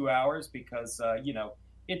under 2 hours because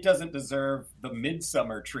it doesn't deserve the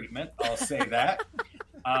midsummer treatment. I'll say that.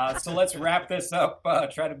 So let's wrap this up.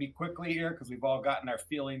 Try to be quickly here because we've all gotten our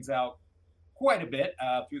feelings out quite a bit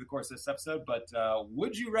through the course of this episode. But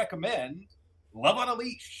would you recommend Love on a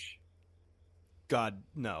Leash? God,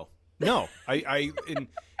 no. No. I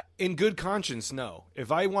in good conscience, no.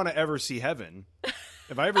 If I want to ever see heaven,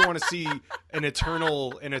 if I ever want to see an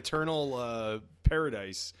eternal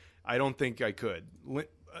paradise, I don't think I could.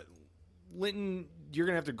 Linton, you're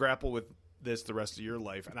going to have to grapple with this the rest of your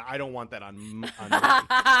life, and I don't want that on me.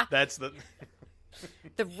 That's the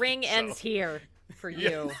ring ends here for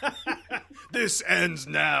you. This ends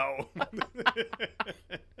now.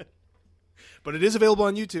 But it is available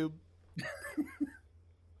on YouTube.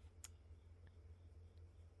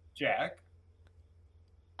 Jack?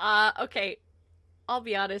 Okay. I'll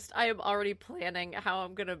be honest, I am already planning how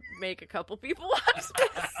I'm gonna make a couple people watch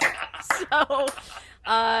this. So,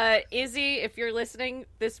 Izzy, if you're listening,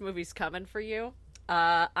 this movie's coming for you.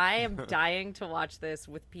 I am dying to watch this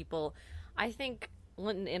with people. I think,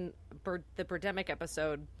 Linton, in the Birdemic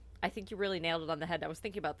episode, I think you really nailed it on the head. I was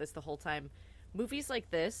thinking about this the whole time. Movies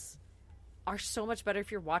like this are so much better if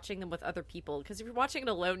you're watching them with other people, because if you're watching it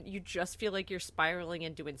alone, you just feel like you're spiraling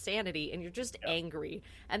into insanity and you're just angry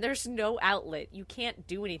and there's no outlet. You can't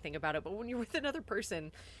do anything about it. But when you're with another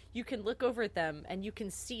person, you can look over at them and you can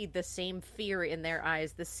see the same fear in their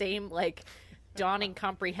eyes, the same like dawning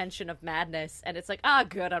comprehension of madness, and it's like,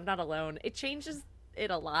 good, I'm not alone. It changes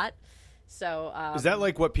it a lot. So is that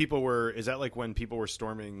like what people were? Is that like when people were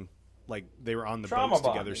storming? Like they were on the Trauma boats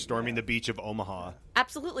bonding, together, storming the beach of Omaha,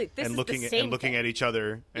 absolutely. This and is looking the same looking thing. at each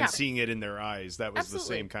other and seeing it in their eyes. That was Absolutely.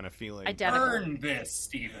 the same kind of feeling. Identical. Earn this,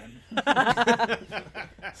 Stephen.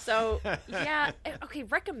 So yeah, okay.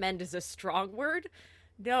 Recommend is a strong word.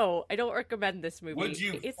 No, I don't recommend this movie. Would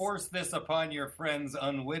you force this upon your friends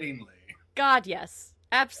unwittingly? God, yes.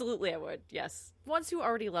 Absolutely, I would. Yes. Ones who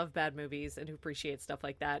already love bad movies and who appreciate stuff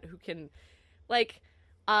like that, who can, like,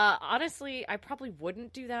 honestly, I probably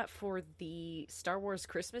wouldn't do that for the Star Wars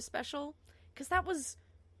Christmas special, because that was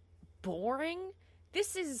boring.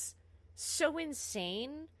 This is so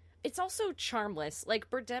insane. It's also charmless. Like,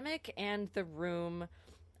 Birdemic and The Room,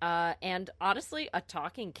 and honestly, A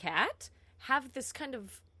Talking Cat have this kind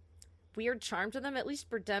of weird charm to them. At least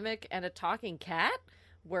Birdemic and A Talking Cat,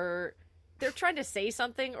 where they're trying to say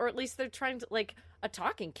something, or at least they're trying to, like, A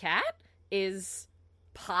Talking Cat is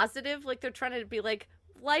positive. Like, they're trying to be like,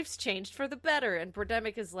 life's changed for the better. And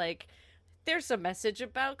Birdemic is like, there's a message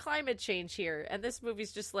about climate change here. And this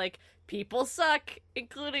movie's just like, people suck,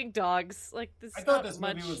 including dogs. Like, this I thought this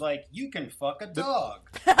movie was like, you can fuck a dog.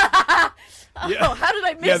 How did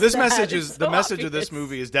I miss this that? message is It's the so message of this obvious.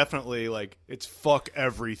 movie is definitely like, it's fuck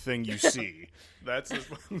everything you see. That's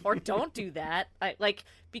Or don't do that.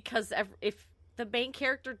 Because if the main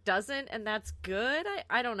character doesn't, and that's good,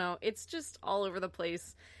 I don't know. It's just all over the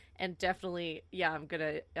place. And definitely, yeah, I'm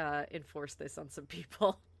going to enforce this on some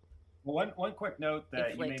people. Well, one quick note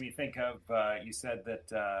that you made me think of, you said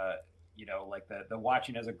that, like the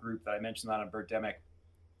watching as a group that I mentioned on Birdemic.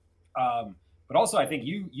 But also, I think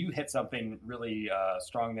you hit something really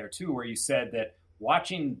strong there, too, where you said that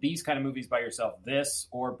watching these kind of movies by yourself, this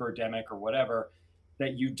or Birdemic or whatever,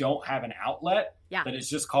 that you don't have an outlet, that it's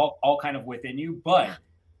just all kind of within you. But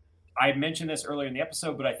I mentioned this earlier in the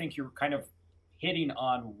episode, but I think you're kind of hitting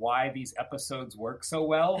on why these episodes work so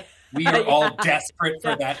well. We are all desperate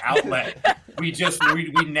for that outlet. We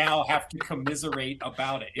now have to commiserate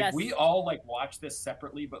about it. Yes. If we all like watch this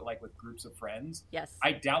separately, but like with groups of friends, yes,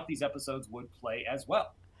 I doubt these episodes would play as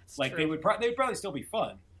well. It's like true. they'd probably still be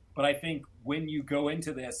fun. But I think when you go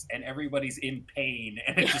into this and everybody's in pain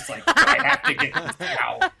and it's just like, I have to get this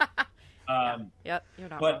out. Yep, you're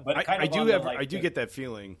not but wrong. kind of I do get that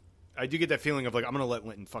feeling. I do get that feeling of like, I'm gonna let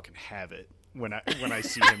Linton fucking have it when I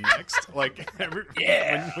see him next. Like,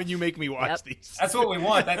 when you make me watch these. That's what we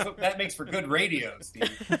want. That makes for good radio,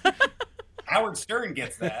 Steve. Howard Stern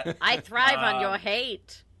gets that. I thrive on your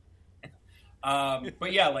hate.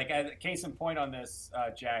 But yeah, like as a case in point on this,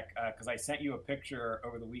 Jack, because I sent you a picture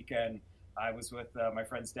over the weekend. I was with my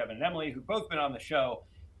friends Devin and Emily, who've both been on the show,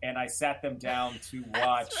 and I sat them down to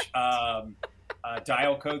watch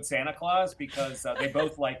Dial Code Santa Claus because they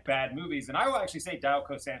both like bad movies. And I will actually say Dial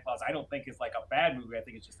Code Santa Claus I don't think is like a bad movie. I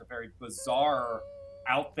think it's just a very bizarre,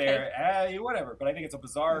 out there, whatever. But I think it's a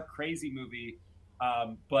bizarre, crazy movie.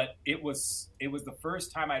 But it was the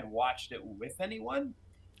first time I'd watched it with anyone.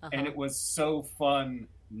 And it was so fun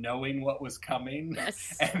knowing what was coming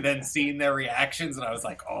and then seeing their reactions. And I was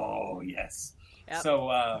like, oh, yes. Yep.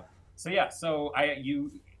 So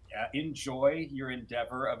you enjoy your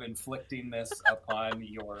endeavor of inflicting this upon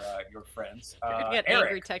your friends. You're going to get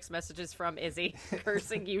angry text messages from Izzy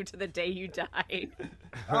cursing you to the day you die.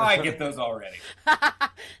 Oh, I get those already.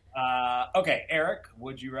 Okay, Eric,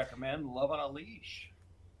 would you recommend Love on a Leash?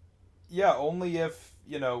 Yeah, only if,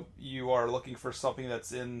 you are looking for something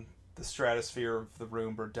that's in the stratosphere of The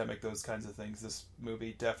Room, Birdemic, those kinds of things. This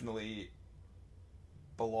movie definitely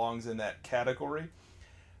belongs in that category.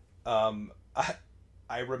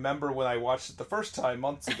 I remember when I watched it the first time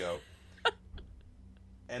months ago,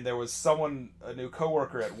 and there was a new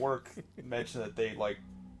coworker at work mentioned that they like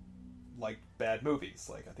bad movies.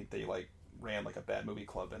 Like, I think they ran a bad movie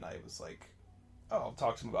club, and I was like, oh, I'll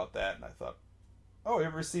talk to them about that. And I thought, oh, you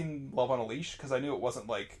ever seen Love on a Leash? Because I knew it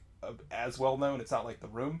wasn't as well known. It's not like The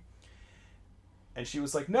Room. And she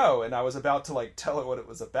was like, no. And I was about to tell her what it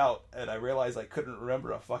was about, and I realized I couldn't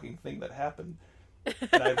remember a fucking thing that happened.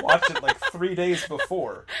 And I watched it 3 days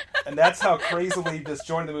before, and that's how crazily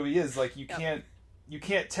disjointed the movie is. You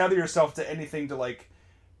can't tether yourself to anything to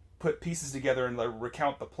put pieces together and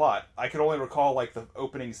recount the plot. I could only recall the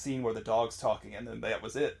opening scene where the dog's talking, and then that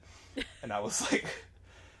was it. And I was like,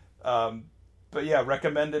 but yeah,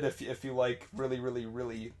 recommend it if you like really, really,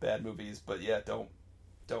 really bad movies. But yeah,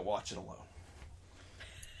 don't watch it alone.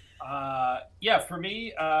 Yeah, for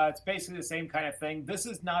me, it's basically the same kind of thing. This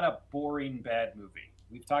is not a boring bad movie.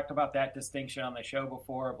 We've talked about that distinction on the show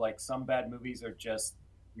before of some bad movies are just,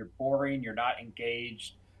 you're boring, you're not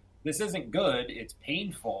engaged. this isn't good. It's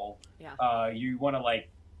painful. Yeah. You want to like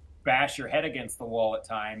bash your head against the wall at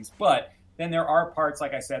times, but then there are parts,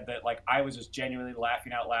 like I said, that like I was just genuinely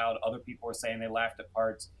laughing out loud. Other people were saying they laughed at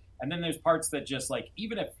parts. And then there's parts that just like,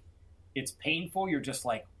 even if it's painful, you're just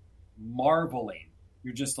like marveling.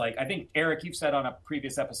 You're just like, I think, Eric, you've said on a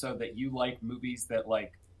previous episode that you like movies that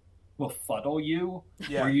like befuddle you,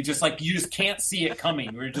 where you just like, you just can't see it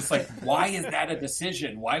coming. You're just like, why is that a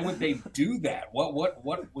decision? Why would they do that? What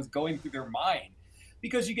was going through their mind?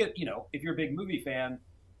 Because you get, if you're a big movie fan,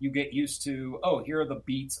 you get used to, oh, here are the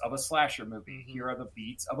beats of a slasher movie. Here are the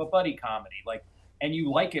beats of a buddy comedy. Like, and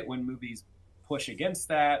you like it when movies push against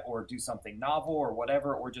that or do something novel or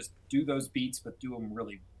whatever, or just do those beats, but do them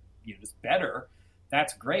really, just better.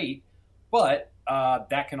 That's great. But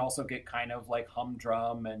that can also get kind of like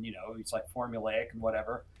humdrum and, it's like formulaic and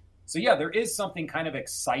whatever. So yeah, there is something kind of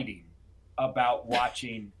exciting about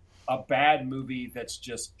watching a bad movie that's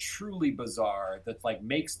just truly bizarre, that like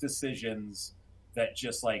makes decisions that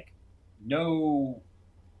just like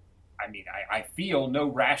I feel no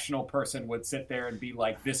rational person would sit there and be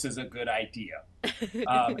like, this is a good idea.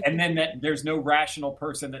 And then there's no rational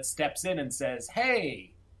person that steps in and says,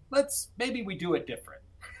 hey, maybe we do it different.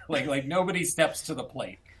 like nobody steps to the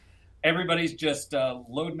plate. Everybody's just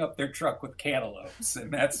loading up their truck with cantaloupes,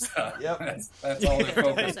 and that's that's all they're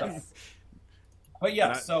focused on. But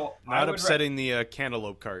yeah, not upsetting the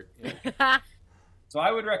cantaloupe cart. Yeah. So I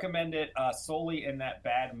would recommend it solely in that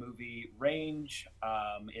bad movie range.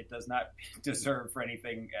 It does not deserve for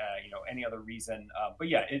anything, any other reason. But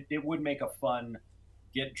yeah, it would make a fun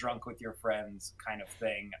get drunk with your friends kind of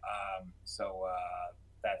thing. So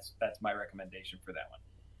that's my recommendation for that one.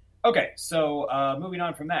 Okay, so moving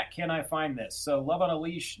on from that, can I find this? So Love on a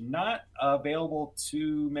Leash, not available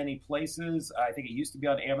too many places. I think it used to be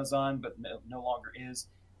on Amazon, but no longer is.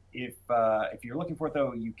 If you're looking for it,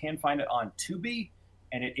 though, you can find it on Tubi.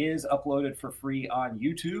 And it is uploaded for free on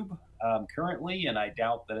YouTube currently, and I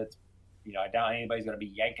doubt that it's, I doubt anybody's going to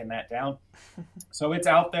be yanking that down. So it's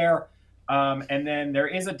out there. And then there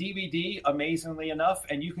is a DVD, amazingly enough,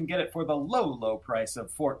 and you can get it for the low price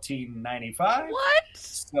of $14.95. What?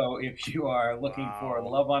 So if you are looking for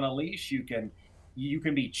Love on a Leash, you can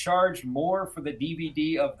be charged more for the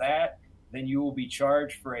DVD of that than you will be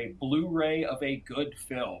charged for a Blu-ray of a good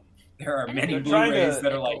film. There are many Blu-rays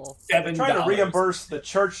that are like $7. Trying to reimburse the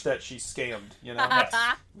church that she scammed,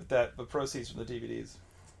 with the proceeds from the DVDs.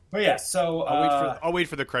 But yeah, so I'll wait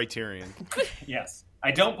for the Criterion. Yes, I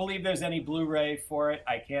don't believe there's any Blu-ray for it.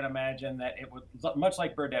 I can't imagine that it would, much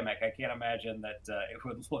like Birdemic. I can't imagine that it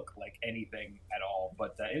would look like anything at all.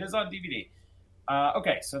 But it is on DVD.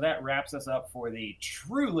 Okay, so that wraps us up for the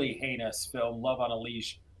truly heinous film Love on a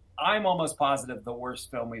Leash. I'm almost positive the worst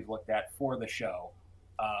film we've looked at for the show.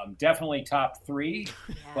 Definitely top 3,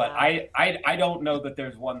 but I don't know that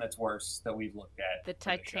there's one that's worse that we've looked at. The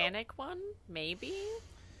Titanic one, maybe?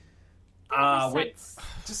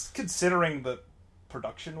 Just considering the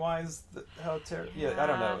production-wise, how terrible. Yeah, I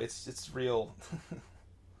don't know. It's real.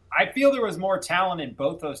 I feel there was more talent in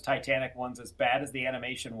both those Titanic ones. As bad as the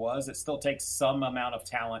animation was, it still takes some amount of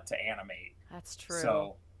talent to animate. That's true.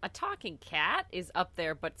 So, A Talking Cat is up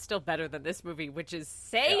there, but still better than this movie, which is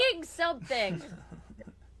saying something.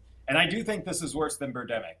 And I do think this is worse than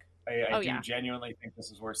Birdemic. I do genuinely think this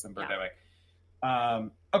is worse than Birdemic. Yeah.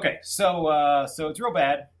 Okay, so it's real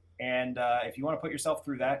bad, and if you want to put yourself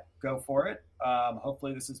through that, go for it.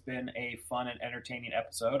 Hopefully this has been a fun and entertaining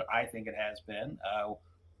episode. I think it has been.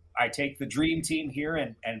 I take the dream team here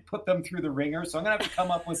and put them through the ringer, so I'm going to have to come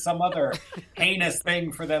up with some other heinous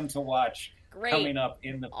thing for them to watch coming up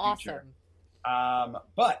in the future.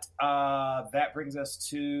 But that brings us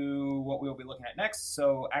to what we'll be looking at next.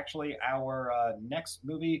 So actually our next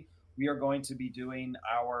movie, we are going to be doing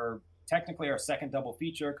technically our second double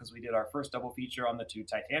feature, because we did our first double feature on the 2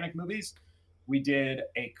 Titanic movies. We did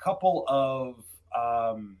a couple of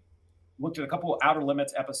looked at a couple of Outer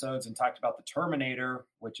Limits episodes and talked about the Terminator,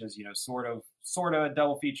 which is sort of a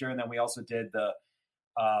double feature, and then we also did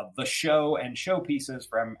the show and showpieces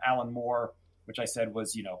from Alan Moore, which I said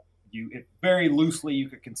was very loosely you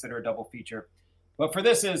could consider a double feature. But for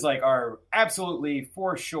this is like our absolutely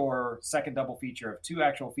for sure second double feature of 2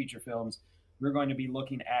 actual feature films. We're going to be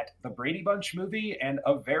looking at the Brady Bunch movie and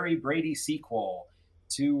A Very Brady Sequel,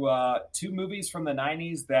 two movies from the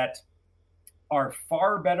 90s that are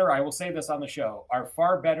far better, I will say this on the show, are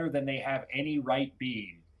far better than they have any right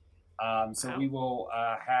being. So we will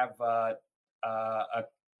have a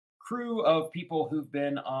crew of people who've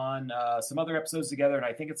been on some other episodes together, and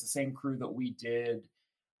I think it's the same crew that we did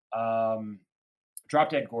Drop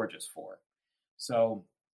Dead Gorgeous for. So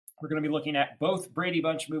We're going to be looking at both Brady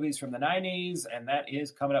Bunch movies from the 90s, and that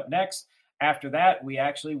is coming up next. After that, we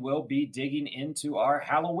actually will be digging into our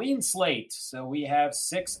Halloween slate. So we have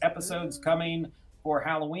 6 episodes coming for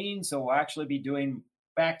Halloween. So we'll actually be doing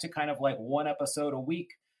back to kind of like 1 episode a week.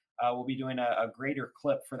 We'll be doing a greater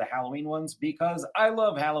clip for the Halloween ones because I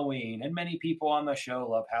love Halloween and many people on the show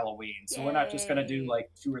love Halloween. So we're not just going to do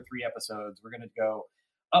like 2 or 3 episodes. We're going to go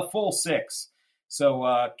a full 6.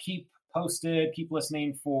 So keep posted, keep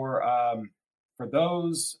listening for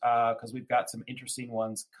those because we've got some interesting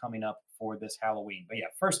ones coming up for this Halloween. But yeah,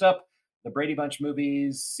 first up, the Brady Bunch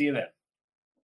movies. See you then.